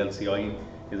 because the LCI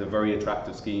is a very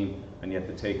attractive scheme, and yet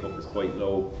the take-up is quite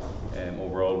low.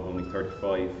 Overall, only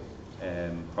 35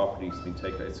 properties being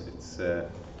taken.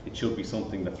 It should be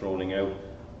something that's rolling out.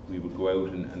 We would go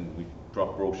out and we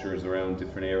drop brochures around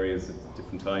different areas at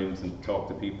different times and talk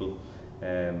to people.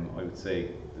 I would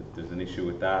say that there's an issue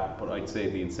with that, but I'd say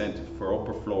the incentive for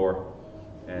upper floor,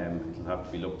 it'll have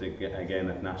to be looked at again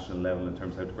at national level in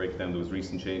terms of how to break down those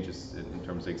recent changes in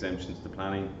terms of exemptions to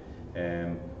planning,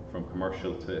 from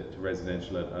commercial to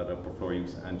residential at upper floor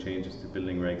use, and changes to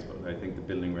building regs. But I think the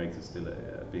building regs is still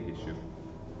a big issue.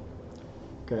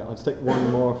 Okay, I'll just take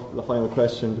one more final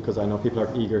question because I know people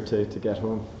are eager to get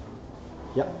home.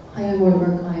 Yeah. Hi, I'm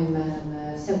Burke. I'm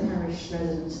a South Parish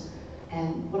resident.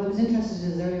 What I was interested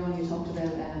in is earlier on you talked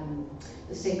about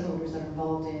the stakeholders that are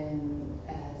involved in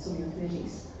some of your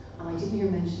committees, and I didn't hear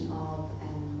mention of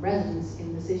residents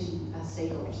in the city as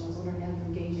stakeholders. I was wondering how you're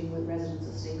engaging with residents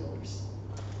as stakeholders.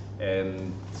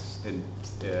 In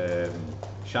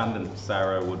Shandon,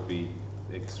 Sarah would be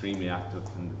extremely active,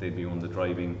 and they'd be one of the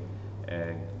driving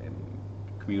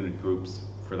community groups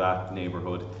for that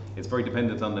neighbourhood. It's very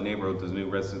dependent on the neighbourhood. There's a new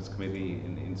residents committee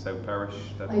in South Parish.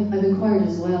 I've inquired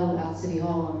as well at City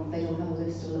Hall, and they don't have a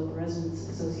list of local residents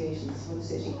associations for the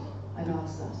city. I've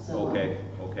asked that. So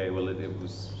okay. Well, it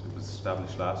was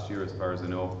established last year, as far as I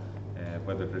know.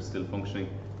 Whether they're still functioning,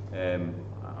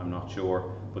 I'm not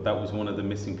sure. But that was one of the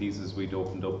missing pieces. We'd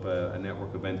opened up a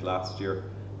network event last year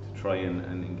to try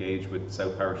and engage with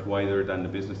South Parish wider than the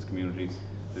business communities.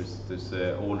 There's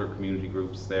older community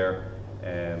groups there.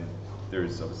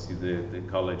 There's obviously the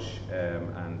college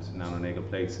and Nanonagle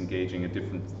Place engaging at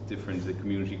different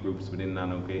community groups within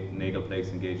Nanonagle Place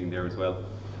engaging there as well.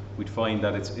 We'd find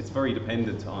that it's very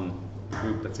dependent on the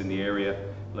group that's in the area.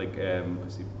 Like I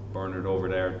see Bernard over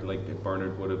there. Like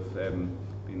Bernard would have been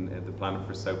the planner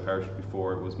for South Parish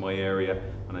before it was my area,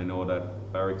 and I know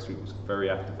that Barrack Street was very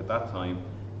active at that time.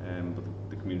 But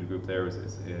the community group there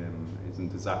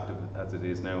isn't as active as it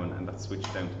is now, and that's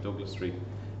switched down to Douglas Street.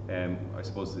 I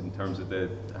suppose in terms of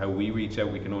how we reach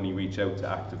out, we can only reach out to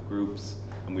active groups,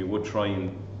 and we would try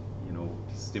and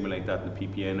stimulate that. The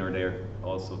PPN are there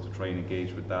also to try and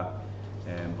engage with that,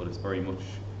 but it's very much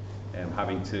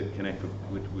having to connect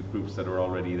with groups that are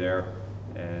already there.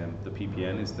 The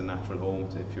PPN is the natural home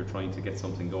if you're trying to get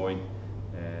something going.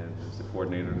 There's a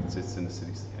coordinator that sits in the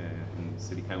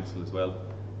city council as well,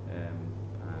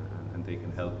 and they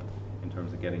can help in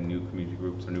terms of getting new community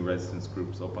groups or new residence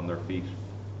groups up on their feet.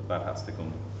 But that has to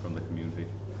come from the community.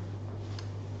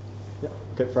 Yeah.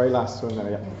 Okay. Very last one now.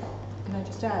 Yeah. Can I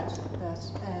just add that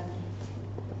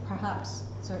perhaps,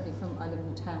 certainly I live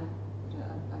in a town,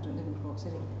 I don't live in Cork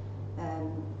City.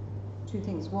 Two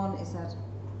things. One is that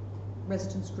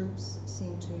residents groups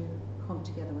seem to come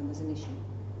together when there's an issue,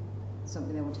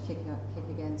 something they want to kick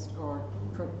against or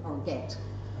get.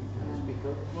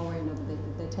 One way or another,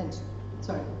 they tend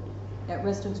to,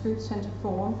 residents groups tend to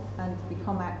form and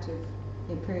become active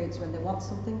in periods when they want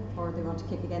something or they want to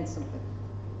kick against something.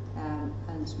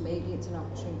 And maybe it's an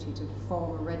opportunity to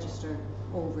form a register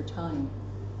over time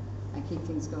and keep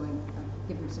things going,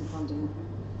 give them some funding,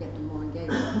 get them more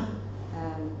engaged.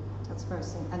 That's the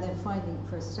first thing. And then finally,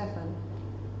 for Stephan,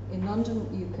 in London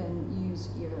you can use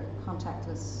your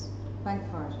contactless bank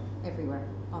card everywhere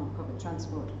on public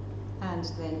transport. And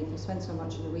then if you spend so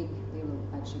much in a week, they will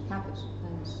actually cap it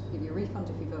and give you a refund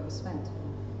if you've overspent.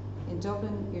 In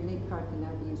Dublin, your Leap card can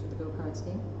now be used with the Go Card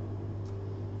scheme.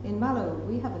 In Mallow,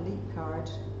 we have a Leap card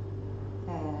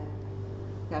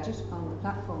gadget on the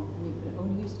platform, and you can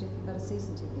only use it if you've got a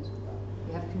season ticket.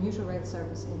 We have commuter rail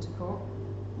service into Cork.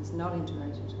 It's not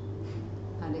integrated,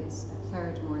 and it's a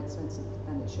third more expensive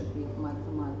than it should be mile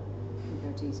for mile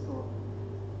compared to East Cork.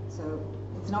 So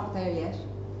it's not there yet.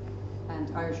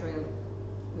 And Irish Rail,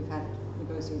 we've had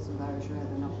negotiations with Irish Rail.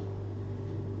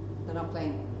 They're not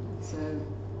playing. So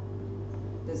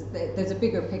there's a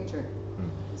bigger picture.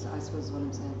 So I suppose is what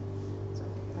I'm saying. So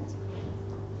thanks.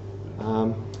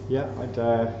 Yeah, I'd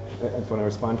want to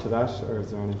respond to that, or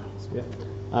is there any? Yeah.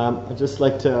 I'd just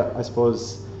like to, I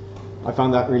suppose, I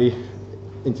found that really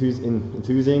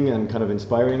enthusing and kind of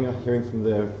inspiring, hearing from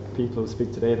the people who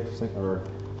speak today, the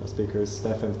speakers,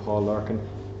 Stephan, Paul, Lorcan,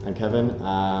 and Kevin.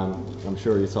 I'm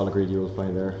sure you all agreed you will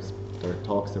find their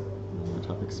talks, their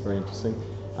topics very interesting.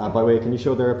 By the way, can you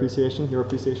show your appreciation for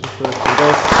the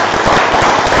guys?